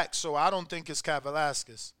right back, so I don't think it's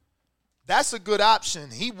Kavalaskis. That's a good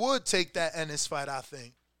option. He would take that Ennis fight, I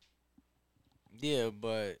think. Yeah,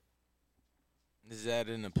 but is that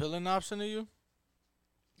an appealing option to you?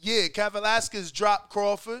 Yeah, Kavalaskis dropped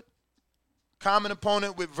Crawford. Common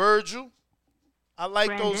opponent with Virgil. I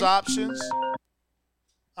like those options.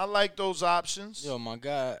 Yo, my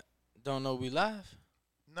God, don't know we live.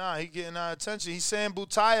 Nah, he getting our attention. He's saying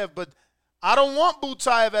Butayev, but I don't want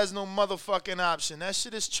Butayev as no motherfucking option. That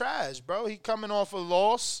shit is trash, bro. He coming off a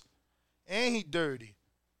loss, and he dirty.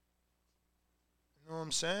 You know what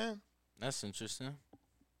I'm saying? That's interesting.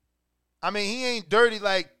 I mean, he ain't dirty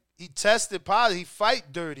like he tested positive. He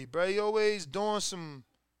fight dirty, bro. He always doing some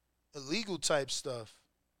illegal type stuff.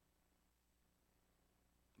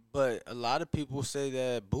 But a lot of people say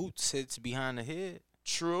that Boots hits behind the head.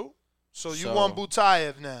 True. So you want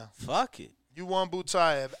Butayev now? Fuck it. You want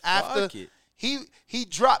Butayev after Fuck it. He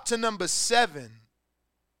dropped to number 7.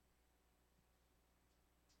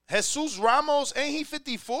 Jesus Ramos, ain't he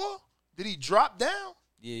 54? Did he drop down?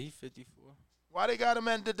 Yeah, he 54. Why they got him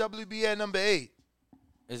at the WBA at number 8?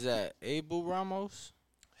 Is that Abel Ramos?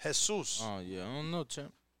 Jesus. Oh yeah, I don't know,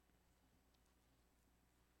 champ.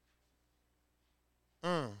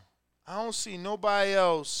 I don't see nobody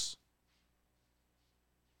else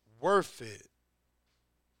worth it.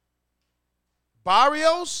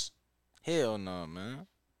 Barrios? Hell no, man.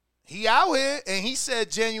 He out here, and he said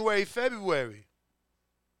January, February.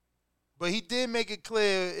 But he did make it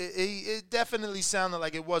clear, it definitely sounded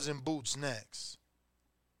like it wasn't Boots next.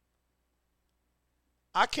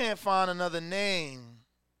 I can't find another name.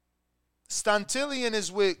 Stantillion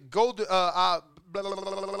is with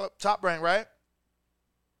Top Rank, right?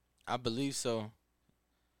 I believe so.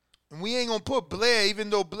 And we ain't gonna put Blair, even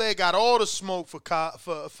though Blair got all the smoke for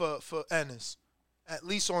Ennis, at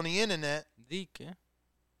least on the internet. DK.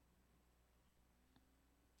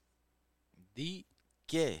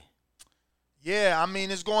 Yeah, I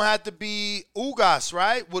mean it's gonna have to be Ugas,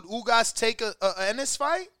 right? Would Ugas take a Ennis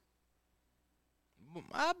fight?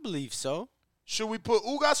 I believe so. Should we put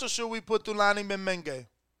Ugas or should we put Tulani Memenge?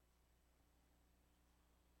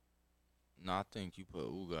 No, I think you put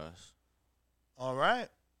Ugas. All right.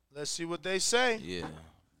 Let's see what they say. Yeah.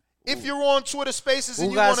 If you're on Twitter Spaces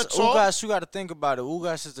and you want to talk. Ugas, you got to think about it.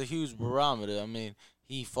 Ugas is a huge barometer. I mean,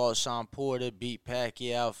 he fought Sean Porter, beat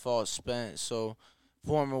Pacquiao, fought Spence. So,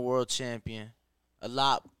 former world champion. A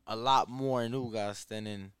lot more in Ugas than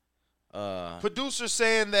in. Producer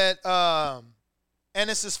saying that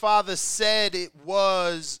Ennis's father said it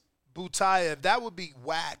was Butayev. That would be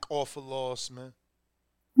whack off a loss, man.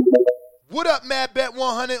 What up,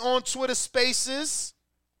 MadBet100 on Twitter Spaces?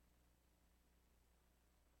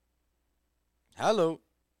 Hello.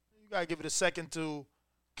 You got to give it a second to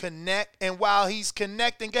connect. And while he's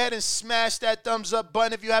connecting, go ahead and smash that thumbs up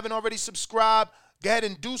button. If you haven't already subscribed, go ahead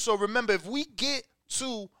and do so. Remember, if we get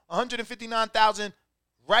to 159,000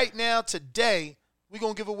 right now, today, we're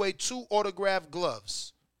going to give away 2 autographed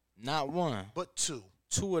gloves. Not one. But 2.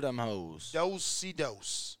 2 of them hoes.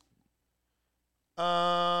 Dos.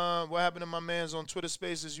 What happened to my mans on Twitter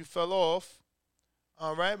Spaces? You fell off.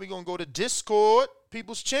 All right, we're going to go to Discord.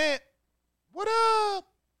 People's Chant. What up?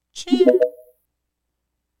 Chant.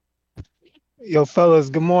 Yo,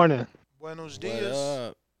 fellas, good morning. Buenos dias. What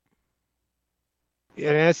up?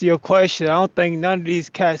 Yeah, to answer your question, I don't think none of these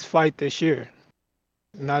cats fight this year.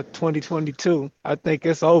 Not 2022. I think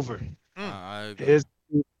it's over. I agree.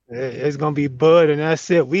 It's going to be Bud, and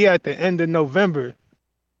that's it. We at the end of November.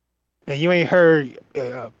 And you ain't heard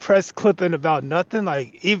a press clipping about nothing.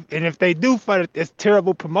 And if they do fight, it's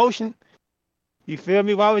terrible promotion. You feel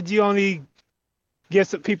me? Why would you only give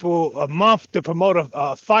some people a month to promote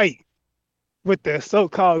a fight with the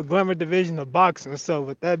so-called glamour division of boxing? So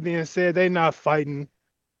with that being said, they not fighting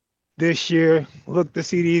this year. Look to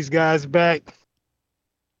see these guys back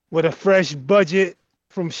with a fresh budget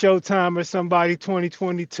from Showtime or somebody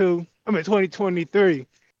 2023.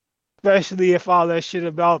 Especially if all that shit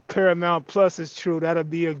about Paramount Plus is true. That'll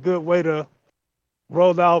be a good way to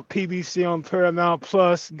roll out PBC on Paramount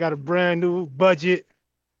Plus. Got a brand new budget.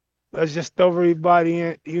 let's just throw everybody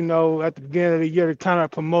in, at the beginning of the year to kind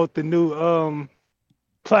of promote the new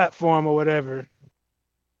platform or whatever.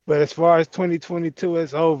 But as far as 2022,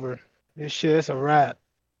 it's over. This shit, it's a wrap.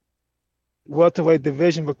 Welterweight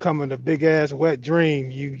division becoming a big ass wet dream.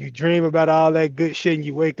 You dream about all that good shit and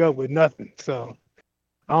you wake up with nothing. So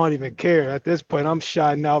I don't even care. At this point, I'm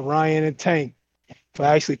shouting out Ryan and Tank for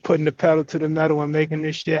actually putting the pedal to the metal and making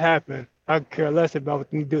this shit happen. I care less about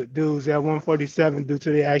what them dudes at 147 do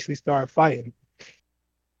till they actually start fighting.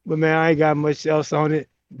 But man, I ain't got much else on it.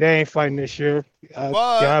 They ain't fighting this year.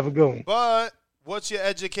 Y'all have a good one. But what's your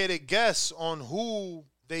educated guess on who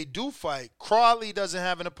they do fight? Crawley doesn't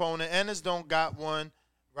have an opponent. Ennis don't got one.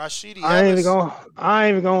 Rashidi I ain't Ellis.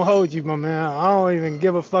 even gonna hold you, my man. I don't even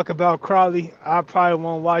give a fuck about Crawley. I probably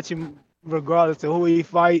won't watch him regardless of who he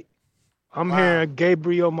fight. I'm hearing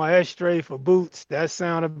Gabriel Maestre for Boots. That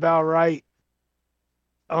sound about right.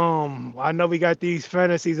 I know we got these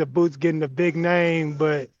fantasies of Boots getting a big name,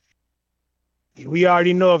 but we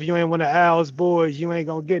already know if you ain't one of Al's boys, you ain't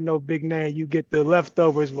gonna get no big name. You get the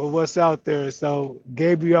leftovers with what's out there. So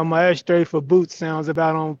Gabriel Maestre for Boots sounds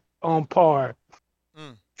about on par.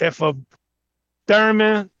 And for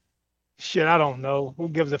Thurman, shit, I don't know. Who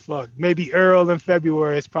gives a fuck? Maybe Errol in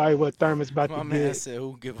February is probably what Thurman's about to My get. man said,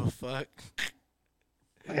 "Who give a fuck?"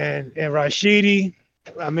 And Rashidi,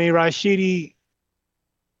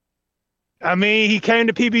 he came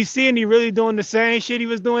to PBC and he really doing the same shit he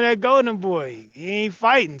was doing at Golden Boy. He ain't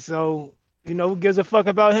fighting, so who gives a fuck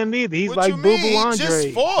about him either? He's like Boo Boo Andre.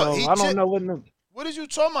 Just fought. So I don't know what. What is you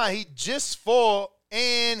talking about? He just fought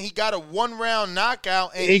and he got a 1-round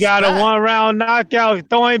knockout. And he got back. A 1-round knockout.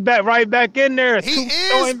 Throwing back right back in there. He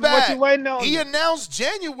is back. What you waiting on? He announced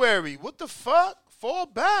January. What the fuck? Fall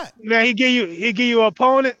back. Man, he give you an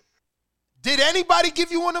opponent. Did anybody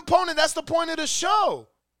give you an opponent? That's the point of the show.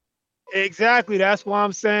 Exactly. That's why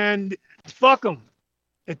I'm saying fuck them.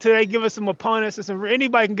 Until they give us some opponents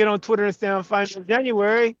anybody can get on Twitter and say I'm fighting in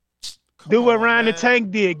January. Do what Ryan the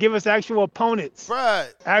Tank did. Give us actual opponents.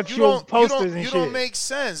 Right. Actual posters and shit. You don't make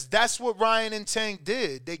sense. That's what Ryan and Tank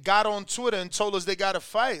did. They got on Twitter and told us they got to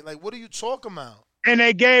fight. Like, what are you talking about? And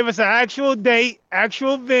they gave us an actual date,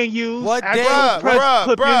 actual venues. What date?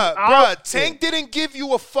 Bruh. Tank didn't give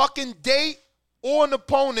you a fucking date or an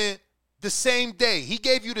opponent the same day. He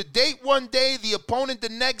gave you the date one day, the opponent the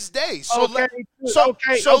next day. So let them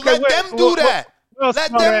do that. Let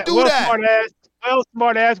them do that. Well,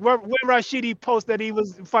 smart ass. When Rashidi posted that he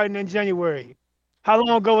was fighting in January? How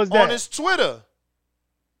long ago was that? On his Twitter.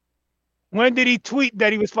 When did he tweet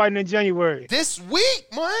that he was fighting in January? This week,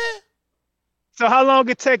 man. So how long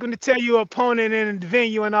it take him to tell you opponent and the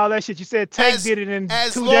venue and all that shit? You said Tank did it in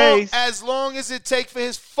 2 days. As long as it take for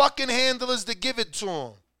his fucking handlers to give it to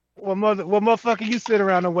him. Well, motherfucker, you sit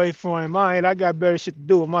around and wait for him. I got better shit to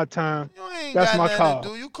do with my time. You ain't That's got my nothing call. to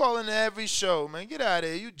do. You calling to every show, man. Get out of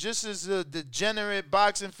here. You just as a degenerate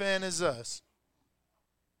boxing fan as us.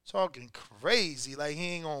 Talking crazy like he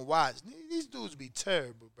ain't gonna watch. These dudes be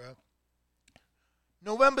terrible, bro.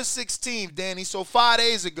 November 16th, Danny, so 5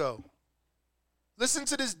 days ago. Listen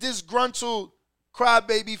to this disgruntled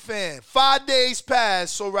crybaby fan. 5 days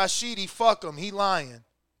passed, so Rashidi, fuck him. He lying.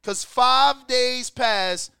 Because 5 days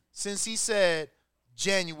passed since he said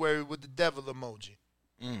January with the devil emoji.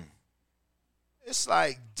 It's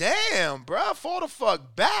like, damn, bro, fall the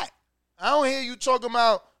fuck back. I don't hear you talking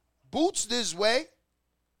about Boots this way.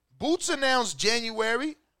 Boots announced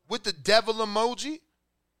January with the devil emoji.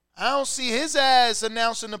 I don't see his ass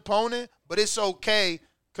announce an opponent, but it's okay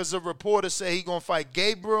because the reporter said he gonna fight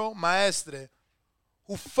Gabriel Maestre,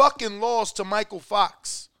 who fucking lost to Michael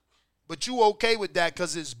Fox. But you okay with that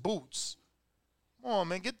because it's Boots. Come on,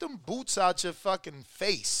 man. Get them boots out your fucking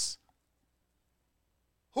face.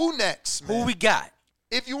 Who next, man? Who we got?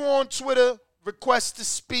 If you on Twitter, request to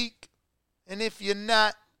speak. And if you're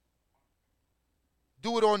not,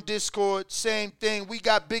 do it on Discord. Same thing. We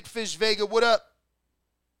got Big Fish Vega. What up?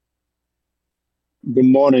 Good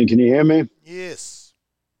morning. Can you hear me? Yes.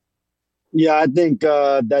 Yeah, I think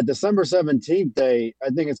that December 17th day, I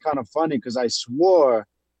think it's kind of funny because I swore,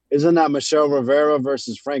 isn't that Michelle Rivera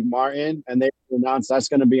versus Frank Martin? And they announced that's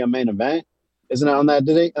going to be a main event. Isn't it on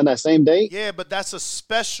that same date? Yeah, but that's a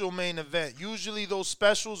special main event. Usually those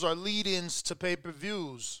specials are lead-ins to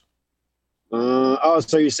pay-per-views.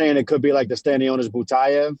 So you're saying it could be like the Stanionis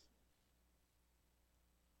Butayev?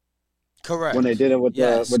 Correct. When they did it with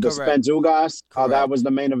the Spence Ugas, how that was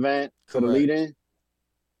the main event for the lead-in?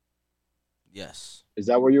 Yes. Is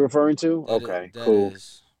that what you're referring to? That cool.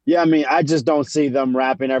 is. Yeah, I mean, I just don't see them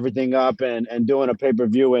wrapping everything up and doing a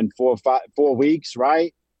pay-per-view in 4 weeks,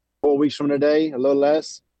 right? 4 weeks from today, a little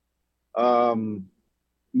less.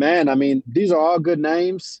 man, I mean, these are all good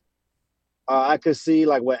names. I could see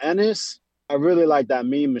like with Ennis, I really like that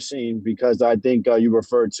meme machine because I think you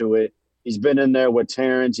referred to it. He's been in there with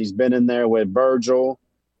Terrence. He's been in there with Virgil.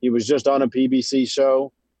 He was just on a PBC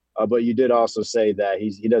show, but you did also say that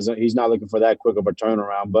he's not looking for that quick of a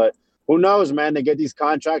turnaround. But who knows, man? They get these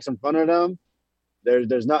contracts in front of them.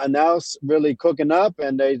 There's nothing else really cooking up,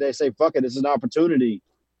 and they say, fuck it, this is an opportunity.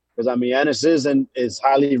 Because I mean, Ennis is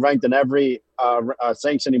highly ranked in every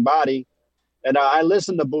sanctioning body. And I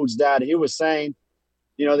listened to Boots' dad. He was saying,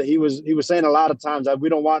 that he was saying a lot of times that we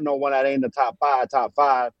don't want no one that ain't the top five.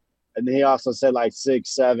 And then he also said like 6,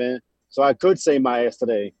 7. So I could say my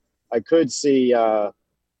yesterday. I could see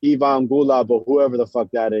Ivan Gulab or whoever the fuck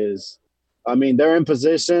that is. I mean, they're in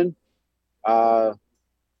position. A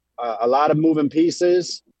lot of moving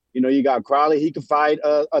pieces. You got Crowley. He could fight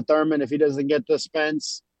a Thurman if he doesn't get the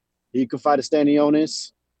Spence. He could fight a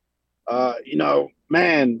Stanionis.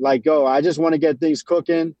 Man, I just want to get things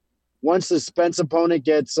cooking. Once the Spence opponent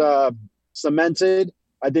gets cemented,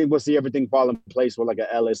 I think we'll see everything fall in place with like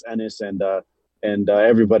a Ellis, Ennis, and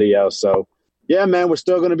everybody else. So, yeah, man, we're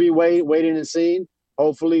still going to be waiting and seeing.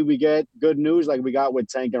 Hopefully we get good news like we got with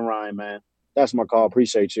Tank and Ryan, man. That's my call.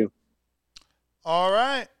 Appreciate you. All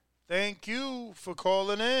right. Thank you for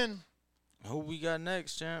calling in. Who we got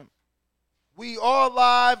next, champ? We are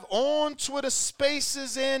live on Twitter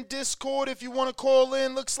Spaces and Discord. If you want to call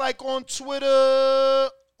in, looks like on Twitter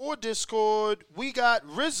or Discord, we got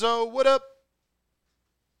Rizzo. What up?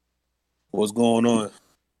 What's going on?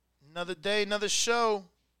 Another day, another show.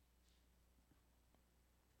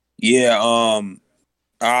 Yeah,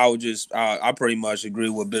 I pretty much agree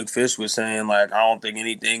with Big Fish was saying. Like, I don't think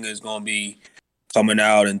anything is gonna be coming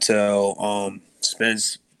out until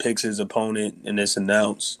Spence picks his opponent and it's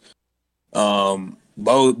announced.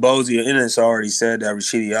 Bozy and Ennis already said that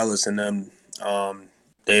Rashidi Ellis and them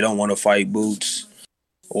they don't want to fight Boots,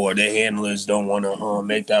 or their handlers don't want to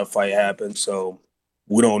make that fight happen. So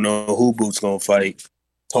we don't know who Boots gonna fight.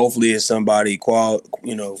 Hopefully it's somebody qualified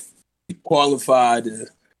to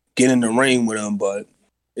get in the ring with him, but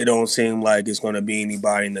it don't seem like it's gonna be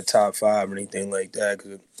anybody in the top 5 or anything like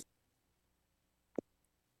that.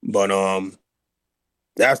 But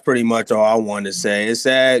that's pretty much all I wanted to say. It's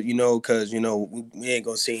sad, because, we ain't going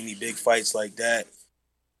to see any big fights like that.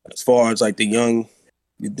 As far as, like, the young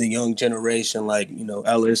generation, like,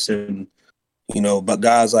 Ellis and, but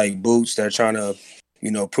guys like Boots that are trying to,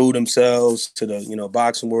 prove themselves to the,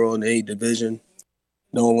 boxing world in the A division.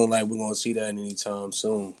 Don't look like we're going to see that anytime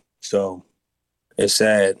soon. So, it's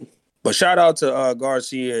sad. But shout out to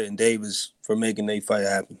Garcia and Davis for making their fight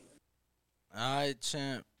happen. All right,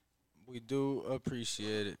 champ. We do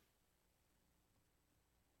appreciate it.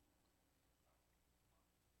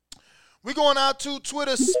 We're going out to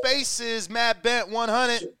Twitter Spaces, Matt Bent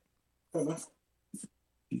 100.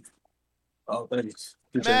 Oh, thanks.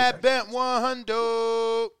 Matt Bent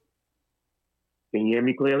 100. Can you hear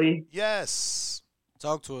me clearly? Yes.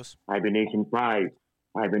 Talk to us. Hibernation 5.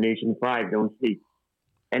 Don't sleep.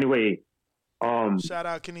 Anyway, shout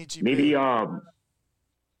out Kenichi. Maybe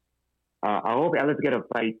I hope Ellis get a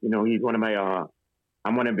fight. He's one of my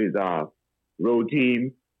I'm one of his road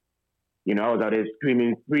team. I was out there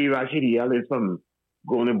screaming, free Rashidi Ellis from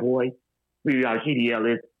Golden Boy. Free Rashidi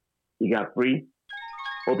Ellis. He got free.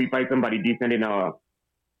 Hope he fights somebody decent in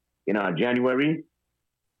January.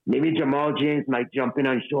 Maybe Jamal James might jump in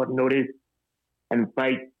on short notice and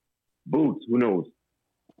fight Boots. Who knows?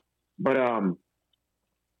 But I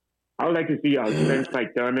would like to see Spence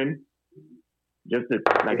fight Thurman. Just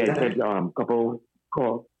like I said, couple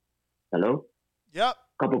calls. Hello? Yep.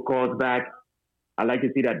 Couple calls back. I like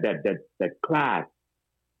to see that class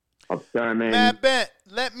of Thurman. Matt Bent,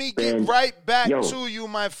 let me get right back to you,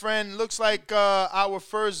 my friend. Looks like our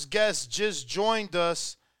first guest just joined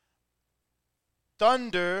us.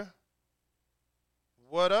 Thunder.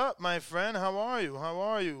 What up, my friend? How are you?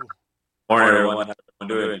 Morning, everyone. How are you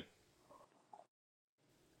doing?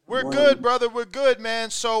 We're good, brother. We're good, man.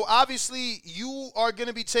 So, obviously, you are going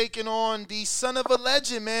to be taking on the son of a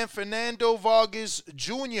legend, man, Fernando Vargas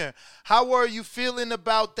Jr. How are you feeling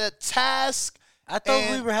about that task? I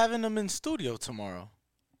thought we were having him in studio tomorrow.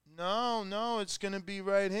 No, it's going to be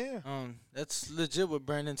right here. That's legit what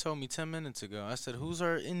Brandon told me 10 minutes ago. I said, who's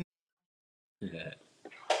our in? Yeah.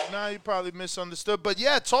 Nah, you probably misunderstood. But,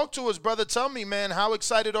 yeah, talk to us, brother. Tell me, man, how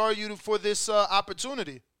excited are you for this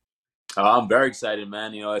opportunity? I'm very excited,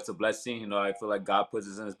 man. It's a blessing. I feel like God puts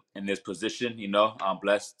us in this position. I'm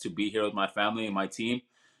blessed to be here with my family and my team.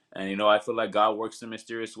 And, I feel like God works in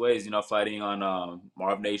mysterious ways, fighting on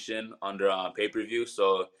Marv Nation under pay-per-view.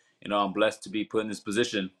 So, I'm blessed to be put in this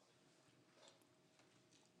position.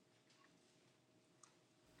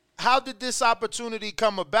 how did this opportunity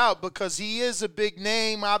come about? Because he is a big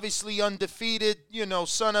name, obviously undefeated,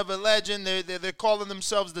 son of a legend. They're calling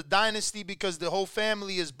themselves the Dynasty because the whole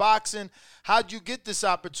family is boxing. How'd you get this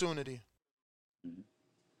opportunity?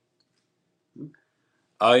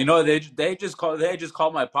 They just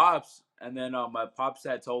called my pops, and then my pops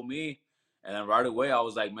had told me, and then right away I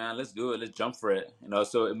was like, man, let's do it, let's jump for it.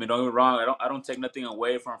 So I mean, don't get me wrong, I don't take nothing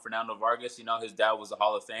away from Fernando Vargas. His dad was a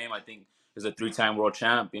Hall of Fame. I think he's a 3-time world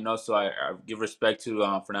champ. So I give respect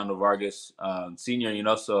to Fernando Vargas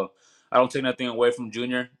Senior. So I don't take nothing away from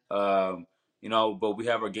Junior. But we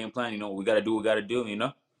have our game plan. We got to do what we got to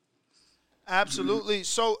do. Absolutely.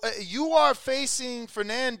 So you are facing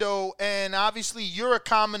Fernando, and obviously you're a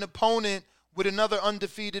common opponent with another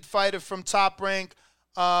undefeated fighter from Top Rank,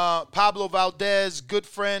 Pablo Valdez, good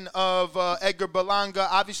friend of Edgar Berlanga.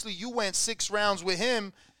 Obviously, you went 6 rounds with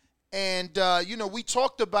him, and, we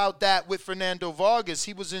talked about that with Fernando Vargas.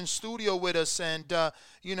 He was in studio with us, and,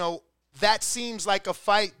 that seems like a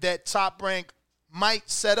fight that Top Rank might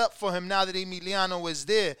set up for him now that Emiliano is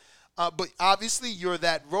there. But obviously, you're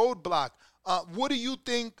that roadblock. What do you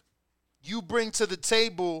think you bring to the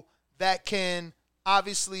table that can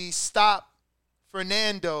obviously stop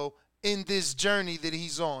Fernando in this journey that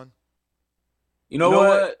he's on? You know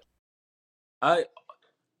what? I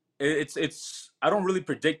don't really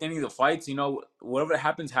predict any of the fights. Whatever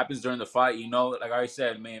happens during the fight. Like I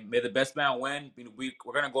said, man, may the best man win. We're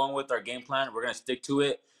gonna go in with our game plan. We're gonna stick to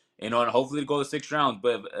it. And hopefully go to 6 rounds.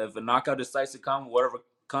 But if a knockout decides to come, whatever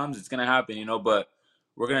comes, it's gonna happen. But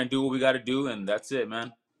we're going to do what we got to do, and that's it,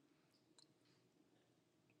 man.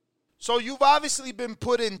 So you've obviously been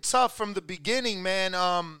put in tough from the beginning, man.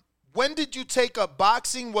 When did you take up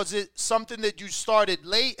boxing? Was it something that you started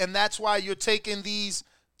late, and that's why you're taking these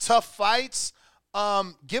tough fights?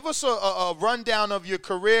 Give us a rundown of your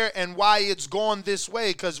career and why it's gone this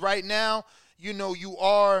way, because right now, you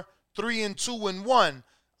are 3-2-1,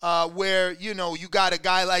 where, you got a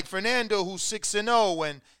guy like Fernando who's 6-0,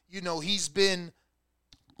 and, he's been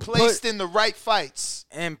placed in the right fights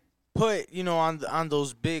and put on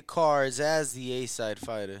those big cards as the A-side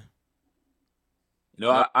fighter.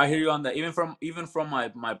 I hear you on that. Even from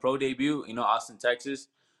my pro debut, Austin, Texas.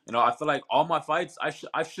 I feel like all my fights I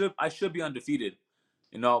should be undefeated.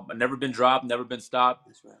 I've never been dropped, never been stopped.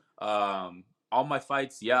 That's right. All my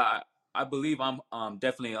fights, yeah, I believe I'm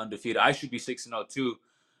definitely undefeated. I should be 6-0 too.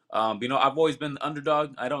 I've always been the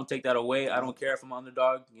underdog. I don't take that away. I don't care if I'm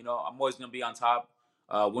underdog. I'm always gonna be on top.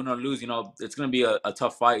 Win or lose, it's going to be a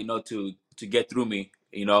tough fight, to get through me,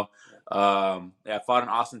 I fought in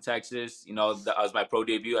Austin, Texas. That was my pro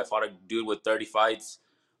debut. I fought a dude with 30 fights.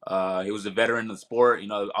 He was a veteran in the sport.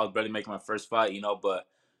 I was barely making my first fight, but,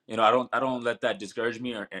 I don't let that discourage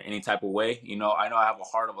me or any type of way. I know I have a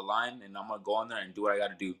heart of a lion, and I'm going to go in there and do what I got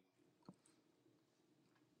to do.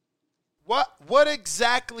 What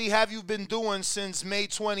exactly have you been doing since May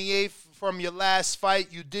 28th from your last fight?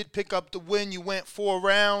 You did pick up the win. You went 4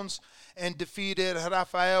 rounds and defeated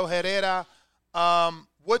Rafael Herrera.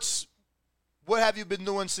 What have you been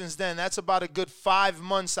doing since then? That's about a good 5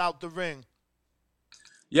 months out the ring.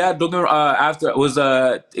 Yeah, after it was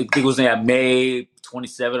I think it was at May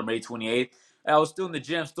 27th or May 28th. I was still in the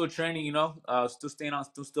gym, still training.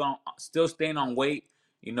 Still staying on weight.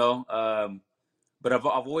 But I've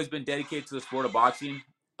always been dedicated to the sport of boxing,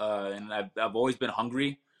 and I've always been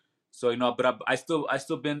hungry. So but I still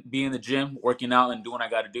be in the gym, working out and doing what I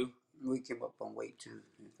got to do. We came up on weight too.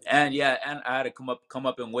 And I had to come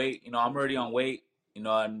up in weight. I'm already on weight.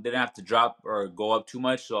 And didn't have to drop or go up too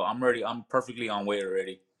much. So I'm perfectly on weight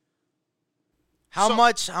already. How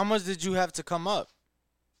much did you have to come up?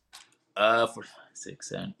 For 6,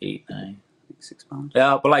 7, 8, 9, 6 pounds.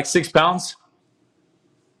 Yeah, but like 6 pounds.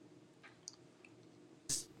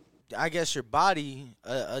 I guess your body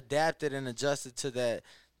adapted and adjusted to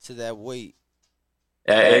that weight.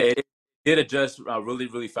 It did adjust really,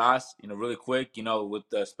 really fast. Really quick. With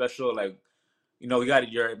the special, like, we got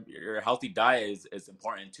your healthy diet is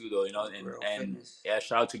important too, though. And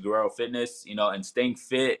shout out to Guerrero Fitness. And staying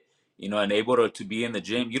fit. And able to be in the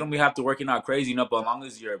gym. You don't have to working out crazy. But as long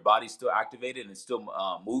as your body's still activated and still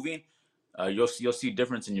moving, you'll see a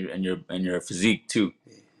difference in your physique too.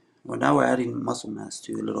 Yeah. Well, now we're adding muscle mass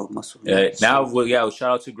too, a little muscle. Now, shout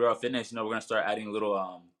out to Guerrero Fitness. We're gonna start adding a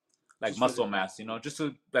little like muscle mass. Just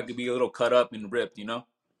to be a little cut up and ripped.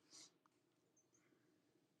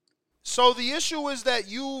 So the issue is that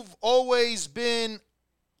you've always been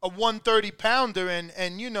a 130-pounder,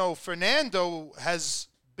 and Fernando has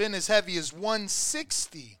been as heavy as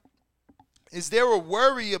 160. Is there a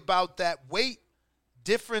worry about that weight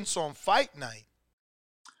difference on fight night?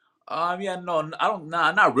 Yeah, no, I don't.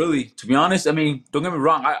 Nah, not really. To be honest, I mean, don't get me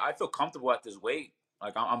wrong. I feel comfortable at this weight.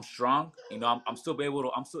 Like I'm strong. You know, I'm still able to.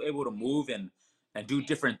 I'm still able to move and do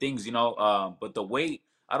different things. You know, but the weight,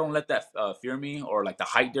 I don't let that fear me or like the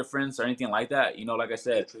height difference or anything like that. You know, like I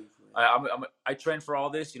said, I train for all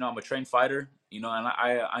this. You know, I'm a trained fighter. You know, and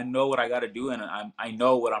I know what I got to do, and I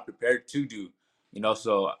know what I'm prepared to do. You know,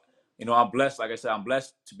 so you know, I'm blessed. Like I said, I'm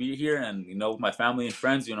blessed to be here, and you know, with my family and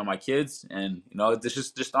friends, you know, my kids, and you know, it's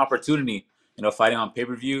just an opportunity. You know, fighting on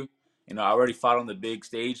pay-per-view. You know, I already fought on the big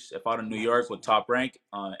stage. I fought in New York with Top Rank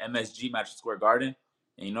on MSG Madison Square Garden,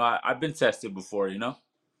 and you know, I've been tested before. You know.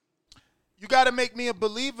 You got to make me a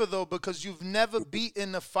believer, though, because you've never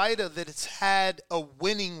beaten a fighter that has had a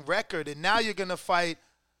winning record. And now you're going to fight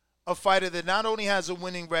a fighter that not only has a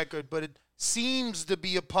winning record, but it seems to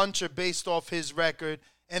be a puncher based off his record,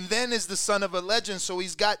 and then is the son of a legend. So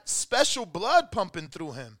he's got special blood pumping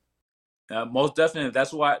through him. Most definitely.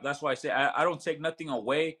 That's why I say I don't take nothing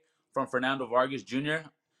away from Fernando Vargas Jr.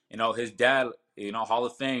 You know, his dad, you know, Hall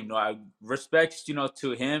of Fame. You know, I respects, you know,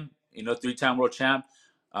 to him, you know, 3-time world champ.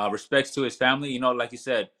 Respects to his family. You know, like you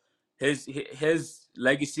said, his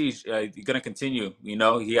legacy is gonna continue. You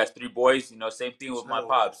know, he has 3 boys. You know, same thing with my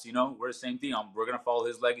pops. You know, we're the same thing. We're gonna follow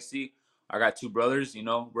his legacy. I got 2 brothers. You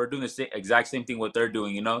know, we're doing the exact same thing what they're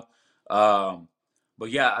doing. You know, but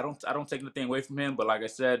yeah, I don't take nothing away from him. But like I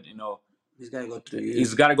said, you know, he's got to go through you.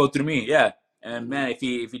 He's got to go through me. Yeah. And man, if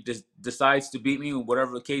he just decides to beat me,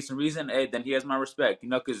 whatever the case and reason, hey, then he has my respect. You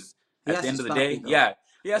know, because at the end of the day, yeah,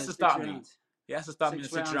 he has to stop me. He has to stop me in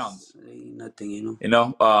 6 rounds. Ain't nothing, you know. You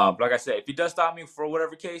know, like I said, if he does stop me for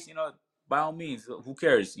whatever case, you know, by all means, who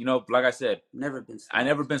cares? You know, like I said, never been stopped. I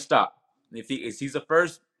never been stopped. If he's the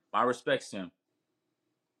first, my respects to him.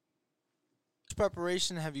 How much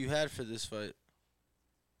preparation have you had for this fight?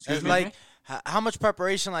 Excuse me? Like, how much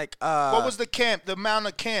preparation? Like, what was the camp? The amount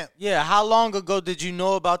of camp? Yeah, how long ago did you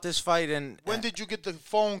know about this fight, and when did you get the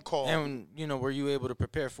phone call? And you know, were you able to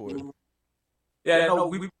prepare for it? Yeah, no,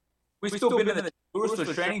 we still been in the we were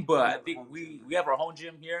still training, but I think we have our home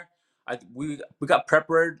gym here. We got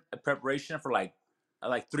preparation for like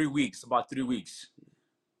 3 weeks, about 3 weeks.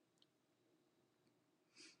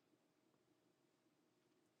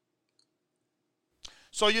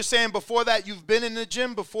 So you're saying before that you've been in the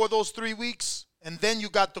gym before those 3 weeks, and then you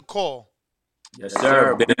got the call? Yes,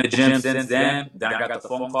 sir. Been in the gym since then. Then I got the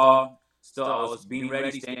phone call. Still, I was being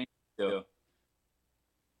ready, staying still.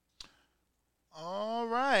 All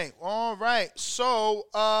right. So,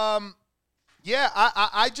 yeah,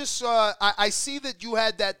 I just I see that you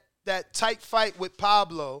had that tight fight with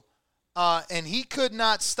Pablo, and he could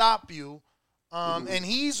not stop you. And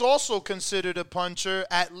he's also considered a puncher,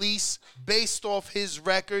 at least based off his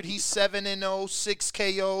record. He's 7-0, 6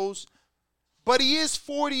 KOs. But he is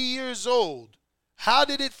 40 years old. How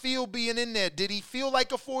did it feel being in there? Did he feel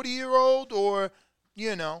like a 40-year-old, or,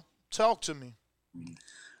 you know, talk to me.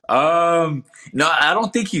 No, I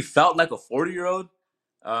don't think he felt like a 40-year-old.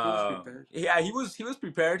 Yeah, he was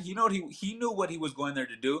prepared. He knew what he was going there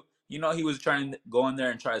to do. You know, he was trying to go in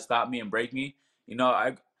there and try to stop me and break me. You know,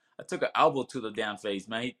 I took an elbow to the damn face,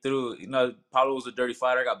 man. He threw, you know, Pablo was a dirty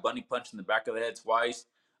fighter. I got bunny punched in the back of the head twice.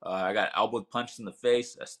 I got elbow punched in the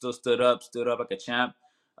face. I still stood up like a champ.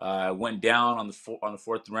 Went down on the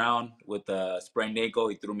 4th round with a sprained ankle.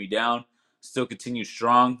 He threw me down. Still continued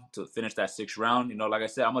strong to finish that 6th round. You know, like I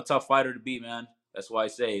said, I'm a tough fighter to beat, man. That's why I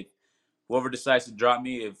say, whoever decides to drop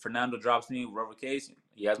me, if Fernando drops me, whatever case,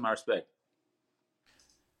 he has my respect.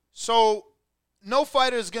 So, no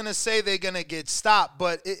fighter is going to say they're going to get stopped,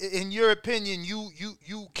 but in your opinion, you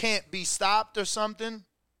can't be stopped or something?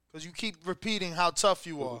 Because you keep repeating how tough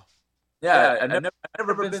you are. Yeah, I've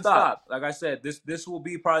never been stopped. Like I said, this will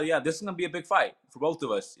be probably, this is going to be a big fight for both of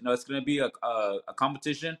us. You know, it's going to be a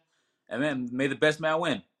competition, and then may the best man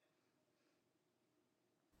win.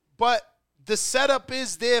 But the setup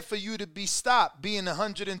is there for you to be stopped. Being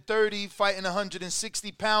 130, fighting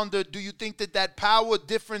 160-pounder, do you think that power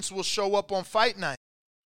difference will show up on fight night?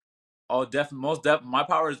 Oh, definitely. My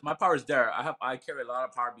power is there. I carry a lot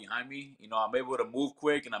of power behind me. You know, I'm able to move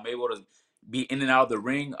quick, and I'm able to be in and out of the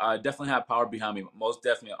ring. I definitely have power behind me. Most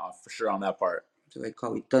definitely, for sure, on that part. So they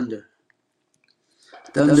call me Thunder.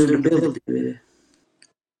 Thunder the building.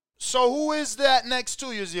 So who is that next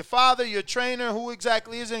to you? Is your father, your trainer? Who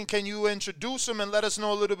exactly is it? And can you introduce him and let us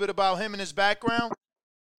know a little bit about him and his background?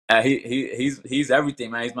 He's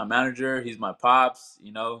everything, man. He's my manager. He's my pops.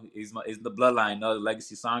 You know, he's the bloodline. You know, the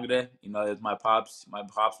legacy sangre. You know, it's my pops. My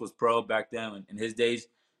pops was pro back then in his days.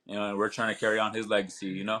 You know, and we're trying to carry on his legacy.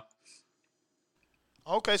 You know.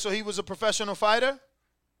 Okay, so he was a professional fighter?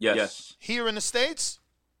 Yes. Here in the States?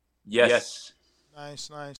 Yes.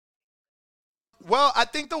 Nice. Well, I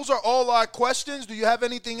think those are all our questions. Do you have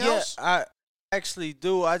anything else? I actually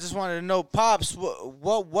do. I just wanted to know, Pops,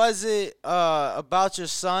 what was it about your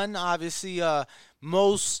son? Obviously,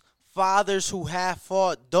 most fathers who have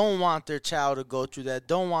fought don't want their child to go through that,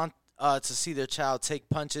 don't want to see their child take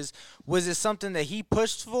punches. Was it something that he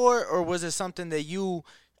pushed for, or was it something that you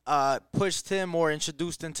pushed him or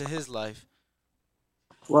introduced into his life?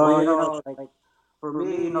 Well, like for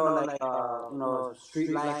me,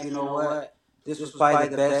 street life, you know what? This was probably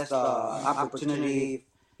the best opportunity,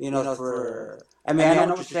 for. I mean, I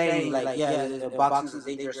know what you're saying. Like, yeah, boxing's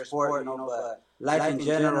a dangerous sport, but life in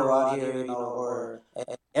general out here, or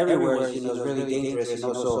everywhere, is really dangerous,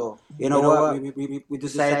 So, you know what? We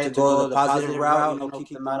decided to go the positive route, keep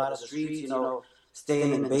them out of the streets,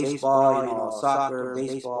 staying in baseball, soccer,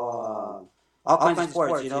 baseball, all kinds of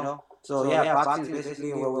sports. So yeah, boxing is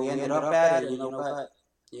basically where we ended up at, and but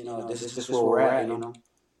this is just where we're at.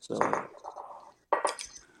 So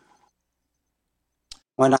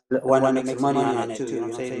why not make some money on it too? You know what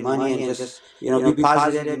I'm saying? Money and just be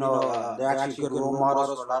positive. They're actually good role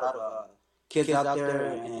models for a lot of kids out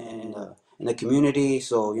there in the community.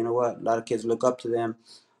 So you know what, a lot of kids look up to them.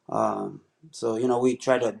 So we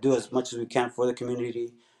try to do as much as we can for the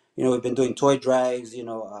community. We've been doing toy drives.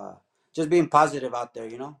 Just being positive out there.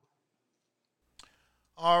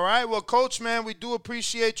 All right. Well, Coach, man, we do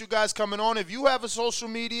appreciate you guys coming on. If you have a social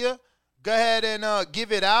media, go ahead and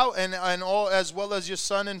give it out, and all, as well as your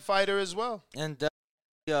son and fighter as well. And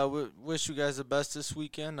we wish you guys the best this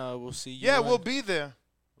weekend. We'll see you. Yeah, we'll be there.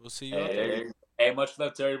 We'll see you out there. Hey, much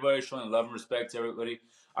love to everybody. Showing love and respect to everybody.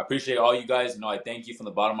 I appreciate all you guys. I thank you from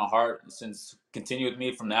the bottom of my heart. Since continue with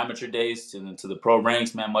me from the amateur days to the pro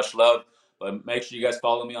ranks, man. Much love. But make sure you guys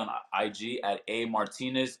follow me on IG at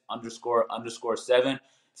 @amartinez__7.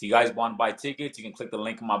 If you guys want to buy tickets, you can click the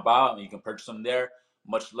link in my bio and you can purchase them there.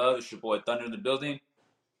 Much love. It's your boy Thunder in the building.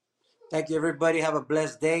 Thank you, everybody. Have a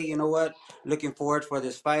blessed day. You know what? Looking forward for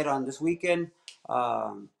this fight on this weekend.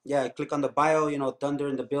 Click on the bio, Thunder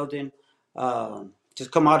in the building. Just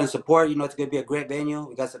come out and support. It's going to be a great venue.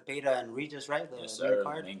 We got Cepeda and Regis, right? Yes, sir.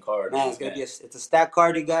 Main card. Man, it's a stacked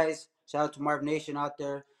card, you guys. Shout out to Marv Nation out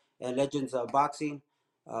there and Legends Boxing.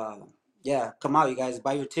 Come out, you guys.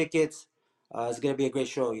 Buy your tickets. It's going to be a great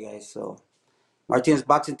show, you guys. So, Martinez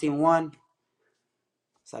Boxing Team 1.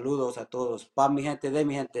 Saludos a todos. Pa mi gente, de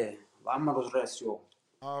mi gente. Vámonos, recio.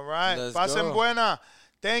 All right. Let's Pasen go. buena.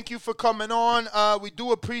 Thank you for coming on. We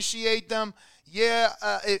do appreciate them. Yeah,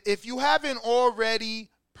 if you haven't already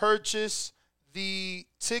purchased the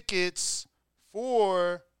tickets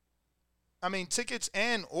tickets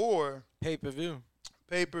and or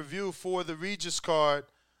pay-per-view for the Regis card,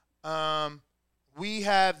 we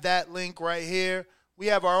have that link right here. We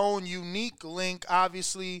have our own unique link.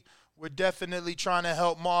 Obviously, we're definitely trying to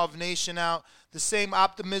help Marv Nation out. The same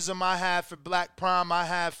optimism I have for Black Prime, I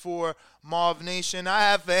have for Marv Nation. I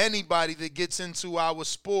have for anybody that gets into our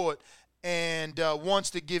sport and wants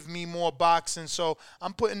to give me more boxing. So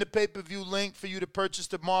I'm putting the pay-per-view link for you to purchase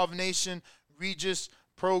the Marv Nation Regis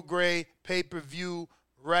Pro Grey pay-per-view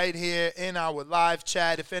right here in our live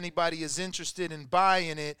chat. If anybody is interested in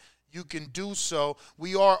buying it, you can do so.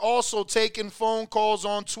 We are also taking phone calls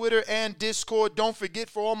on Twitter and Discord. Don't forget,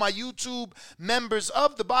 for all my YouTube members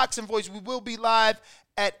of the Boxing Voice, we will be live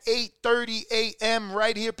at 8:30 a.m.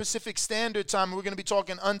 right here Pacific Standard Time. We're going to be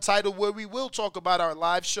talking Untitled, where we will talk about our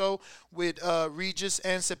live show with Regis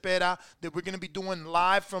and Cepeda that we're going to be doing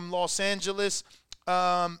live from Los Angeles.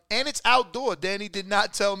 And it's outdoor. Danny did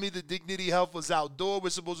not tell me the Dignity Health was outdoor.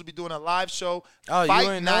 We're supposed to be doing a live show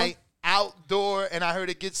fight night. Outdoor, and I heard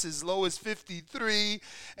it gets as low as 53,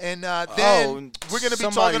 and then we're gonna be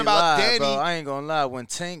talking about Danny. Bro, I ain't gonna lie. When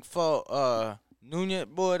Tank fought Nunez,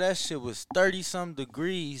 boy, that shit was 30-some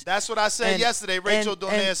degrees. That's what I said yesterday. Rachel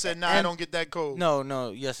Donaire said, "Nah, I don't get that cold."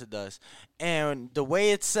 No, yes it does. And the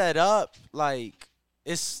way it's set up, like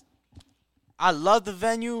I love the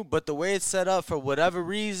venue, but the way it's set up, for whatever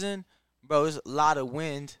reason, bro, it's a lot of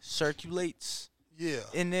wind circulates.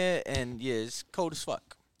 In there, and it's cold as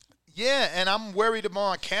fuck. Yeah, and I'm worried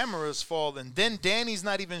about my cameras falling. Then Danny's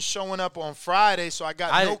not even showing up on Friday, so I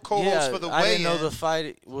got no co-host for the weigh-in. I didn't know the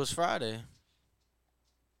fight was Friday.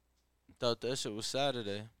 Thought that shit was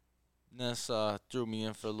Saturday. That's threw me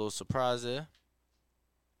in for a little surprise there.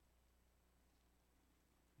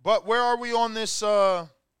 But where are we on this?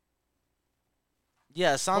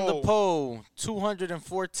 Yes, on the poll,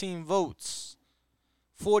 214 votes.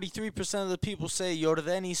 43% of the people say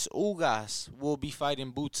Yordenis Ugas will be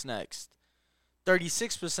fighting Boots next.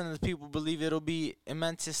 36% of the people believe it'll be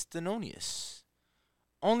Stanionis.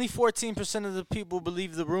 Only 14% of the people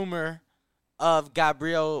believe the rumor of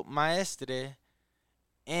Gabriel Maestre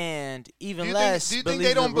and even Do you less think believe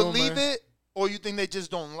they don't the rumor. believe it, or you think they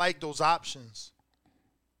just don't like those options?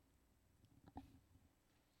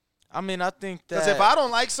 I mean, I think that Because if I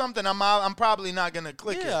don't like something, I'm probably not gonna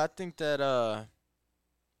click it. Yeah, I think that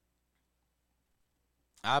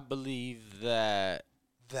I believe that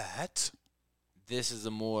this is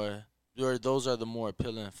a more, or those are the more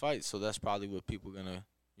appealing fights. So that's probably what people gonna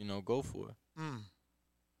go for.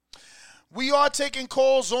 We are taking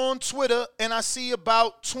calls on Twitter, and I see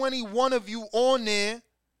about 21 of you on there.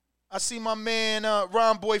 I see my man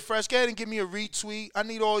Ron Boy Fresh. Go ahead and give me a retweet. I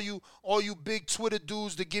need all you big Twitter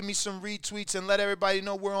dudes to give me some retweets and let everybody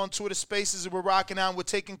know we're on Twitter Spaces and we're rocking out. We're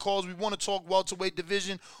taking calls. We want to talk welterweight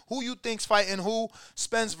division. Who you think's fighting who?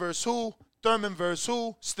 Spence versus who? Thurman versus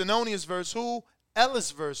who? Stanionis versus who?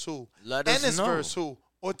 Ellis versus who? Let us Ennis know. versus who?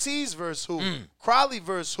 Ortiz versus who? Crowley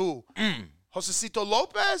versus who? Josecito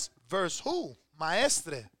Lopez versus who?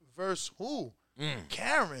 Maestre versus who?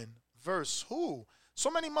 Karen versus who? So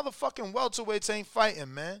many motherfucking welterweights ain't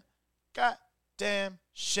fighting, man. Goddamn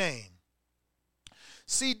shame.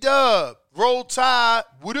 C-Dub, Roll Tide,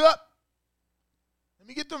 what up? Let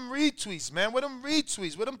me get them retweets, man. Where them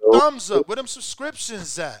retweets? Where them thumbs up? Where them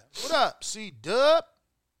subscriptions at? What up, C-Dub?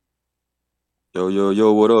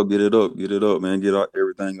 Yo, what up? Get it up, man. Get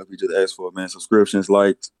everything up you just asked for, man. Subscriptions,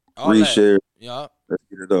 likes, All reshare. Yeah. Let's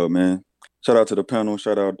get it up, man. Shout out to the panel.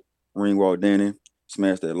 Shout out Ringwald Danny.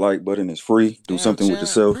 Smash that like button. It's free. Do something with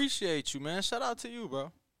yourself. Appreciate you, man. Shout out to you,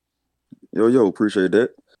 bro. Yo, appreciate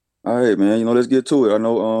that. All right, man. Let's get to it. I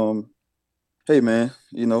know, hey, man,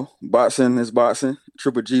 boxing is boxing.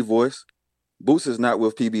 Triple G voice. Boots is not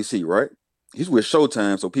with PBC, right? He's with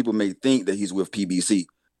Showtime, so people may think that he's with PBC.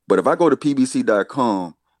 But if I go to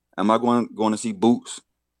PBC.com, am I going to see Boots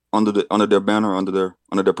under their banner, under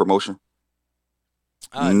their promotion?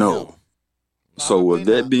 No. So with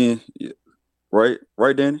that being right,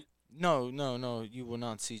 Danny? No, you will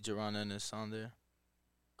not see Jaron Ennis on there.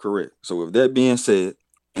 Correct. So with that being said,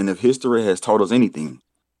 and if history has taught us anything,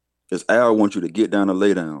 is Al want you to get down and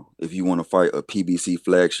lay down if you want to fight a PBC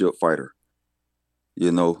flagship fighter.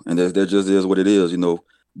 And that just is what it is.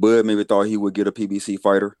 Bud maybe thought he would get a PBC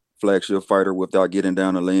fighter, flagship fighter, without getting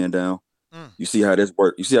down and laying down. You see how that's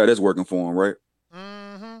work. You see how that's working for him, right?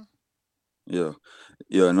 Yeah.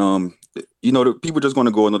 And the people just going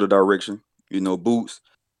to go another direction. Boots,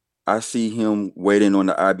 I see him waiting on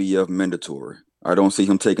the IBF mandatory. I don't see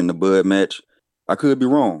him taking the Bud match. I could be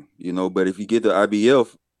wrong, but if you get the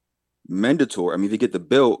IBF mandatory, if you get the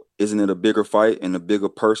belt, isn't it a bigger fight and a bigger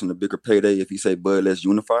person, a bigger payday if you say, Bud, let's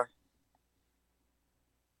unify?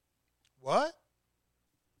 What?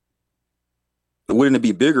 Wouldn't it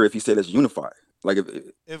be bigger if you say let's unify? Like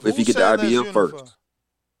if you get the IBF first.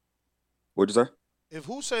 What'd you say? If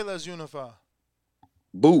who say let's unify?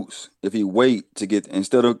 Boots, if he wait to get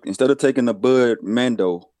instead of taking the Bud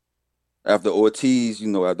Mando after Ortiz,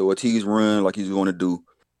 after Ortiz run like he's going to do,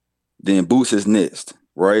 then Boots is next,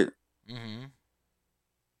 right?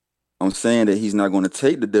 I'm saying that he's not going to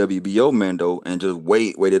take the WBO Mando and just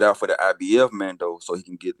wait it out for the IBF Mando so he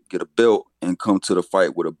can get a belt and come to the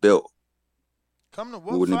fight with a belt. Come to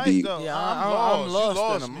what fight, though? Yeah, I'm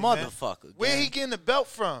lost in a motherfucker. Man. Where he getting the belt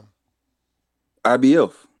from?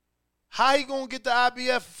 IBF. How he gonna get the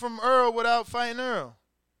IBF from Errol without fighting Errol?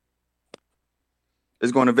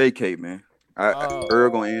 It's going to vacate, man. Errol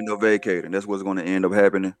going to end up vacating. That's what's going to end up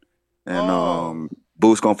happening. And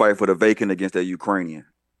Boots going to fight for the vacant against that Ukrainian.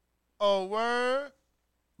 Oh, word?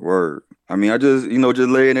 Word. I just, just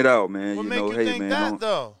laying it out, man. What make you hey, think man, that,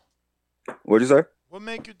 though? What'd you say? What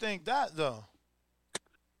make you think that, though?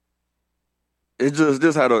 It's just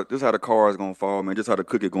this how the car is going to fall, man. Just how the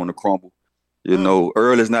cookie going to crumble.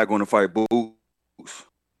 Errol is not going to fight Boots.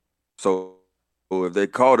 So if they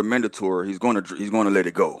call the mandatory, he's going to let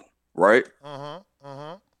it go, right?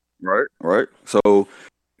 Right. So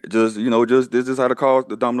just this is how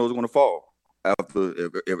the dominoes are going to fall.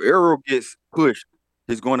 After if Errol gets pushed,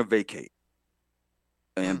 he's going to vacate.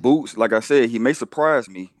 And Boots, like I said, he may surprise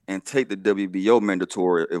me and take the WBO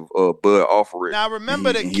mandatory if Bud offer it. Now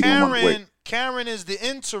remember that Karen is the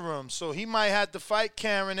interim, so he might have to fight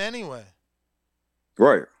Karen anyway.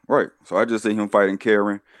 Right. So I just see him fighting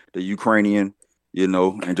Karen, the Ukrainian,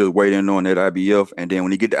 and just waiting on that IBF. And then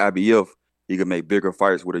when he get the IBF, he can make bigger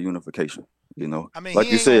fights with a unification. Like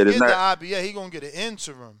he you said, it's not the IBF. He gonna get an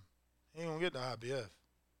interim. He ain't gonna get the IBF.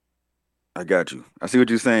 I got you. I see what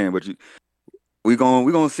you're saying, but we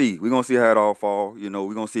gonna see how it all fall. We're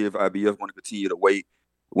gonna see if IBF want to continue to wait.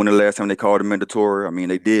 When the last time they called it mandatory,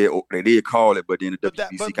 they did call it, but then the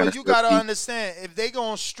WBC But you gotta understand, if they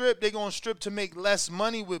gonna strip to make less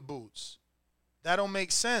money with Boots. That don't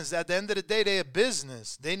make sense. At the end of the day, they're a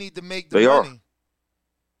business. They need to make the They money. are.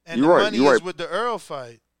 And You're the right. money You're is right. with the Errol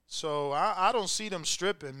fight. So I don't see them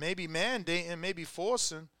stripping. Maybe mandating, maybe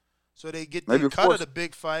forcing so they get their Maybe cut of force. the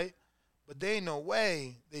big fight. But there ain't no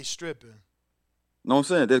way they stripping. No, I'm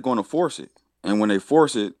saying they're going to force it, and when they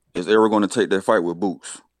force it, is Errol going to take that fight with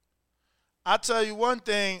Boots? I tell you one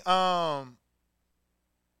thing.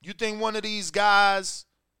 You think one of these guys,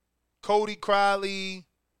 Cody Crowley,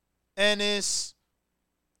 Ennis,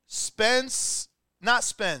 Spence, not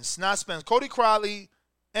Spence. Cody Crowley,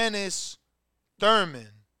 Ennis, Thurman.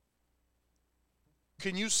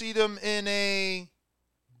 Can you see them in a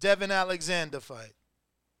Devin Alexander fight?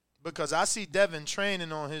 Because I see Devin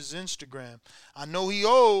training on his Instagram. I know he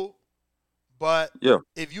old, but Yeah.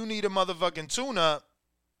 if you need a motherfucking tune-up,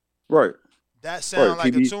 Right. that sound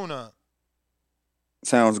like a PB tune-up.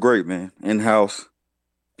 sounds great, man. In-house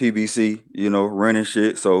PBC, running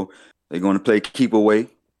shit. So they're going to play keep away.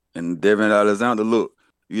 And Devin Alexander, look,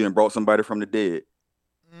 you done brought somebody from the dead.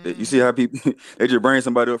 You see how people they just bring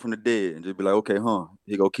somebody up from the dead and just be like, okay,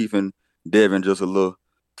 he go keeping Devin just a little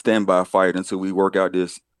standby fight until we work out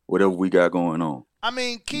this whatever we got going on. I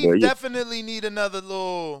mean, Keith definitely need another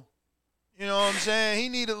little, you know what I'm saying? He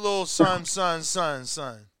need a little son.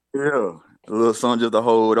 Yeah, a little son just to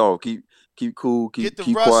hold off. Keep cool. Get the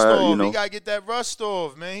keep rust quiet. off. He gotta get that rust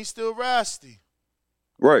off, man. He's still rusty.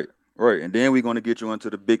 Right. And then we're gonna get you into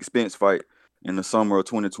the big Spence fight in the summer of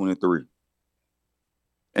 2023.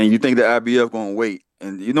 And you think the IBF gonna wait?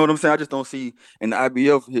 And you know what I'm saying? I just don't see. And the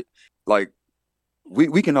IBF, like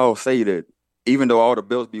we can all say that even though all the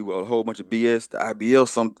belts be a whole bunch of BS, the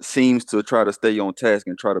IBF seems to try to stay on task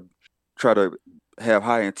and try to have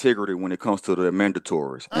high integrity when it comes to the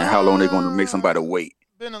mandatories and how long they're going to make somebody wait.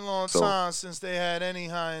 Been a long time since they had any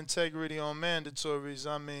high integrity on mandatories.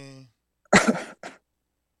 I mean,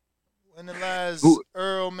 when the last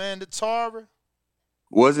Errol mandatory?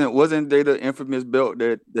 Wasn't they the infamous belt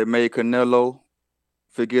that made Canelo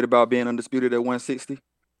forget about being undisputed at 160?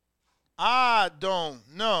 I don't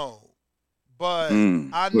know, but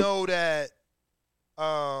I know that,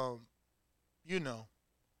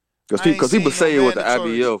 because people say it with the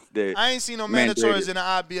IBF that I ain't seen no mandatories in the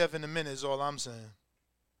IBF in a minute. Is all I'm saying.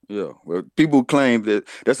 Yeah, well, people claim that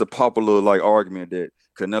that's a popular argument that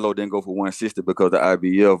Canelo didn't go for 160 because the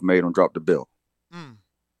IBF made him drop the belt.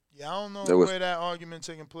 Yeah, I don't know where that argument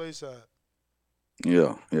taking place at.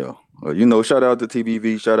 Yeah. Shout out to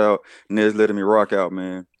TBV, shout out Nez letting me rock out,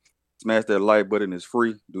 man. Smash that like button, it's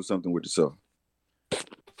free. Do something with yourself.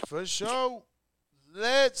 For sure.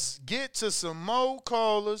 Let's get to some more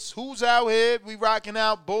callers. Who's out here? We rocking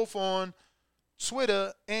out both on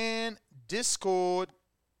Twitter and Discord.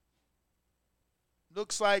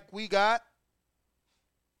 Looks like we got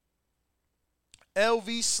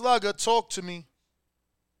LV Slugger. Talk to me.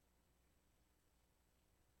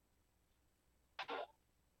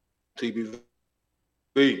 TBV,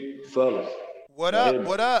 fellas. What up?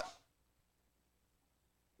 What up?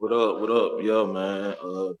 Yeah, man.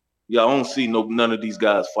 I don't see none of these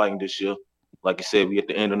guys fighting this year. Like you said, we at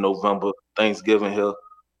the end of November, Thanksgiving here.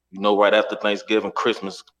 Right after Thanksgiving,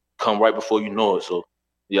 Christmas come right before you know it. So,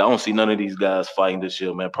 I don't see none of these guys fighting this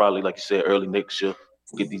year, man. Probably, like you said, early next year.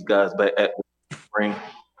 Get these guys back at the spring.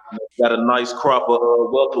 Got a nice crop of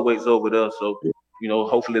welterweights over there. So,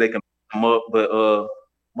 hopefully they can pick them up. But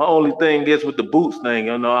my only thing is with the Boots thing.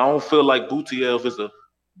 I don't feel like Butiev is a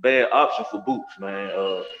bad option for Boots, man.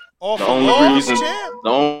 The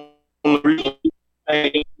only reason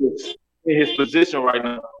he's in his position right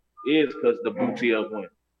now is because the Butiev win.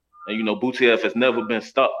 And Butiev has never been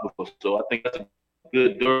stopped before, so I think that's a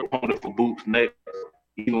good dirt opponent for Boots next.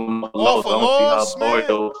 Even I don't see how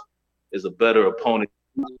Barrios is a better opponent.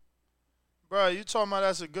 Bro, you talking about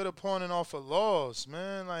that's a good opponent off a loss,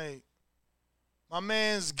 man. Like, my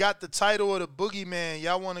man's got the title of the boogeyman.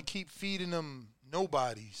 Y'all want to keep feeding him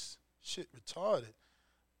nobodies. Shit retarded.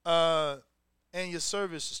 And your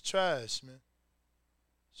service is trash, man.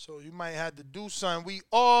 So you might have to do something. We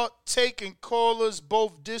are taking callers,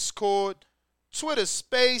 both Discord, Twitter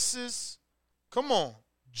Spaces. Come on,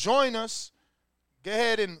 join us. Go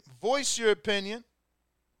ahead and voice your opinion.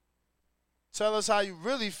 Tell us how you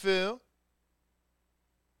really feel.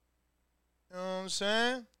 You know what I'm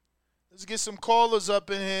saying? Let's get some callers up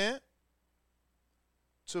in here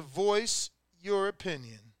to voice your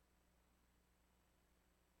opinion.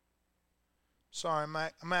 Sorry,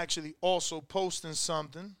 I'm actually also posting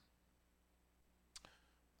something.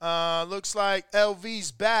 Looks like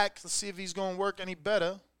LV's back. Let's see if he's going to work any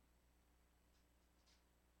better.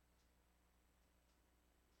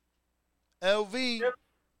 LV.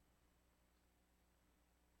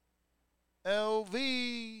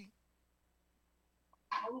 LV.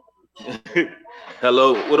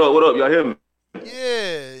 Hello. What up? What up? Y'all hear me?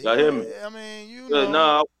 Yeah. Y'all hear me? I mean, you Yeah, know.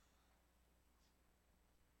 nah.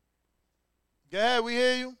 Go ahead, we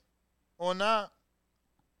hear you. Or not.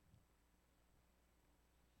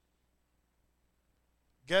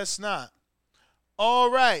 Guess not. All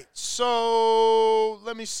right. So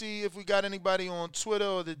let me see if we got anybody on Twitter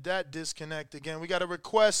or did that disconnect again. We got a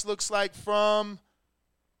request, looks like, from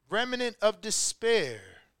Remnant of Despair.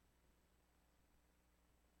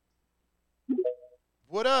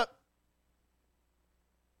 What up?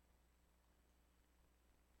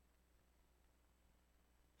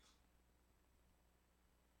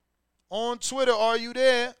 On Twitter, are you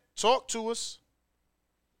there? Talk to us.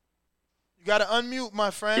 You got to unmute,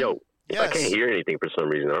 my friend. Yo, yes. I can't hear anything for some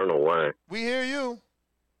reason. I don't know why. We hear you.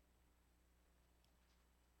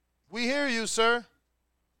 We hear you, sir.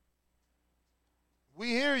 We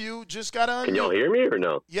hear you. Just got to unmute. Can y'all hear me or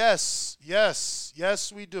no? Yes,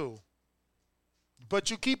 we do.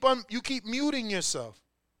 But you keep muting yourself.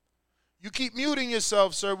 You keep muting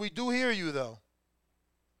yourself, sir. We do hear you, though.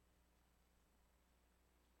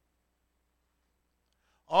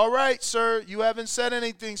 All right, sir. You haven't said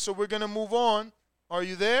anything, so we're going to move on. Are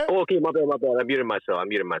you there? Oh, okay, my bad. I muted myself.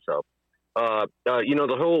 You know,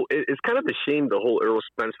 the whole, it's kind of a shame, the whole Errol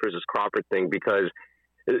Spence versus Crawford thing, because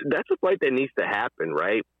that's a fight that needs to happen,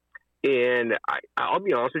 right? And I'll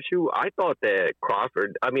be honest with you, I thought that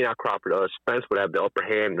Spence would have the upper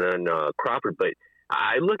hand on Crawford, but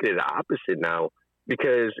I look at it opposite now,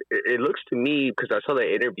 because it looks to me, because I saw that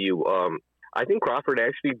interview, I think Crawford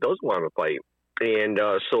actually does want to fight. And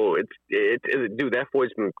so dude, that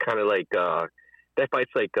fight's been kind of like, that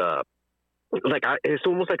fight's like it's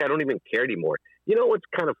almost like I don't even care anymore. You know what's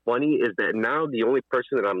kind of funny is that now the only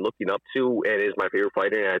person that I'm looking up to and is my favorite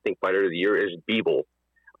fighter, and I think fighter of the year, is Beeble.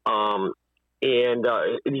 And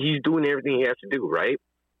he's doing everything he has to do, right?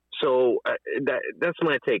 So that's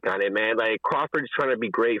my take on it, man. Like, Crawford's trying to be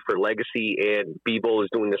great for legacy, and Beeble is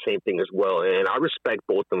doing the same thing as well. And I respect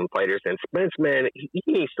both of them fighters. And Spence, man, he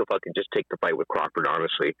needs to fucking just take the fight with Crawford,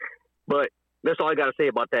 honestly. But that's all I got to say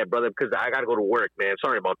about that, brother, because I got to go to work, man.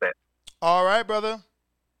 Sorry about that. All right, brother.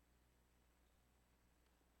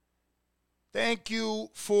 Thank you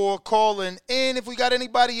for calling in. If we got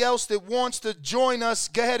anybody else that wants to join us,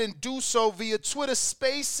 go ahead and do so via Twitter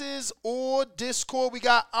Spaces or Discord. We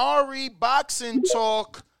got Ari Boxing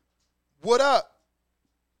Talk. What up?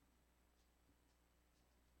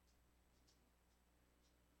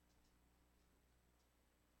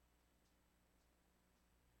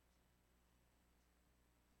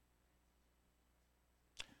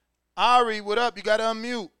 Ari, what up? You got to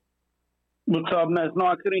unmute. What's up, Ness? No,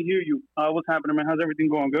 I couldn't hear you. What's happening, man? How's everything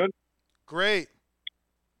going? Good? Great.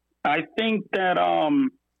 I think that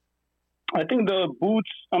Stanionis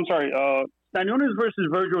versus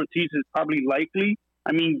Virgil Ortiz is probably likely.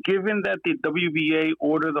 I mean, given that the WBA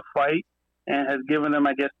ordered the fight and has given them,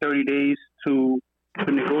 I guess, 30 days to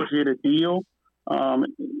negotiate a deal,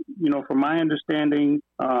 you know, from my understanding,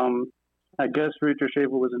 I guess Richard Schaefer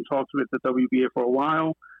was in talks with the WBA for a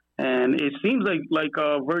while. And it seems like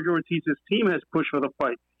Virgil Ortiz's team has pushed for the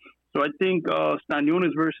fight. So I think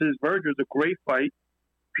Stanionis versus Virgil is a great fight,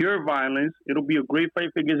 pure violence. It'll be a great fight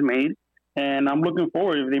if it gets made. And I'm looking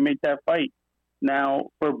forward if they make that fight.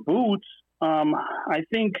 Now, for Boots, I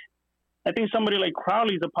think somebody like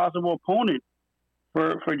Crowley is a possible opponent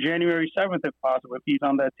for January 7th, if possible, if he's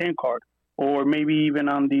on that 10 card. Or maybe even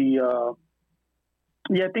on the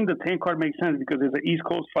I think the 10 card makes sense because it's an East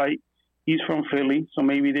Coast fight. He's from Philly, so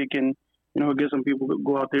maybe they can, you know, get some people to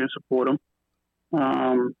go out there and support him.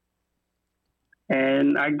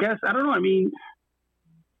 And I guess, I don't know, I mean,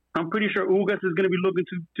 I'm pretty sure Ugas is going to be looking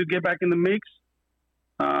to get back in the mix.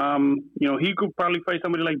 You know, he could probably fight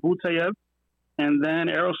somebody like Butayev. And then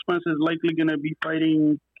Errol Spence is likely going to be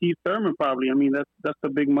fighting Keith Thurman probably. I mean, that's the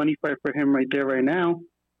big money fight for him right there right now,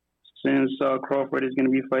 since Crawford is going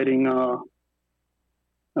to be fighting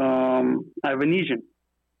Ivanesian.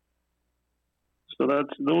 So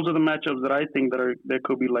those are the matchups that I think that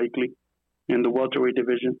could be likely in the welterweight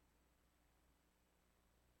division.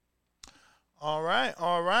 All right.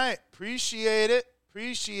 Appreciate it.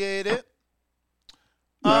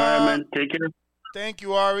 All right, man. Take care. Thank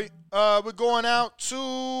you, Ari. We're going out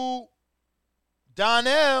to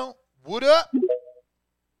Donnell. What up?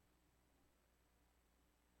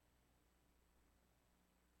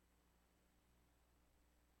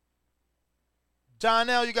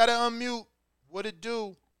 Donnell, you got to unmute. What it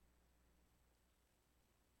do?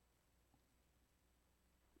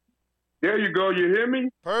 There you go. You hear me?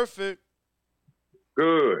 Perfect.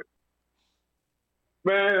 Good.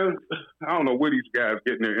 Man, I don't know where these guys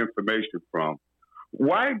getting their information from.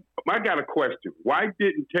 Why? I got a question. Why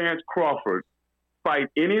didn't Terrence Crawford fight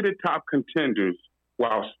any of the top contenders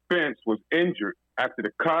while Spence was injured after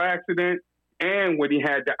the car accident and when he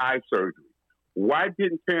had the eye surgery? Why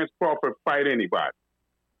didn't Terrence Crawford fight anybody?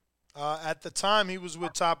 At the time, he was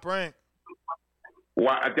with Top Rank.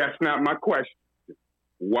 Why? That's not my question.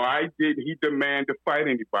 Why did he demand to fight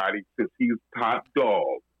anybody since he's top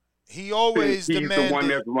dog? He always demanded. He's the one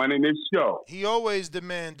that's running his show. He always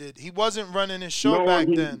demanded. He wasn't running his show back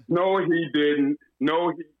then. No, he didn't.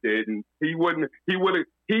 He wouldn't. He would have.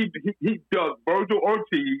 He dug Virgil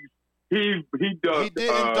Ortiz. He dug. He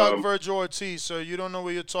didn't dug Virgil Ortiz, sir. You don't know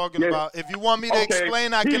what you're talking about. If you want me to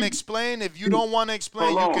explain, I can explain. If you don't want to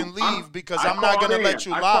explain, you can leave because I'm not going to let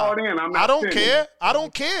you lie. I don't care. I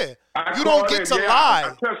don't care. You don't get to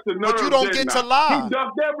lie. But you don't get to lie. He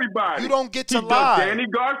ducked everybody. You don't get to lie. Danny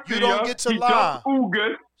Garcia. You don't get to lie.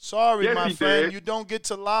 Ugas. Sorry, my friend. You don't get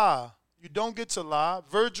to lie. You don't get to lie.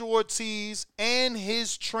 Virgil Ortiz and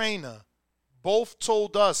his trainer both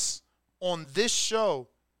told us on this show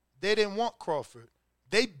they didn't want Crawford.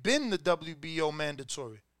 They've been the WBO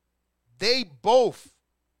mandatory. They both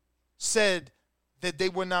said that they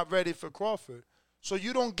were not ready for Crawford. So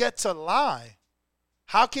you don't get to lie.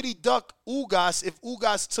 How could he duck Ugas if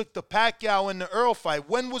Ugas took the Pacquiao and the Errol fight?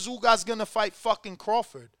 When was Ugas going to fight fucking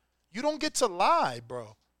Crawford? You don't get to lie,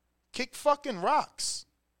 bro. Kick fucking rocks.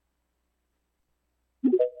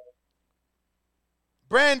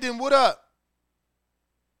 Brandon, what up?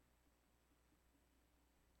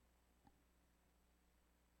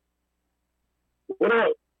 What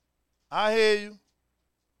up? I hear you.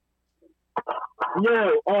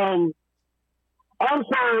 Yo, I'm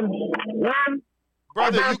saying, one,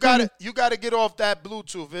 brother, you gotta get off that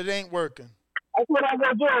Bluetooth. It ain't working. That's what I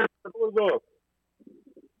got doing. That's what's up.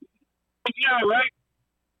 Yeah, right?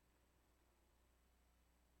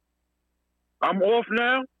 I'm off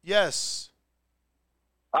now? Yes.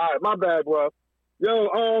 All right, my bad, bro.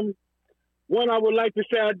 Yo, one, I would like to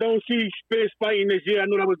say I don't see Spence fighting this year. I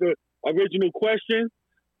know that was the original question.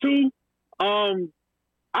 Two,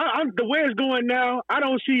 the way it's going now, I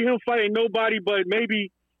don't see him fighting nobody but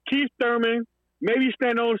maybe Keith Thurman, maybe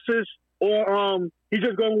Stanionis, or he's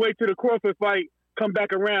just going to wait till the Crawford fight come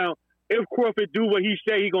back around. If Crawford do what he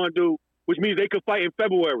say he going to do, which means they could fight in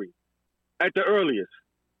February at the earliest.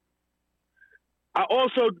 I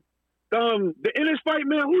also, the Ellis fight,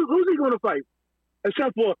 man, who's he going to fight?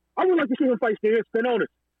 Except for, I would like to see him fight Stanionis.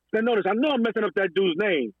 Stanionis, I know I'm messing up that dude's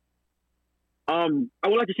name. I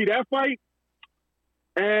would like to see that fight.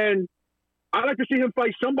 And I'd like to see him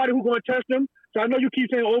fight somebody who's going to test him. So I know you keep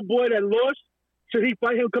saying, oh boy, that lost. Should he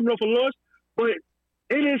fight him coming off a loss? But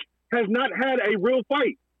Ellis has not had a real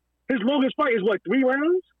fight. His longest fight is what, 3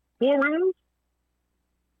 rounds? 4 rounds?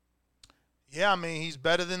 Yeah, I mean, he's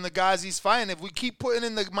better than the guys he's fighting. If we keep putting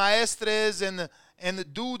in the maestres and the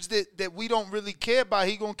dudes that we don't really care about,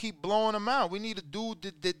 he going to keep blowing them out. We need a dude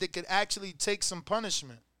that could actually take some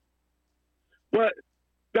punishment. But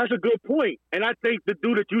that's a good point. And I think the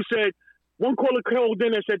dude that you said, one caller called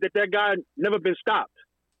in and said that guy never been stopped.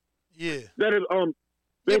 Yeah. That is,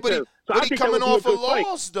 but he coming off a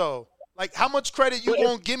loss, though. Like, how much credit you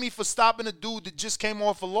going to give me for stopping a dude that just came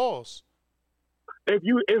off a loss? If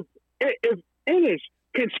Ellis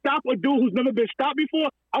can stop a dude who's never been stopped before,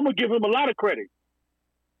 I'm going to give him a lot of credit.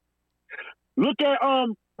 Look at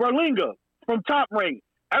Berlinga from Top Rank.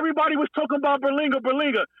 Everybody was talking about Berlinga.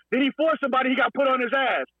 Then he fought somebody, he got put on his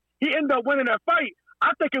ass. He ended up winning that fight.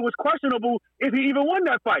 I think it was questionable if he even won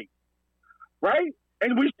that fight. Right?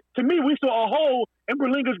 And we saw a hole in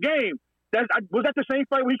Berlinga's game. Was that the same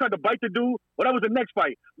fight where he tried to bite the dude? Well, that was the next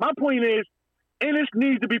fight. My point is, Ellis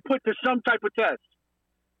needs to be put to some type of test.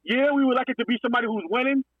 Yeah, we would like it to be somebody who's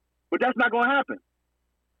winning, but that's not going to happen.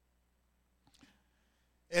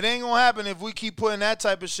 It ain't going to happen if we keep putting that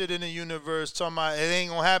type of shit in the universe, talking about it ain't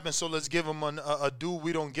going to happen, so let's give him a dude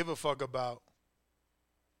we don't give a fuck about.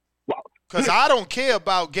 Because I don't care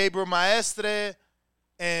about Gabriel Maestre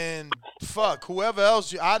and whoever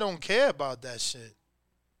else. I don't care about that shit.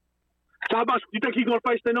 So how about, you think he's going to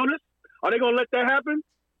fight Stanionis? Are they going to let that happen?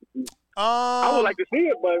 I would like to see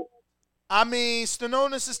it, but... I mean,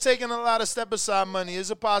 Stanionis is taking a lot of step-aside money.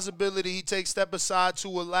 There's a possibility he takes step-aside to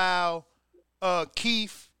allow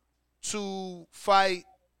Keith to fight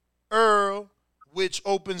Errol, which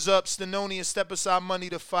opens up Stanionis step-aside money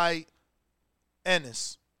to fight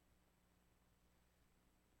Ennis.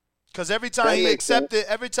 Because every time he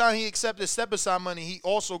accepted step-aside money, he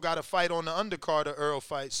also got to fight on the undercard of Errol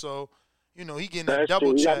fight. So, he getting a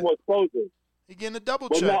double check. He got more exposure. He getting a double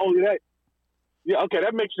but check. Not only that. Yeah, okay,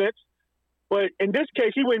 that makes sense. But in this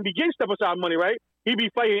case, he wouldn't be getting step aside money, right? He'd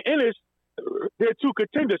be fighting Ellis. They're two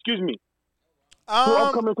contenders, excuse me. Two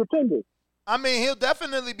upcoming contenders. I mean, he'll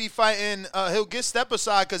definitely be fighting. He'll get step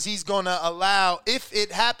aside because he's going to allow, if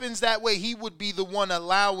it happens that way, he would be the one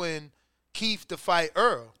allowing Keith to fight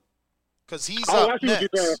Earl because he's up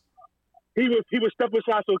next. He would step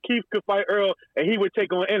aside so Keith could fight Earl and he would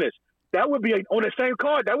take on Ellis. That would be on the same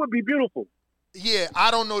card. That would be beautiful. Yeah,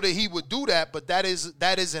 I don't know that he would do that, but that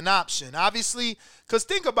is an option. Obviously, because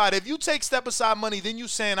think about it. If you take step aside money, then you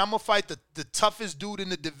saying, I'm going to fight the toughest dude in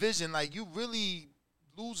the division, like you really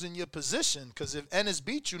losing your position because if Ennis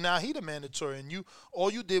beat you, now he the mandatory, and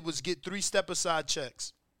all you did was get 3 step aside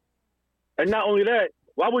checks. And not only that,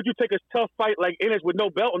 why would you take a tough fight like Ennis with no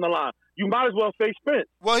belt on the line? You might as well face Spence.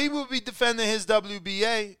 Well, he would be defending his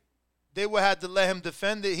WBA. They would have to let him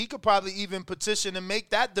defend it. He could probably even petition and make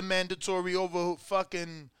that the mandatory over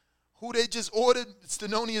fucking who they just ordered,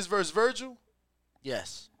 Stanionis versus Virgil.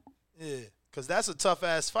 Yes. Yeah. Because that's a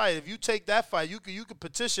tough-ass fight. If you take that fight, you could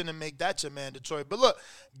petition and make that your mandatory. But look,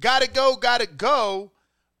 gotta go.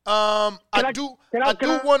 I do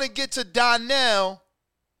want to get to Donnell,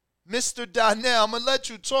 Mr. Donnell. I'm going to let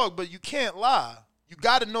you talk, but you can't lie. You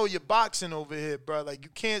got to know your boxing over here, bro. Like, you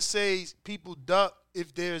can't say people duck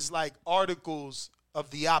if there's, like, articles of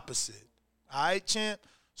the opposite. All right, champ?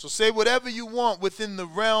 So say whatever you want within the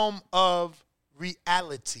realm of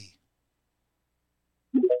reality.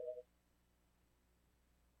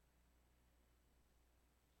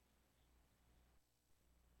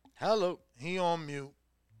 Hello. He on mute.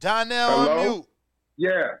 Donnell Hello? on mute.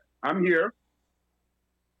 Yeah, I'm here.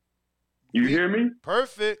 You hear me?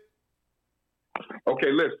 Perfect.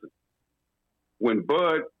 Okay, listen. When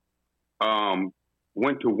Bud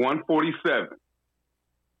went to 147,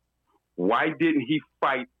 why didn't he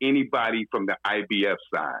fight anybody from the IBF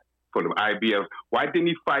side? From the IBF, why didn't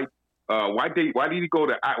he fight? Why didn't he go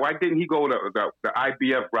the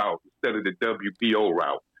IBF route instead of the WBO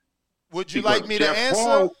route? Would you like me to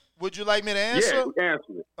answer? Would you like me to answer? Yeah,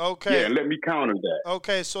 answer it. Okay. Yeah, let me counter that.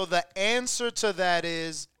 Okay, so the answer to that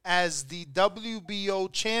is, as the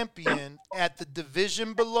WBO champion at the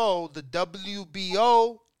division below, the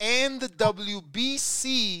WBO and the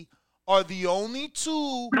WBC are the only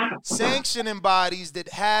 2 sanctioning bodies that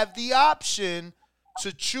have the option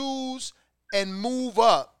to choose and move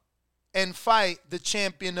up and fight the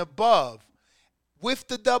champion above. With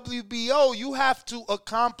the WBO, you have to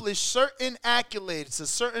accomplish certain accolades, a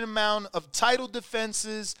certain amount of title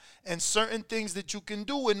defenses, and certain things that you can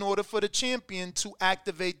do in order for the champion to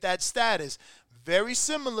activate that status. Very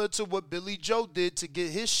similar to what Billy Joe did to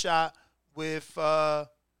get his shot with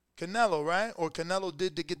Canelo, right? Or Canelo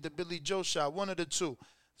did to get the Billy Joe shot, one of the 2.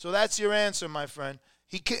 So that's your answer, my friend.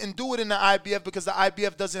 He couldn't do it in the IBF because the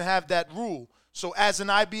IBF doesn't have that rule. So as an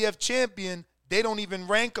IBF champion, they don't even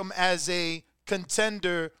rank him as a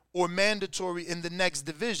contender or mandatory in the next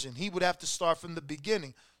division. He would have to start from the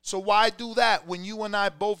beginning. So why do that when you and I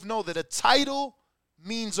both know that a title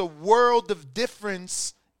means a world of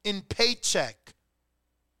difference in paycheck?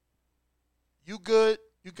 You good?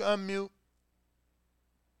 You can unmute.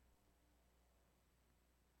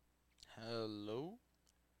 Hello?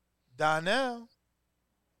 Donnell,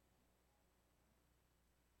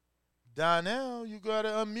 you got to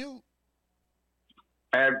unmute.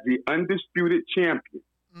 As the undisputed champion,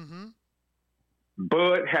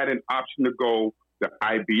 Bud had an option to go the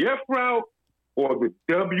IBF route or the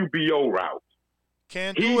WBO route.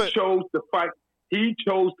 Can't do it. He chose to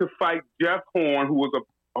fight Jeff Horn, who was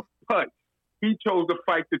a putt. He chose to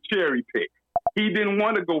fight the cherry pick. He didn't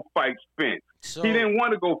want to go fight Spence. So, he didn't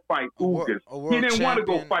want to go fight Ugas. He didn't want to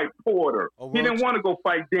go fight Porter. He didn't want to go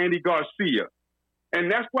fight Danny Garcia.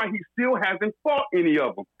 And that's why he still hasn't fought any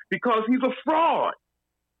of them, because he's a fraud.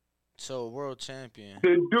 So a world champion.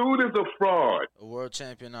 The dude is a fraud. A world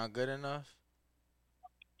champion not good enough?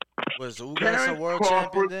 Was Ugas Terrence a world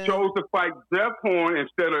Crawford champion then? chose to fight Jeff Horn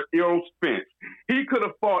instead of Errol Spence. He could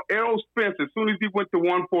have fought Errol Spence as soon as he went to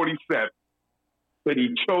 147, but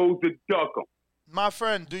he chose to duck him. My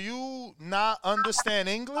friend, do you not understand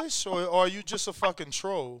English, or are you just a fucking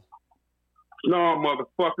troll? No,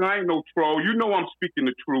 motherfucker, I ain't no troll. You know I'm speaking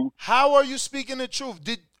the truth. How are you speaking the truth?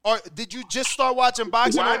 Did you just start watching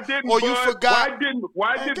boxing, or you forgot?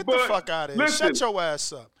 Why did get Bud? the fuck out of here! Listen. Shut your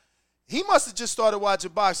ass up. He must have just started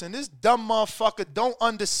watching boxing. This dumb motherfucker don't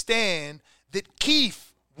understand that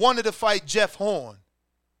Keith wanted to fight Jeff Horn,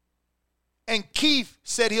 and Keith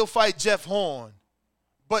said he'll fight Jeff Horn,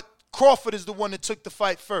 but Crawford is the one that took the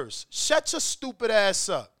fight first. Shut your stupid ass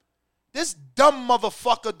up. This dumb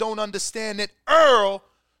motherfucker don't understand that Earl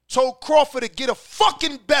told Crawford to get a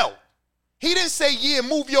fucking belt. He didn't say, yeah,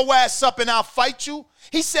 move your ass up and I'll fight you.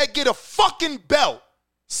 He said, get a fucking belt.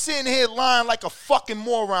 Sitting here lying like a fucking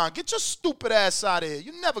moron. Get your stupid ass out of here.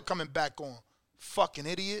 You're never coming back on. Fucking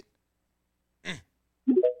idiot.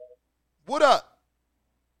 What up?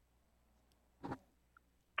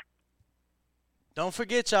 Don't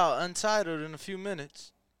forget y'all Untitled in a few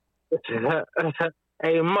minutes.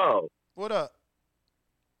 Hey, Mo. What up?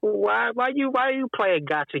 Why you playing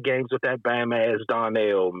gotcha games with that bam ass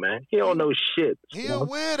Darnell, man? He don't know shit. He a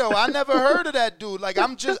weirdo. I never heard of that dude. Like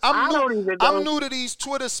I'm new to these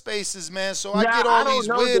Twitter spaces, man. So I get all these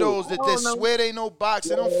weirdos that swear they know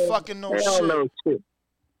boxing. They don't fucking know They shit. don't know shit.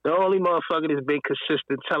 The only motherfucker that's been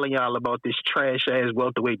consistent telling y'all about this trash ass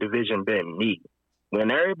welterweight division been me. When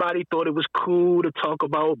everybody thought it was cool to talk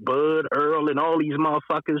about Bud, Errol, and all these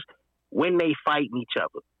motherfuckers when they fighting each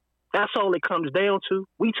other. That's all it comes down to.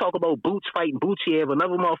 We talk about Boots fighting Butchiev,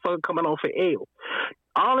 another motherfucker coming off of L.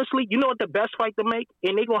 Honestly, you know what the best fight to make?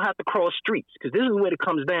 And they're going to have to cross streets because this is what it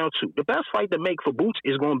comes down to. The best fight to make for Boots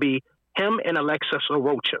is going to be him and Alexis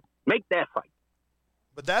Arocha. Make that fight.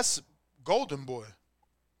 But that's Golden Boy.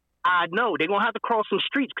 I know. They're going to have to cross some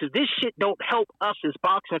streets because this shit don't help us as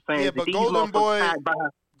boxing fans. Yeah, but Golden Boy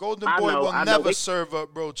will never serve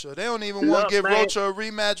up Rocha. They don't even want to give Rocha a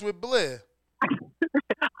rematch with Blair.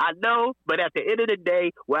 I know, but at the end of the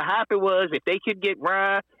day, what happened was if they could get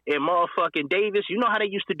Ryan and motherfucking Davis, you know how they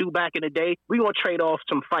used to do back in the day? We going to trade off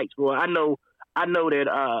some fights. Well, I know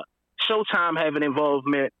that Showtime have an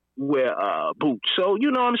involvement with Boots. So,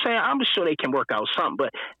 you know what I'm saying? I'm sure they can work out something,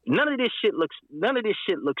 but none of this shit looks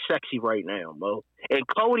sexy right now, Mo. And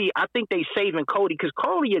Cody, I think they saving Cody because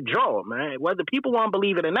Cody a draw, man. Whether people want to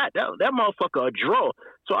believe it or not, that motherfucker a draw.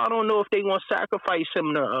 So I don't know if they want to sacrifice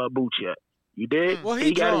him to Boots yet. You did? Well,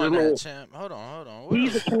 he drawing that, champ. Hold on.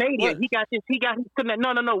 He's a Canadian. He got his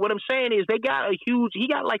no. What I'm saying is he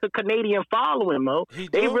got like a Canadian following, Mo.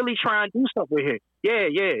 They really trying to do something with him.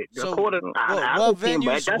 Yeah. So, what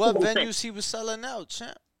venues he was selling out,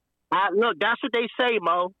 champ? Look, that's what they say,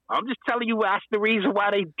 Mo. I'm just telling you that's the reason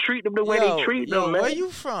why they treat them the way they treat them, man. Where you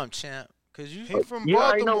from, champ? Because you from you Baltimore.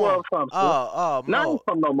 already know where I'm from. Oh, no, I ain't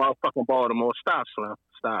from no motherfucking Baltimore. Stop, Slim.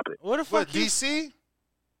 Stop it. What the fuck? DC?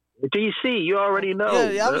 DC, you already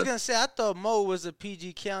know. Yeah, I was gonna say I thought Mo was a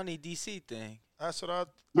PG County DC thing. That's what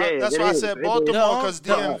that's why I said Baltimore because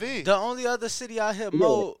DMV. The only other city I hear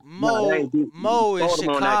Mo is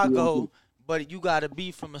Chicago, but you gotta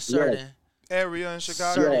be from a certain area in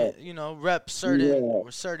Chicago. Rep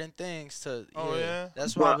certain things to.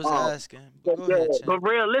 That's why I was asking. Go ahead, but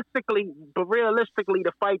realistically,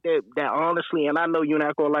 the fight that honestly, and I know you're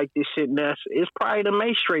not gonna like this shit, Ness, is probably the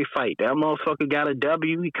May Straight fight. That motherfucker got a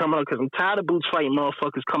W. He coming up because I'm tired of Boots fighting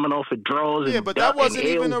motherfuckers coming off of draws. Yeah, but that wasn't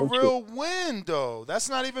even a real win, though. That's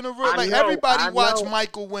not even a real. Everybody watched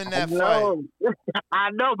Michael win that fight. I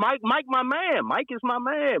know, Mike, my man. Mike is my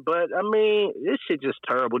man. But I mean, this shit just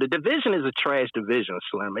terrible. The division is a trash division,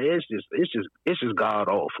 Slim. It's just god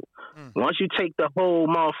awful. Once you take the whole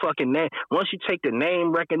motherfucking name, once you take the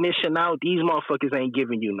name recognition out, these motherfuckers ain't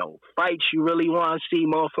giving you no fights you really want to see.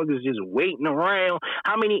 Motherfuckers just waiting around.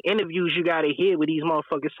 How many interviews you gotta hear with these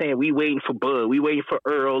motherfuckers saying we waiting for Bud, we waiting for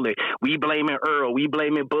Earl, and we blaming Earl, we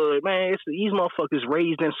blaming Bud? Man, these motherfuckers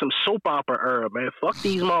raised in some soap opera era, man. Fuck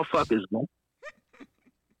these motherfuckers, man.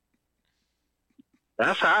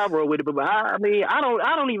 That's how I roll with it. But I mean, I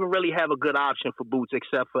don't even really have a good option for Boots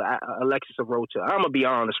except for Alexis Arocha. I'm gonna be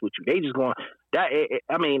honest with you. They just going that.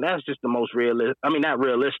 I mean, that's just the most realistic. I mean, not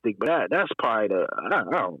realistic, but that's probably the. I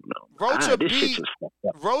don't know.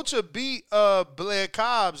 Rocha beat Blair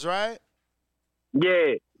Cobbs, right?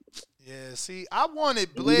 Yeah. Yeah, see, I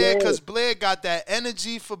wanted Blair because Blair got that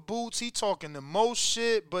energy for Boots. He talking the most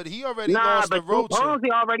shit, but he already lost to Rocha. He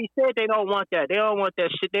already said they don't want that. They don't want that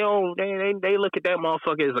shit. They look at that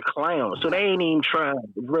motherfucker as a clown, so they ain't even trying to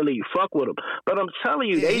really fuck with him. But I'm telling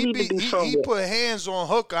you, they need to do something. He put hands on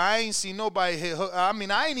Hooker. I ain't seen nobody hit Hooker. I mean,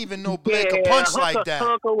 I ain't even know Blair could punch Hooker, like that.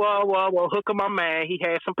 Hooker, my man, he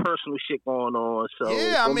had some personal shit going on. So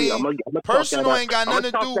yeah, I mean, personal ain't got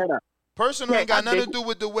nothing to do. Personal ain't got nothing to do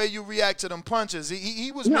with the way you react to them punches.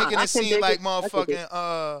 He was making it seem like motherfucking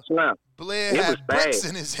Blair had bricks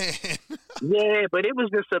in his hand. Yeah, but it was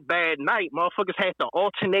just a bad night. Motherfuckers had to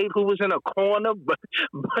alternate who was in a corner. But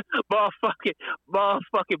motherfucking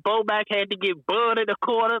Bomac had to get Bud in the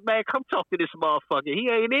corner. Man, come talk to this motherfucker. He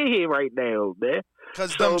ain't in here right now, man.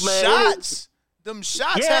 Because them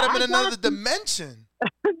shots had him in another dimension.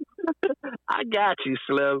 I got you,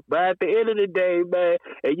 Slim. But at the end of the day, man,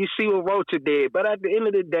 and you see what Rocha did. But at the end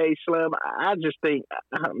of the day, Slim, I just think,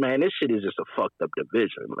 man, this shit is just a fucked up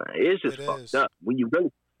division, man. It's just fucked up. When you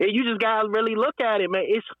really, And you just gotta really look at it, man.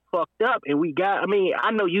 It's fucked up, and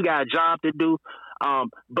I know you got a job to do,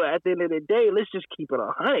 but at the end of the day, let's just keep it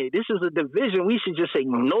 100. This is a division we should just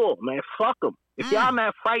ignore, man. Fuck them. If y'all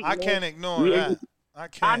not fighting, I can't ignore that. I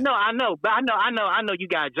can't. I know, but I know you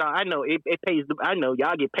got a job. I know it pays. I know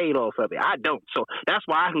y'all get paid off of it. I don't, so that's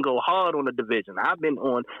why I can go hard on the division. I've been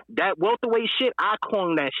on that welterweight shit. I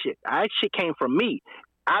coined that shit. That shit came from me.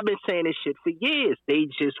 I've been saying this shit for years. They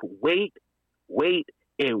just wait,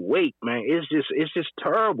 and wait, man. It's just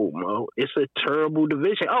terrible, Mo. It's a terrible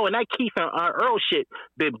division. Oh, and that Keith and Earl shit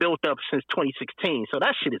been built up since 2016. So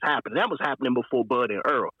that shit is happening. That was happening before Bud and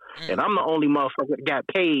Earl. And I'm the only motherfucker that got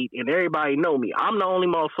paid, and everybody know me. I'm the only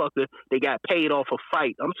motherfucker that got paid off a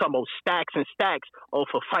fight. I'm talking about stacks and stacks off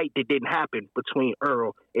a fight that didn't happen between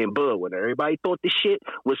Earl and Bud. When everybody thought the shit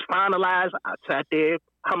was finalized, I sat there.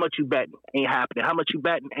 How much you betting? Ain't happening. How much you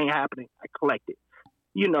betting? Ain't happening. I collected.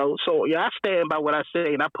 So yeah, I stand by what I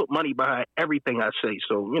say, and I put money behind everything I say.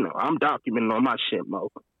 So I'm documenting on my shit, Mo.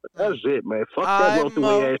 But that's it, man. Fuck that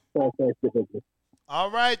welterweight ass.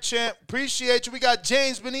 All right, champ. Appreciate you. We got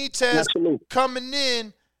James Benitez coming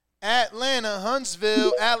in, Atlanta,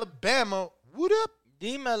 Huntsville, Alabama. What up?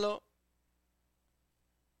 D-Mello.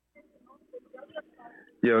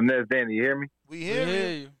 Yo, Ness, Danny, you hear me? We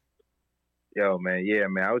hear you. Yo, man, yeah,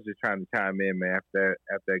 man. I was just trying to chime in, man. After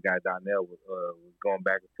that guy Donnell was going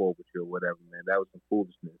back and forth with you or whatever, man. That was some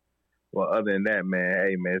foolishness. Well, other than that, man,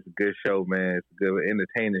 hey, man, it's a good show, man. It's a good,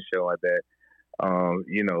 entertaining show at that.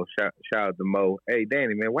 Shout out to Mo. Hey,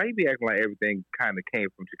 Danny, man, why you be acting like everything kind of came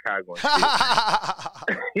from Chicago and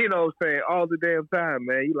shit? You know what I'm saying? All the damn time,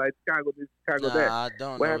 man. You like Chicago this, Chicago that. I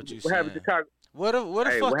don't know what you're saying. What happened to Chicago? Where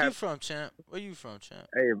the fuck you from, champ? Where you from, champ?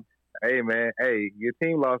 Hey, man. Hey, your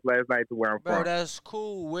team lost last night to where I'm from. Bro, that's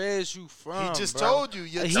cool. Where's you from, He just bro? told you.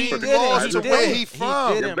 Your He team didn't. lost to where he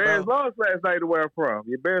from. Your Bears lost last night to where I'm from.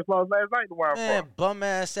 Your Bears lost last night to where I'm Man, from.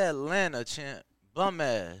 bum-ass Atlanta, champ.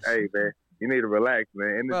 Bum-ass. Hey, man. You need to relax,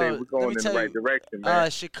 man. In the day, we're going in the right direction, man.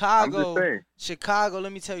 Chicago, I'm just saying. Chicago,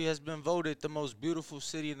 let me tell you, has been voted the most beautiful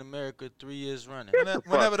city in America 3 years running.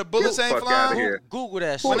 Whenever the bullets ain't flying, Google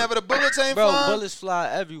that shit. Whenever the bullets ain't Bro, flying, bullets fly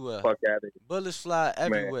everywhere. Fuck out of here. Bullets fly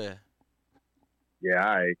everywhere. Man. Yeah,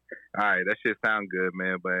 all right. That shit sound good,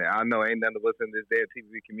 man. But I know ain't none of us in this damn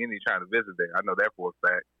TV community trying to visit there. I know that for a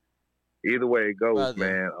fact. Either way it goes,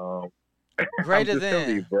 man. Greater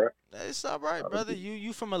than. You, bro. It's all right, brother.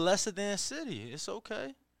 You from a lesser than city. It's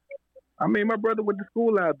okay. I mean, my brother went to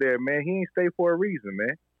school out there, man. He ain't stay for a reason,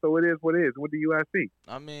 man. So it is what it is. With the UIC.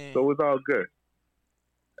 I mean. So it's all good.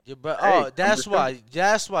 That's why.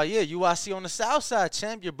 Yeah, UIC on the south side,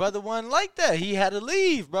 champ. Your brother wasn't like that. He had to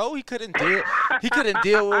leave, bro. He couldn't deal. He couldn't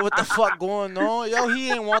deal with what the fuck going on. Yo, he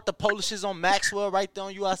didn't want the polishes on Maxwell right there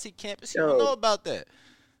on UIC campus. He don't know about that.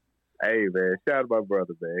 Hey, man, shout out to my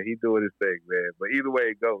brother, man. He doing his thing, man. But either way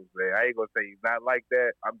it goes, man, I ain't gonna say he's not like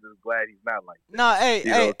that. I'm just glad he's not like that. Nah,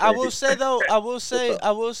 hey, I will say though, I will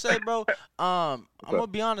say, bro. I'm gonna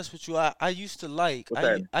be honest with you. I used to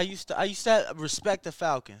respect the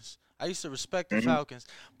Falcons. I used to respect the Falcons,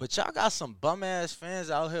 but y'all got some bum ass fans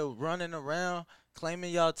out here running around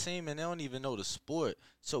claiming y'all team and they don't even know the sport.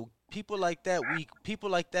 So people like that,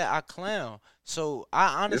 I clown. So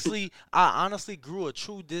I honestly grew a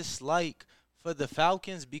true dislike for the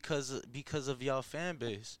Falcons because of y'all fan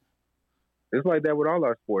base. It's like that with all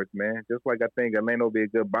our sports, man. Just like I think Atlanta will be a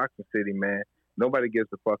good boxing city, man. Nobody gives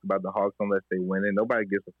a fuck about the Hawks unless they win it. Nobody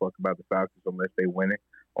gives a fuck about the Falcons unless they win it.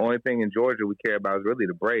 Only thing in Georgia we care about is really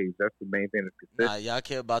the Braves. That's the main thing that's consistent. Nah, y'all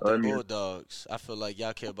care about the Bulldogs. I feel like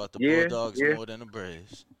y'all care about the Bulldogs more than the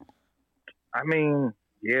Braves. I mean,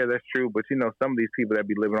 yeah, that's true. But, some of these people that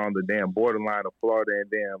be living on the damn borderline of Florida and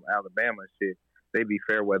damn Alabama and shit, they be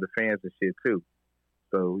fair weather fans and shit, too.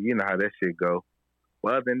 So, you know how that shit go.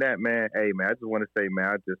 Well, other than that, man, hey, man, I just want to say, man,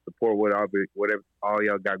 I just support whatever all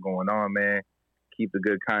y'all got going on, man. Keep the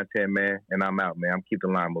good content, man, and I'm out, man. I'm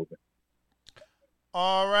keeping the line moving.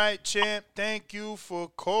 All right, champ. Thank you for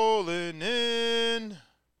calling in.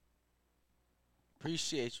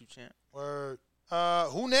 Appreciate you, champ. Word.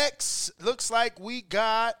 Who next? Looks like we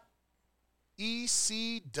got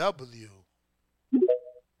ECW.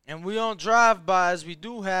 And we on drive-bys. We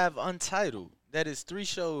do have Untitled. That is 3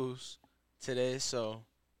 shows today, so.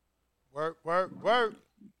 Work.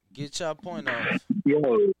 Get your point off.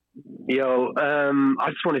 Yo, I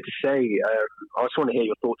just wanted to say, I just want to hear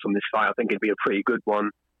your thoughts on this fight. I think it'd be a pretty good one.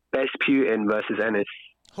 Vesputin versus Ennis.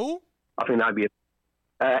 Who? I think that'd be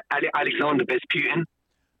Alexander Vesputin.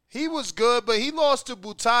 He was good, but he lost to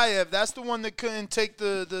Butayev. That's the one that couldn't take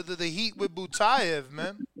the heat with Butayev,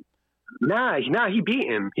 man. Nah, he beat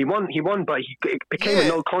him. He won, but it became a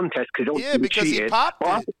no contest because he popped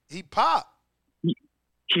it. He popped.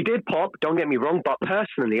 He did pop, don't get me wrong, but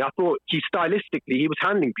personally, I thought he was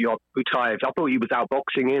handling Butayev. I thought he was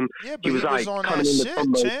outboxing him. Yeah, but he was like on coming that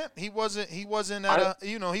in shit, champ. He wasn't at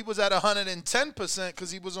he was at 110%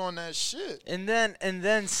 because he was on that shit. And then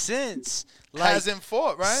since hasn't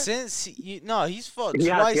fought, right? Since he's fought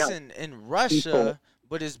twice in Russia,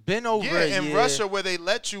 but it's been over a year. In Russia where they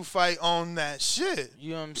let you fight on that shit.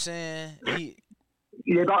 You know what I'm saying?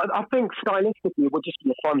 Yeah, but I think stylistically it would just be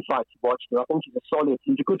a fun fight to watch. I think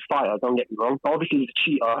he's a good fighter, don't get me wrong. Obviously he's a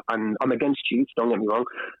cheater, and I'm against cheats, don't get me wrong.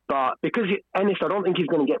 But because Ennis, I don't think he's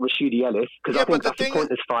going to get Rashidi Ellis, because I think that's a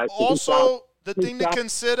pointless fight. Also, the thing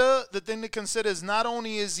to consider is not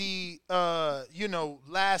only is he,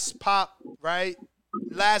 last pop, right?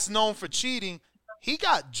 Last known for cheating, he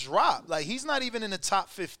got dropped. Like, he's not even in the top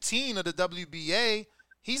 15 of the WBA.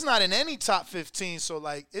 He's not in any top 15, so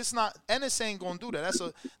like it's not. Ennis ain't gonna do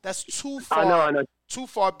that. That's too far. I know. Too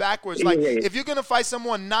far backwards. If you're gonna fight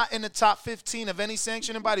someone not in the top 15 of any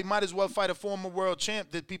sanctioning body, might as well fight a former world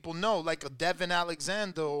champ that people know, like a Devin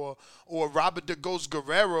Alexander or Robert De Ghost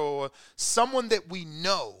Guerrero, or someone that we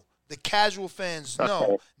know, the casual fans know.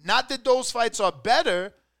 Okay. Not that those fights are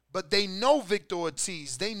better, but they know Victor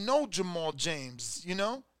Ortiz, they know Jamal James. You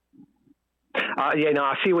know.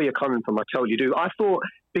 I see where you're coming from. I totally do. I thought,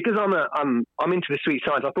 because I'm into the sweet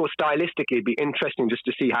science, I thought stylistically it'd be interesting just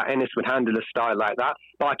to see how Ennis would handle a style like that.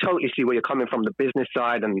 But I totally see where you're coming from, the business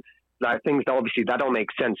side and like things that obviously that don't make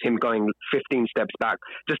sense. Him going 15 steps back.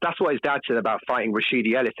 Just that's what his dad said about fighting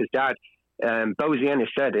Rashidi Ellis. His dad, Bozy Ennis,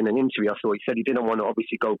 said in an interview I saw, he said he didn't want to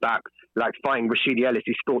obviously go back, like fighting Rashidi Ellis.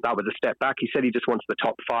 He thought that was a step back. He said he just wants the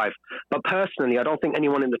top 5. But personally, I don't think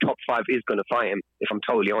anyone in the top 5 is going to fight him, if I'm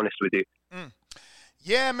totally honest with you.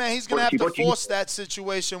 Yeah, man, he's going to have to force that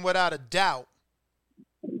situation without a doubt.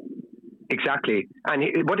 Exactly.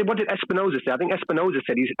 And what did Espinoza say? I think Espinoza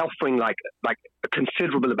said he's offering like a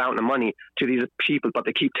considerable amount of money to these people, but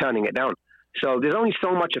they keep turning it down. So there's only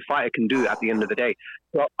so much a fighter can do at the end of the day.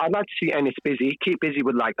 So I'd like to see Ennis busy, keep busy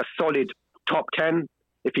with like a solid top 10.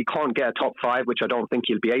 If he can't get a top 5, which I don't think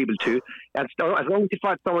he'll be able to, as long as he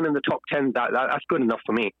fights someone in the top 10, that's good enough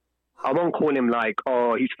for me. I won't call him like,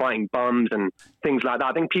 oh, he's fighting bums and things like that.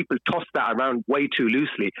 I think people toss that around way too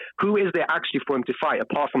loosely. Who is there actually for him to fight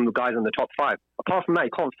apart from the guys in the top 5? Apart from that, he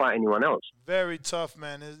can't fight anyone else. Very tough,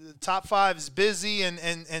 man. The top 5 is busy,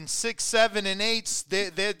 and 6, 7, and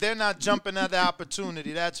 8s, they're not jumping at the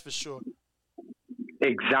opportunity. That's for sure.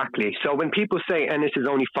 Exactly. So when people say Ennis is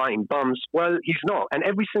only fighting bums, well, he's not. And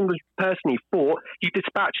every single person he fought, he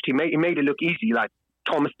dispatched. He made it look easy. Like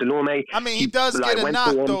Thomas Delorme. I mean, he does get a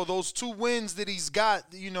knock, though. Those 2 wins that he's got,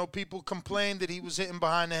 people complain that he was hitting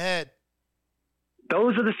behind the head.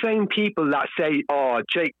 Those are the same people that say, oh,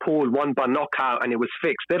 Jake Paul won by knockout and it was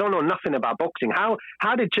fixed. They don't know nothing about boxing.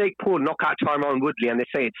 How did Jake Paul knock out Tyron Woodley and they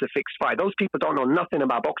say it's a fixed fight? Those people don't know nothing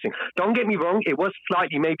about boxing. Don't get me wrong, it was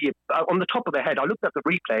slightly maybe on the top of the head. I looked at the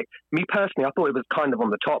replay. Me personally, I thought it was kind of on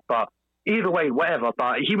the top, but either way, whatever.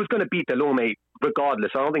 But he was going to beat Delorme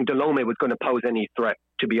regardless. I don't think Delorme was going to pose any threat,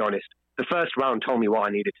 to be honest. The first round told me what I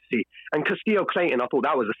needed to see. And Castillo Clayton, I thought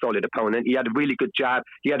that was a solid opponent. He had a really good jab.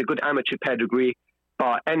 He had a good amateur pedigree.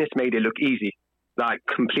 But Ennis made it look easy, like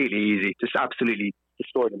completely easy. Just absolutely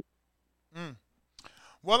destroyed him.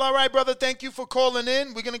 Well, all right, brother. Thank you for calling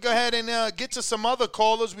in. We're going to go ahead and get to some other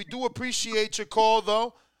callers. We do appreciate your call,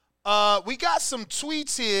 though. We got some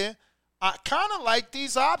tweets here. I kind of like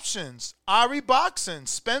these options. Ari Boxing,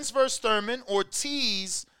 Spence versus Thurman,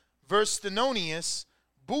 Ortiz versus Stanionis,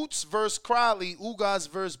 Boots versus Crowley, Ugas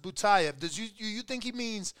versus Butayev. Does you think he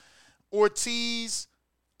means Ortiz?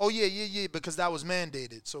 Oh, yeah, because that was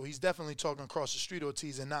mandated. So he's definitely talking across the street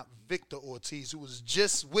Ortiz and not Victor Ortiz, who was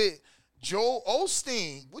just with Joe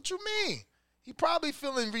Osteen. What you mean? He probably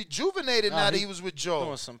feeling rejuvenated now that he was with Joe.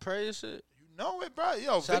 Doing some prayer shit. You know it, bro.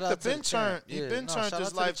 Yo, Shout Victor been turned. He been turned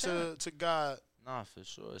his life to God. Nah, for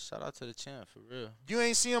sure. Shout out to the champ, for real. You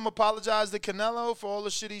ain't see him apologize to Canelo for all the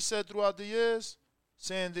shit he said throughout the years?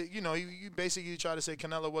 Saying that, you basically try to say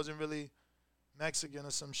Canelo wasn't really Mexican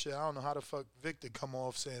or some shit. I don't know how the fuck Victor come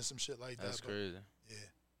off saying some shit like that. That's crazy. Yeah.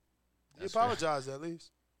 He apologized at least.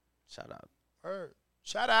 Shout out. Heard.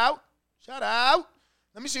 Shout out.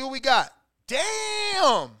 Let me see who we got.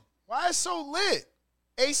 Damn. Why it's so lit?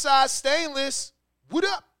 A-side Stainless. What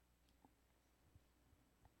up?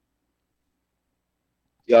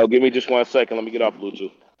 Yo, give me just 1 second. Let me get off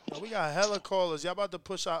Bluetooth. Oh, we got hella callers. Y'all about to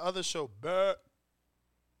push our other show back.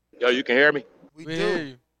 Yo, you can hear me? We do. Hear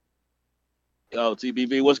you. Yo,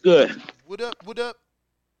 TBV, what's good? What up?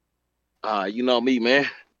 You know me, man.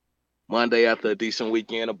 Monday after a decent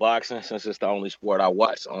weekend of boxing, since it's the only sport I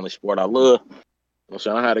watch, the only sport I love. I'm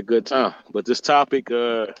saying I had a good time. But this topic,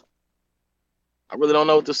 I really don't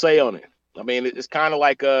know what to say on it. I mean, it's kind of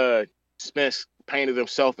like Spence painted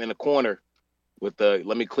himself in the corner with the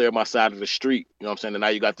let me clear my side of the street. You know what I'm saying? And now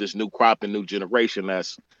you got this new crop and new generation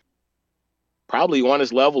that's probably on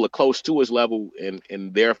his level or close to his level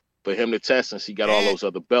and there for him to test since he got all those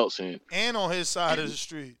other belts in. And on his side of the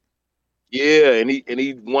street. Yeah, and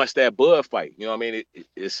he wants that Bud fight. You know what I mean?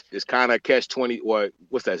 It's kind of catch 20 or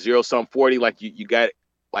what's that 0-40? Like you got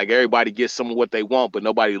like everybody gets some of what they want, but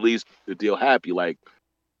nobody leaves the deal happy. Like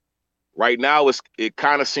right now, it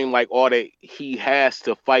kind of seemed like all that he has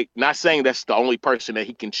to fight. Not saying that's the only person that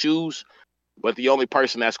he can choose, but the only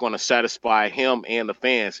person that's going to satisfy him and the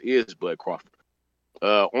fans is Bud Crawford.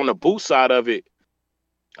 On the boot side of it,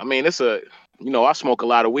 I mean, I smoke a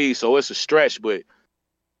lot of weed, so it's a stretch, but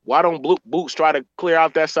why don't Boots try to clear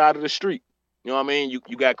out that side of the street? You know what I mean?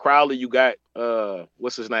 You got Crowley, you got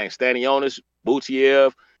what's his name, Stanionis,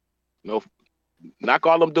 Butiev. Knock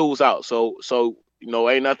all them dudes out. So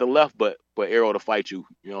ain't nothing left but Errol to fight you.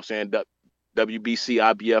 You know what I'm saying? WBC,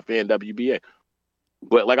 IBF, and WBA.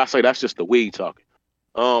 But like I say, that's just the weed talking.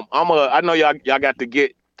 I know y'all got to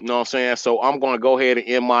get. You know what I'm saying? So I'm gonna go ahead and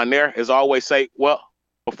end mine there. As I always say, well,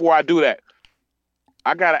 before I do that,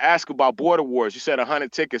 I gotta ask about Border Wars. You said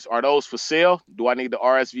 100 tickets. Are those for sale? Do I need the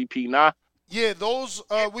RSVP now? Yeah, those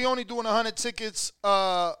we only doing 100 tickets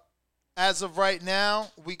as of right now.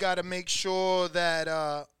 We got to make sure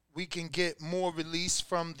that we can get more release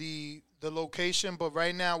from the location, but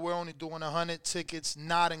right now we're only doing 100 tickets,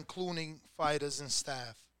 not including fighters and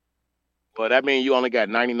staff. Well, that means you only got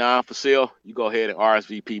 99 for sale. You go ahead and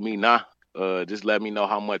RSVP me now. Just let me know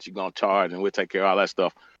how much you're gonna charge, and we'll take care of all that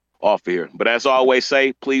stuff off here. But as I always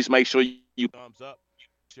say, please make sure you thumbs up,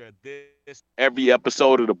 share this every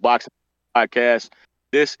episode of the Boxing Podcast.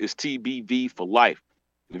 This is TBV for life.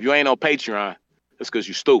 If you ain't on Patreon, that's because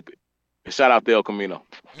you're stupid. And shout out to El Camino.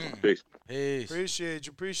 Peace.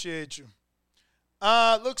 Appreciate you.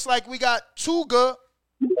 Looks like we got Tuga.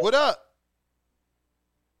 What up?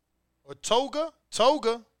 Or Toga?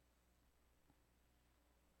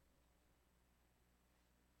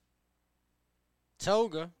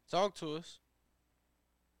 Talk to us.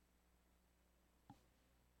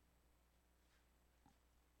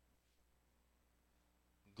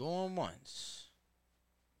 Going once.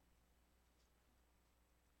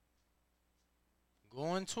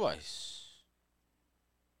 Going twice.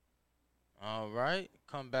 All right.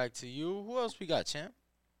 Come back to you. Who else we got, champ?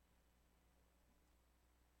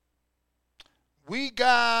 We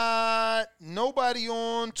got nobody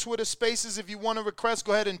on Twitter Spaces. If you want to request,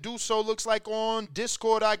 go ahead and do so. Looks like on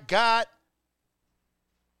Discord I got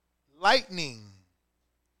Lightning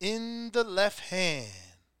in the left hand.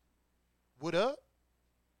 What up?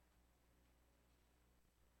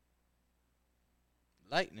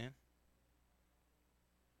 Lightning.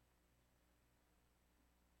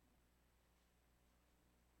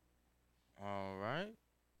 All right.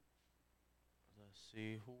 Let's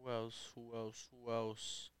see. Who else?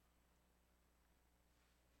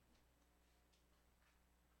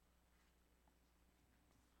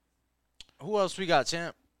 Who else we got,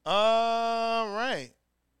 champ? All right.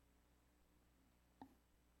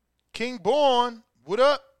 King Born, what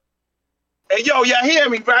up? Hey, yo, y'all hear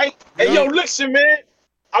me, right? Hey, yo, listen, man.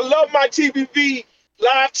 I love my TBV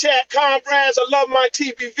live chat comrades. I love my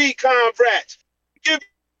TBV comrades. Give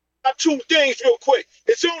you two things real quick.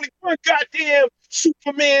 There's only one goddamn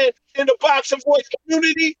Superman in the boxing voice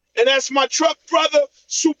community, and that's my truck brother,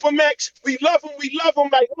 Supermax. We love him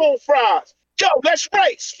like home fries. Yo, let's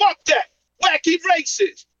race. Fuck that. Wacky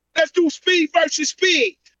races. Let's do speed versus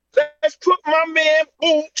speed. Let's put my man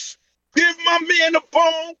Boots, give my man a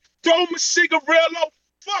bone, throw him a cigarillo.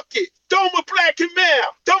 Fuck it. Throw him a Black and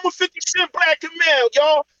Mail. Throw him a 50 Cent Black and Mail,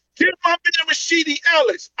 y'all. Give my man Rashidi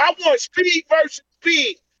Ellis. I want speed versus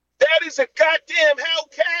speed. That is a goddamn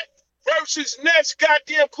Hellcat versus next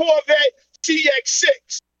goddamn Corvette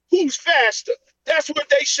TX6. Who's faster? That's what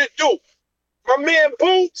they should do. My man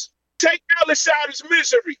Boots, take Ellis out his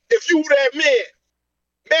misery if you that man.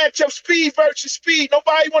 Match up speed versus speed.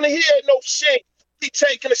 Nobody want to hear no shit. He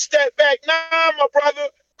taking a step back. Nah, my brother.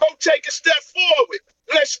 Go take a step forward.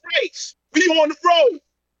 Let's race. We on the road.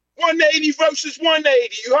 180 versus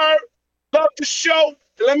 180. You heard? Love the show.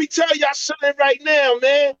 And let me tell y'all something right now,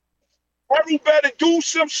 man. Errol better do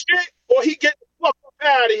some shit or he get the fuck up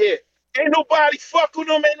out of here. Ain't nobody fucking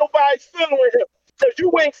him. Ain't nobody feeling him. Because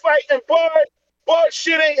you ain't fighting Bud. Bud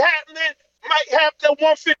shit ain't happening. Might happen at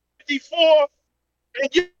 154.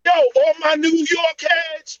 And yo, all my New York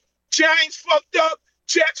heads, Giants fucked up.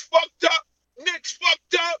 Jets fucked up. Knicks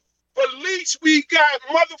fucked up. But at least we got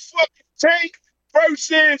motherfucking Tank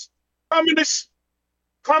versus coming to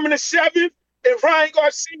coming to 7th and Ryan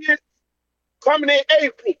Garcia coming in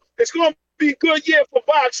April. It's going to be a good year for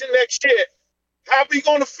boxing next year. How we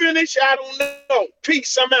going to finish? I don't know.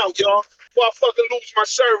 Peace. I'm out, y'all. Before I fucking lose my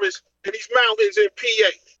service in these mountains in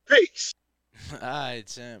PA. Peace. All right,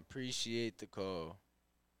 champ. Appreciate the call.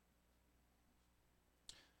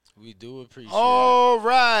 We do appreciate All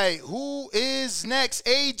right. Who is next?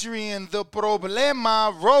 Adrian, the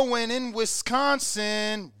Problema, Rowan in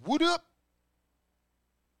Wisconsin. What up?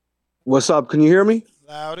 What's up? Can you hear me?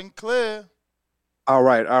 Loud and clear. All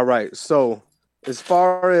right. So, as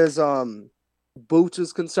far as Boots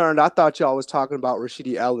is concerned, I thought y'all was talking about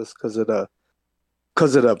Rashidi Ellis because of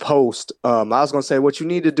the post. I was gonna say what you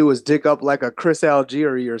need to do is dig up like a Chris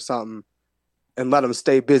Algieri or something, and let him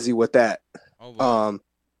stay busy with that. Oh, wow.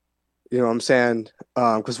 You know what I'm saying?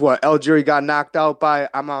 Because Algieri got knocked out by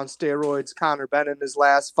I'm on steroids Conor Bennett in his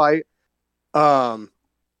last fight.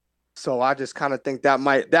 So I just kind of think that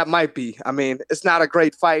might be. I mean, it's not a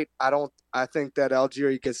great fight. I think that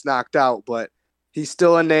Algieri gets knocked out, but he's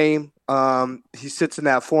still a name. He sits in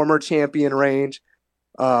that former champion range.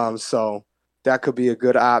 So that could be a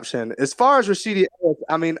good option. As far as Rashidi Ellis,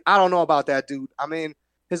 I mean, I don't know about that dude. I mean,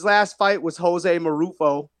 his last fight was Jose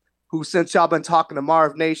Marufo, who, since y'all been talking to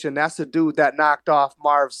Marv Nation, that's the dude that knocked off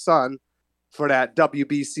Marv's son for that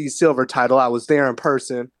WBC silver title. I was there in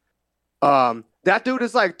person. That dude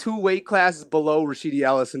is like 2 weight classes below Rashidi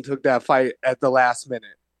Ellis and took that fight at the last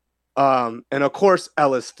minute. And of course,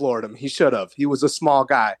 Ellis floored him. He should have. He was a small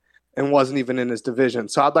guy and wasn't even in his division.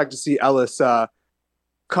 So I'd like to see Ellis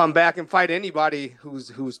come back and fight anybody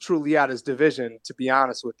who's truly out his division, to be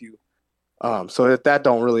honest with you. So that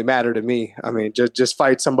don't really matter to me. I mean, just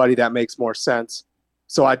fight somebody that makes more sense.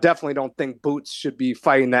 So I definitely don't think Boots should be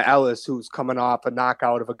fighting that Ellis who's coming off a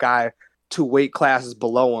knockout of a guy 2 weight classes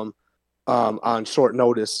below him on short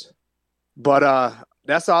notice. But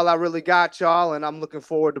that's all I really got, y'all. And I'm looking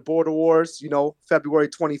forward to Border Wars, February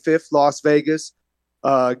 25th, Las Vegas.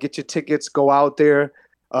 Get your tickets, go out there,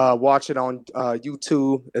 watch it on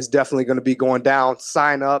YouTube. It's definitely going to be going down.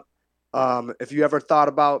 Sign up. If you ever thought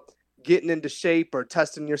about getting into shape or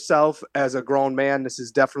testing yourself as a grown man, this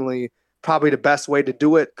is definitely probably the best way to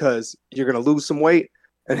do it because you're going to lose some weight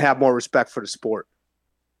and have more respect for the sport.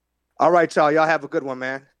 All right, y'all. Y'all have a good one,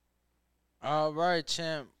 man. All right,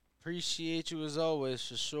 champ. Appreciate you as always,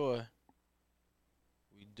 for sure.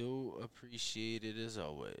 We do appreciate it as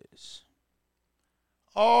always.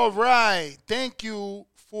 All right. Thank you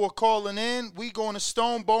for calling in. We going to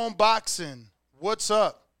Stone Bone Boxing. What's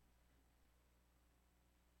up?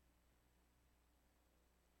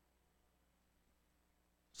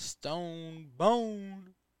 Stone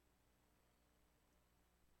Bone.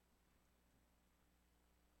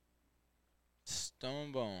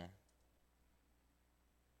 Stone Bone.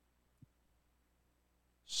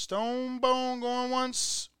 Stone Bone going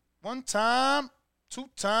once, 1 time, 2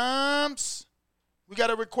 times. We got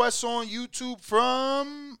a request on YouTube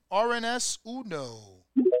from RNS Uno.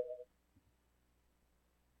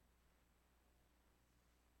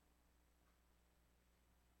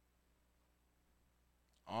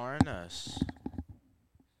 RNS.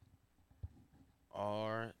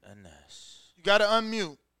 You got to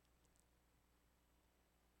unmute.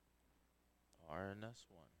 RNS1.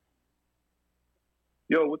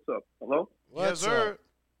 Yo, what's up? Hello? Yes, sir.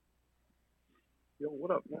 Yo,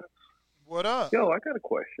 what up, man? What up? Yo, I got a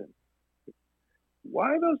question.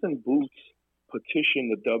 Why doesn't Boots petition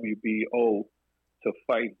the WBO to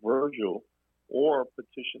fight Virgil or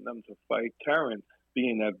petition them to fight Terrence,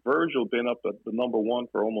 being that Virgil been up at the number 1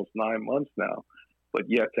 for almost 9 months now, but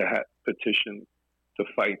yet to petition to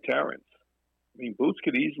fight Terrence? I mean, Boots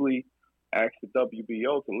could easily ask the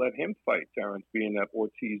WBO to let him fight Terrence, being that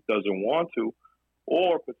Ortiz doesn't want to,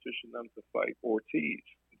 or petition them to fight Ortiz.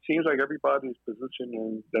 It seems like everybody's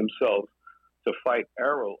positioning themselves to fight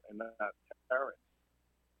Errol and not Terrence.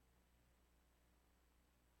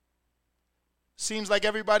 Seems like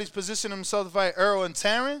everybody's positioning themselves to fight Errol and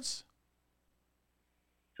Terrence?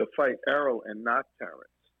 To fight Errol and not Terrence.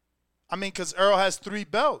 I mean, because Errol has 3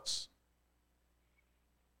 belts.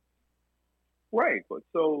 Right, but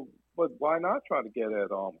why not try to get at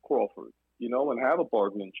Crawford, and have a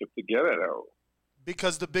bargaining chip to get at Errol?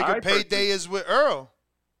 Because the bigger payday is with Errol.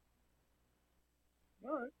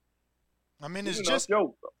 All right. I mean, it's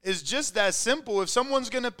just that simple. If someone's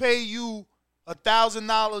gonna pay you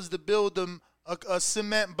 $1,000 to build them a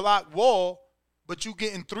cement block wall, but you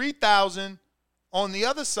getting $3,000 on the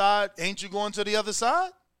other side, ain't you going to the other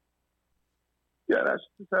side? Yeah, that's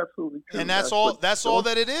absolutely true. And that's all. what- That's all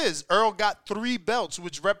that it is. Errol got 3 belts,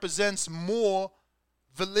 which represents more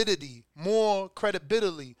validity, more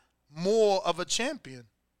credibility, more of a champion.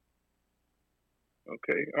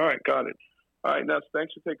 Okay. All right. Got it. All right. Now,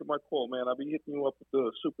 thanks for taking my call, man. I'll be hitting you up with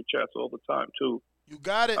the super chats all the time, too. You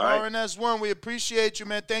got it, All right. RNS1. We appreciate you,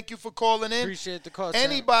 man. Thank you for calling in. Appreciate the call, champ.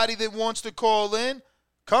 Anybody that wants to call in,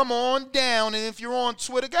 come on down. And if you're on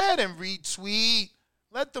Twitter, go ahead and retweet.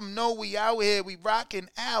 Let them know we out here. We rocking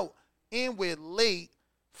out. And we're late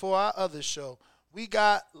for our other show. We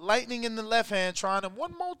got Lightning in the left hand trying it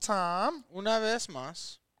one more time. Una vez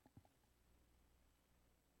más.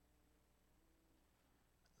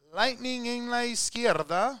 Lightning en la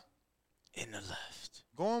izquierda. In the left.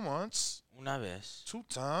 Going once. Una vez. 2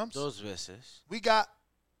 times. Dos veces. We got.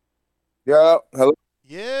 Yeah, hello.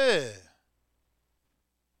 Yeah.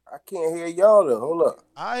 I can't hear y'all though. Hold up.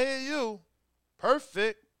 I hear you.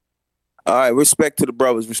 Perfect. All right, respect to the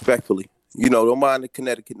brothers, respectfully. You know, don't mind the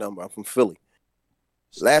Connecticut number. I'm from Philly.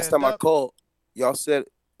 Last time I called, y'all said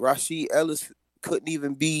Rashid Ellis couldn't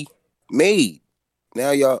even be made.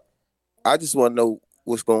 Now y'all, I just want to know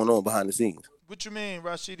what's going on behind the scenes. What you mean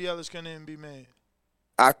Rashidi Ellis couldn't even be made?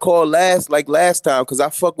 I called last time because I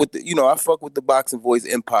fuck with the Boxing Voice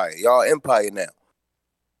Empire. Y'all Empire now.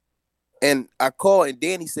 And I called and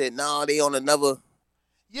Danny said, "No, they on another."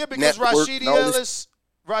 Yeah, because network,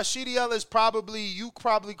 Rashidi Ellis you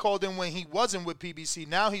probably called him when he wasn't with PBC.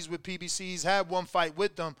 Now he's with PBC. He's had one fight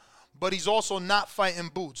with them, but he's also not fighting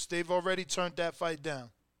Boots. They've already turned that fight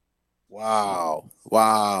down. Wow.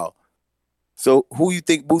 So who you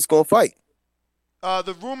think Boots gonna fight?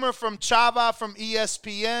 The rumor from Chava from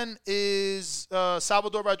ESPN is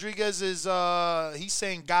Salvador Rodriguez is he's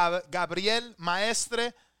saying Gabriel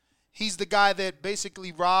Maestre. He's the guy that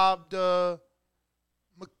basically robbed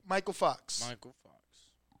Michael Fox.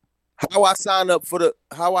 How I sign up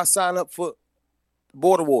for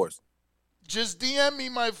Border Wars? Just DM me,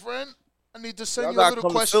 my friend. I need to send Y'all you a gotta little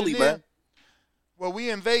come to Philly, questionnaire. man. Well, we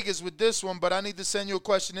in Vegas with this one, but I need to send you a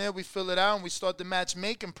questionnaire. We fill it out and we start the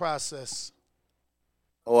matchmaking process.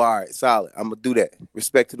 Oh, all right, solid. I'm gonna do that.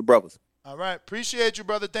 Respect to the brothers. All right. Appreciate you,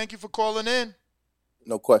 brother. Thank you for calling in.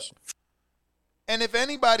 No question. And if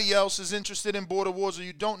anybody else is interested in Border Wars or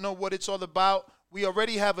you don't know what it's all about, we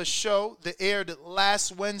already have a show that aired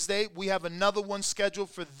last Wednesday. We have another one scheduled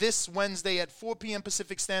for this Wednesday at 4 p.m.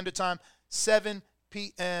 Pacific Standard Time, 7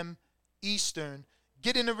 p.m. Eastern.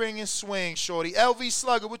 Get in the ring and swing, shorty. LV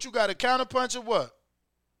Slugger, what you got, a counterpunch or what?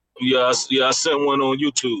 Yeah, I sent one on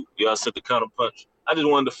YouTube. Yeah, I sent the counter punch. I just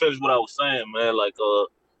wanted to finish what I was saying, man. Like,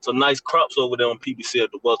 some nice crops over there on PBC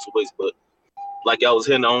at the welterweights, but like I was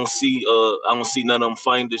hitting, I don't see none of them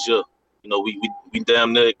fighting this year. You know, we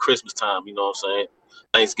damn near at Christmas time. You know what I'm saying?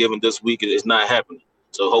 Thanksgiving this week is not happening.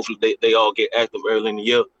 So hopefully they all get active early in the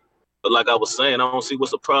year. But like I was saying, I don't see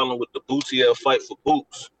what's the problem with the Boutiev fight for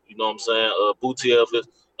Boots. You know what I'm saying? Boutiev is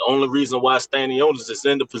the only reason why Stanionis is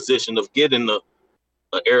in the position of getting the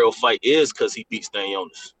Errol fight is because he beat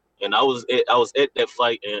Stanionis. And I was at that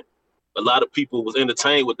fight, and a lot of people was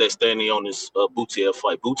entertained with that Stanionis Boutiev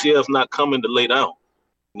fight. Boutiev's not coming to lay down.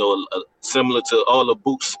 You know, similar to all the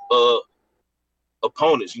Boots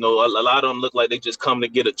opponents. You know, a lot of them look like they just come to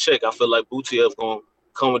get a check. I feel like Boutiev gonna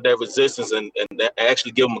come with that resistance and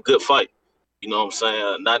actually give him a good fight. You know what I'm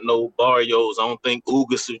saying? Not no Barrios. I don't think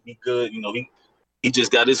Ugas would be good. You know, he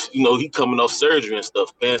just got his, you know, he coming off surgery and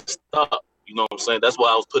stuff. Been stopped. You know what I'm saying? That's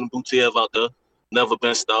why I was putting Boutiev out there. Never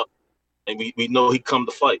been stopped. And we know he come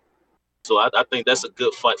to fight. So I think that's a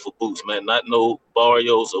good fight for Boots, man. Not no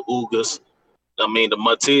Barrios or Ugas. I mean, the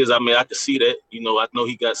Martinez, I could see that. You know, I know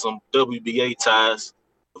he got some WBA ties.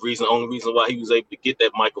 The only reason why he was able to get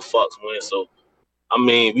that Michael Fox win. So, I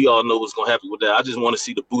mean, we all know what's going to happen with that. I just want to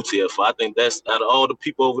see the Boutiev fight. I think that's, out of all the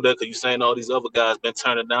people over there, because you're saying all these other guys been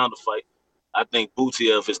turning down the fight, I think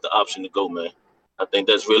Boutiev is the option to go, man. I think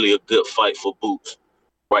that's really a good fight for Boots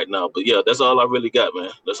right now. But, yeah, that's all I really got,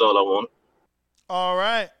 man. That's all I want. All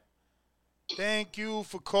right. Thank you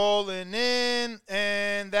for calling in.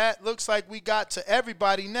 And that looks like we got to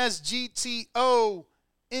everybody. Nest GTO,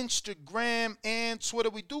 Instagram, and Twitter.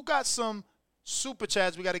 We do got some super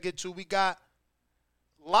chats we got to get to. We got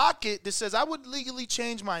Lockett that says, I would legally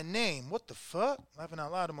change my name. What the fuck? Laughing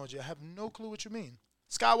out loud emoji. I have no clue what you mean.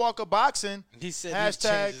 Skywalker Boxing. He said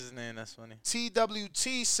hashtag he changed his name. That's funny.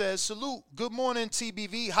 TWT says, salute. Good morning,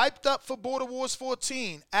 TBV. Hyped up for Border Wars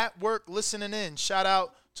 14. At work, listening in. Shout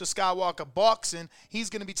out to Skywalker Boxing. He's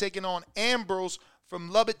going to be taking on Ambrose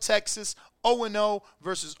from Lubbock, Texas. 0-0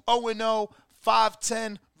 versus 0-0.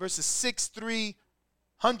 5'10 versus 6'3.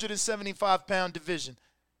 175-pound division.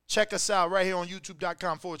 Check us out right here on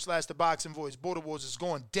youtube.com/The Boxing Voice. Border Wars is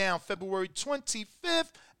going down February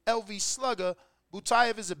 25th. LV Slugger.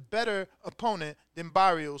 Butayev is a better opponent than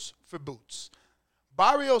Barrios for Boots.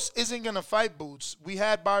 Barrios isn't going to fight Boots. We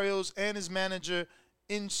had Barrios and his manager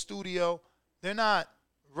in studio. They're not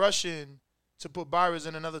rushing to put Barrios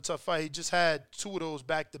in another tough fight. He just had 2 of those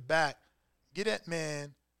back-to-back. Get that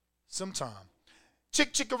man some time.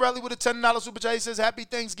 Chick Chickarelli with a $10 super chat. He says, happy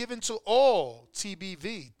Thanksgiving to all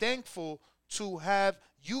TBV. Thankful to have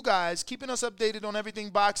you guys keeping us updated on everything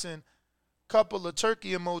boxing. Couple of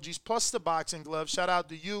turkey emojis plus the boxing gloves. Shout out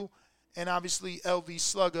to you. And obviously LV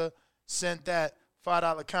Slugger sent that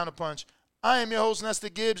 $5 counterpunch. I am your host, Nestor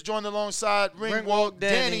Gibbs, joined alongside Ringwalk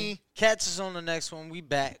Danny. Catch us on the next one. We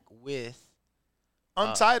back with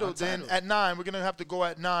Untitled. Then at 9. We're going to have to go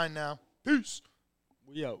at 9 now. Peace.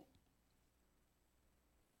 We out.